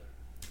trigger? Like,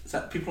 is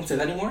that people don't say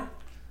that anymore?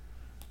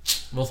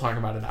 We'll talk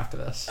about it after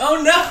this.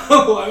 Oh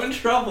no! I'm in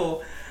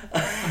trouble.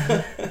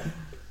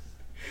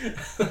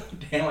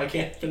 Damn, I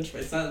can't finish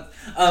my sentence.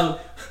 I'm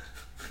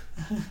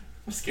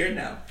scared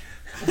now.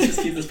 Let's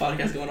just keep this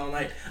podcast going all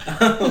night.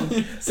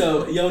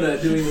 So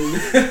Yoda doing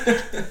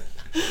the.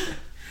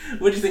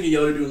 What do you think of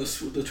Yoda doing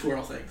the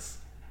twirl things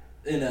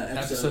in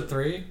episode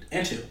 3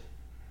 and 2?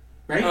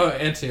 Right? Oh,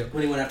 and 2.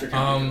 When he went after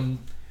Count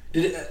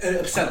Did it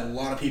upset a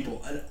lot of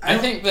people? I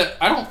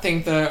don't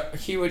think that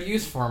he would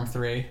use Form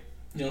 3.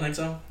 You don't think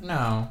so?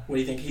 No. What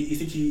do you think?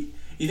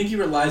 You think he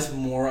relies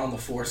more on the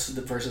Force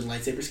versus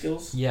lightsaber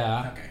skills?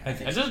 Yeah.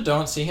 Okay. I just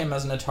don't see him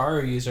as an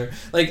Ataru user.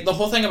 Like, the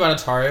whole thing about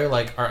Ataru,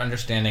 like, our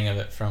understanding of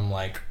it from,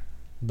 like,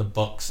 the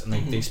books and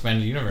the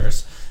expanded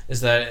universe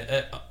is that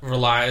it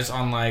relies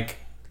on, like,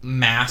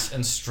 mass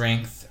and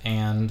strength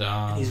and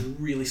he's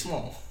really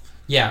small.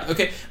 Yeah,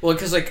 okay. Well,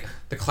 because, like,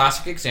 the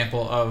classic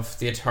example of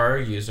the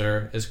Ataru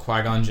user is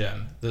Qui-Gon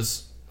Jinn.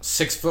 This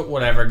 6 foot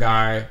whatever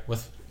guy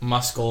with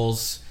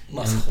muscles.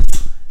 And,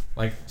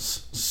 like,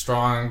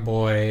 strong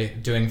boy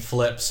doing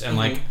flips and,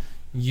 like,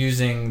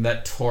 using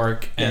that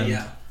torque and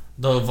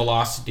the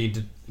velocity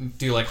to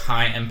do, like,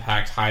 high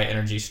impact, high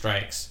energy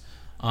strikes.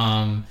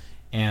 And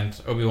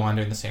Obi-Wan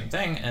doing the same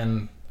thing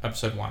in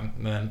episode 1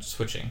 and then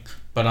switching.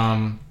 But,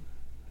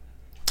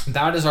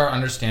 that is our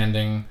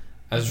understanding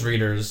as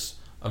readers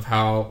of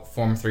how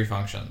Form 3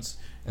 functions.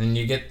 And then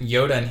you get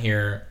Yoda in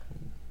here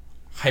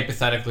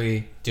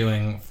hypothetically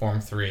doing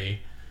Form 3,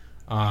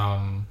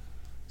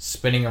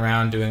 spinning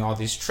around doing all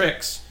these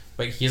tricks,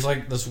 but he's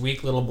like this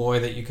weak little boy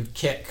that you could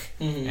kick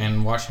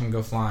and watch him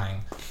go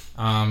flying.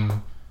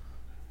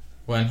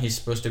 When he's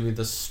supposed to be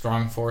this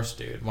strong Force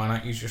dude. Why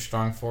not use your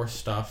strong Force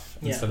stuff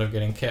instead of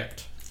getting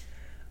kicked?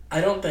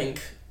 I don't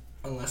think,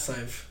 unless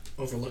I've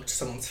overlooked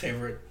someone's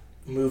favorite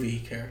movie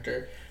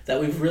character, that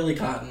we've really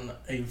gotten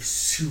a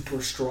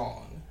super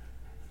strong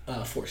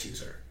Force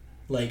user.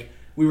 Like,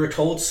 we were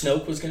told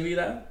Snoke was going to be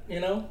that,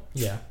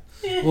 Yeah.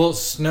 Well,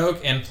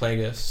 Snoke and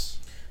Plagueis.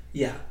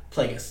 Yeah,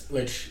 Plagueis,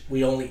 which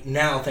we only,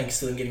 now, thanks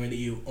to them getting rid of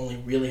you, only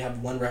really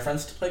have one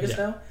reference to Plagueis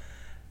now.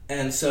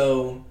 And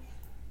so,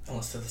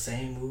 unless they're the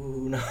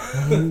same,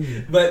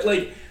 no. But,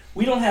 like,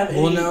 we don't have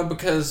any... Well, no,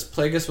 because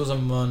Plagueis was a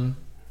Mun,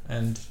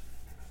 and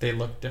they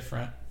look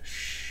different.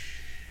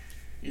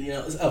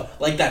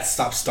 Like that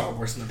stopped Star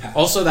Wars in the past.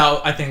 Also,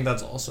 I think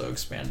that's also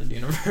expanded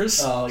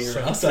universe. Oh, you're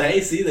right. So, hey,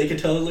 see, they could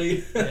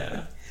totally...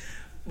 Yeah.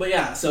 But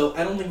yeah, so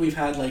I don't think we've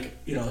had, like,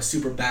 a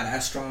super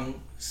badass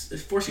strong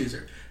Force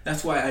user.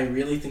 That's why I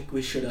really think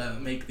we should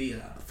make the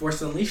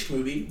Force Unleashed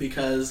movie,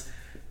 because...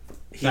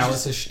 That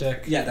was his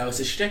shtick. Yeah, that was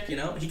his shtick, He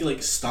could,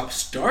 like, stop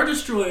Star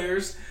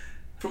Destroyers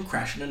from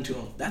crashing into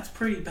him. That's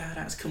pretty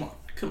badass. Come on.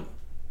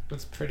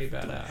 That's pretty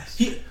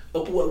badass.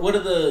 What are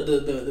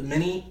the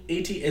mini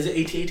AT? Is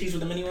it AT-ATs or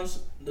the mini ones?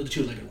 The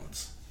two-legged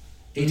ones.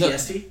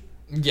 AT-ST?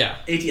 Yeah.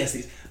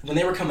 AT-STs. When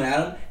they were coming at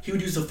him, he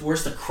would use the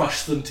Force to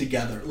crush them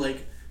together.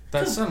 Like,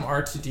 that's some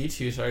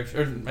R2-D2 type,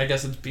 or I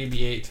guess it's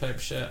BB-8 type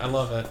shit. I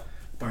love it.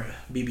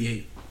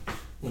 BB-8.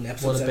 When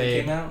episode 7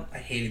 came out, I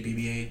hated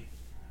BB-8.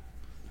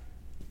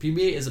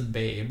 BB-8 is a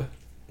babe.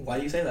 Why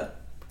do you say that?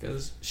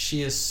 Because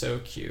she is so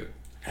cute.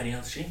 How do you know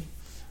it's she?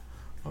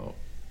 Oh,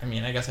 I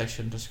mean, I guess I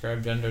shouldn't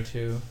describe gender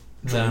to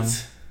them,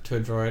 to a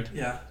droid.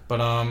 Yeah. But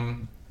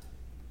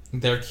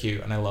they're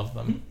cute and I love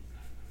them.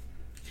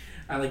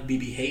 I like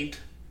BB-8.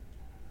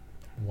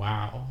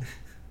 Wow.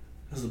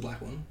 That was the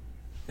black one.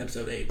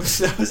 Episode 8.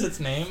 That was its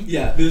name?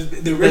 Yeah.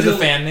 The original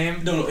fan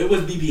name? No, it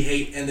was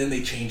BB-8, and then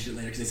they changed it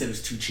later because they said it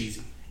was too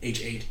cheesy.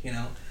 H8, you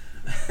know?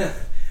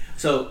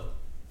 So,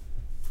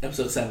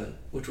 episode 7,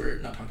 which we're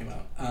not talking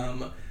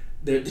about.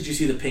 Did you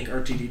see the pink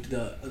R2D,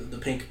 the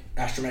pink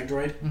astromech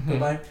droid go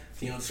by?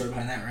 Do you know the story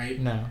behind that, right?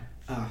 No.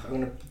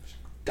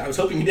 I was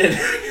hoping you did.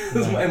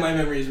 No. my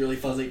memory is really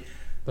fuzzy.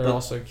 They're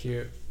also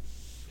cute.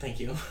 Thank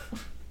you.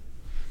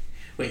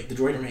 Wait, the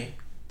droid or me?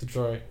 The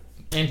droid.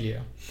 And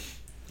you.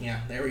 Yeah,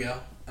 there we go.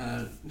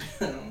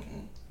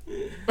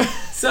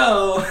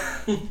 So,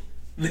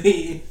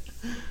 messing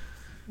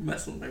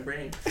with my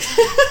brain.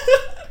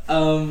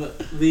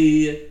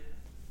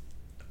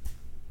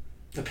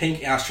 The pink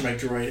astromech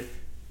droid,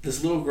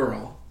 this little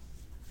girl,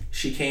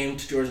 she came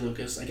to George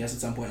Lucas, I guess at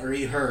some point, or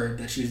he heard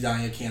that she was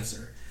dying of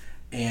cancer,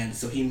 and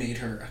so he made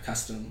her a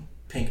custom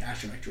pink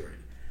astromech droid,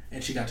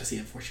 and she got to see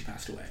it before she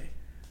passed away.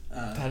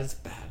 That is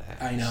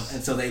badass. I know,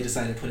 and so they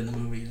decided to put it in the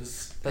movie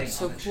as that's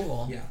so homage.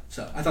 Cool. Yeah,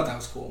 so I thought that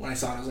was cool. When I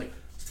saw it, I was like,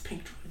 it's the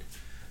pink droid.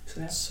 So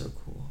that's so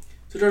cool.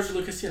 So George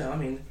Lucas, I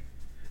mean,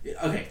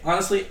 okay,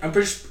 honestly, I'm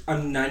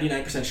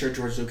 99% sure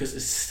George Lucas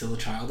is still a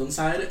child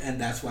inside, and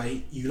that's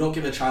why you don't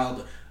give a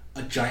child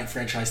a giant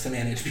franchise to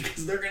manage,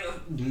 because they're gonna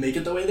make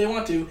it the way they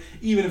want to,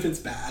 even if it's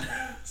bad.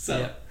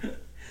 So,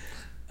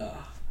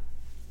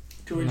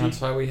 and that's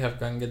why we have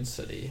Gungan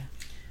City.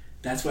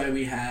 That's why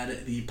we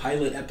had the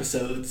pilot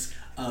episodes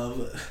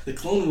of the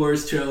Clone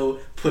Wars show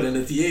put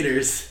into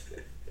theaters.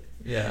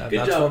 Yeah,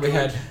 that's why we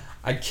had.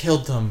 I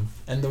killed them,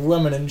 and the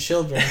women and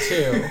children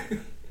too.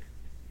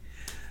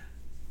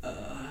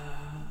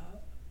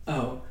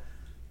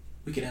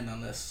 We can end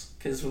on this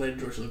because it's related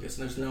to George Lucas,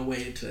 and there's no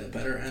way to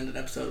better end an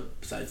episode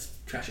besides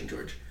trashing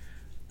George.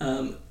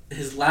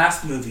 His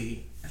last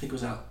movie, I think,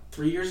 was out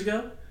 3 years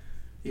ago.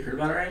 You heard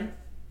about it, right?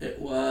 It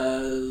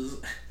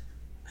was.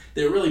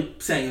 They were really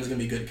saying it was going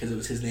to be good because it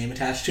was his name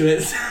attached to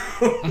it.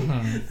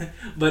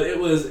 But it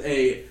was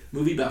a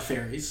movie about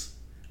fairies,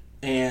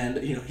 and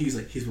he's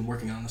been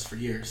working on this for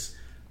years.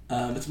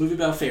 It's a movie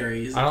about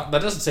fairies. That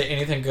doesn't say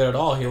anything good at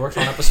all. He worked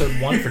on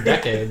episode 1 for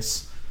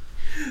decades.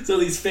 So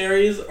these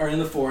fairies are in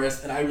the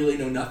forest, and I really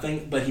know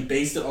nothing, but he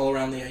based it all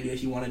around the idea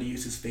he wanted to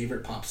use his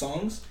favorite pop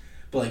songs,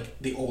 but like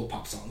the old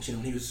pop songs,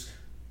 when he was,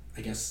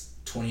 I guess,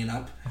 20 and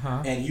up,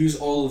 and use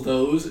all of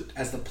those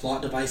as the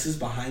plot devices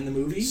behind the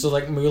movie. So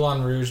like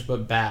Moulin Rouge,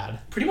 but bad.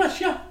 Pretty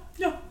much, yeah.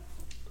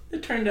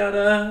 It turned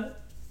out,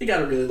 he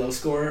got a really low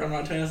score on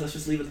Rotten Tomatoes, let's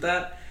just leave it at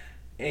that,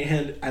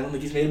 and I don't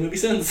think he's made a movie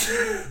since.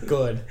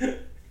 Good.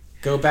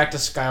 Go back to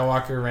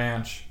Skywalker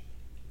Ranch.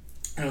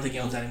 I don't think he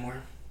owns that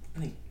anymore.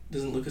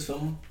 Doesn't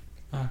Lucasfilm?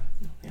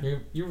 Yeah.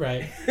 You're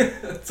right.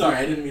 Sorry,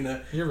 I didn't mean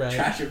to You're right.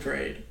 trash your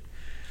parade.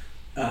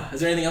 Is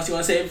there anything else you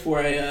want to say before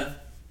I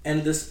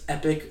end this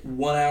epic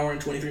 1 hour and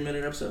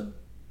 23-minute episode?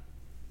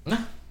 No.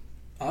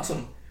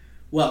 Awesome.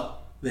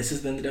 Well, this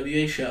has been the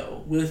WA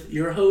Show with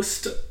your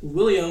host,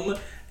 William,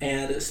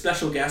 and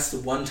special guest,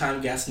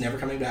 one-time guest, never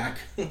coming back.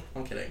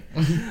 I'm kidding.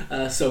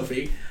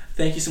 Sofie.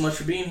 Thank you so much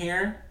for being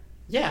here.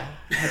 Yeah,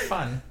 I had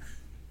fun.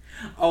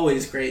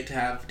 Always great to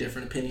have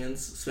different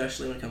opinions,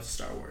 especially when it comes to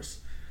Star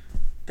Wars.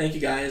 Thank you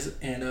guys,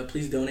 and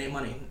please donate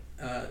money,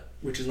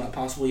 which is not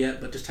possible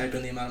yet, but just type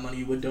in the amount of money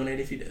you would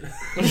donate if you did.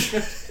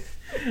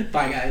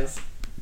 Bye, guys.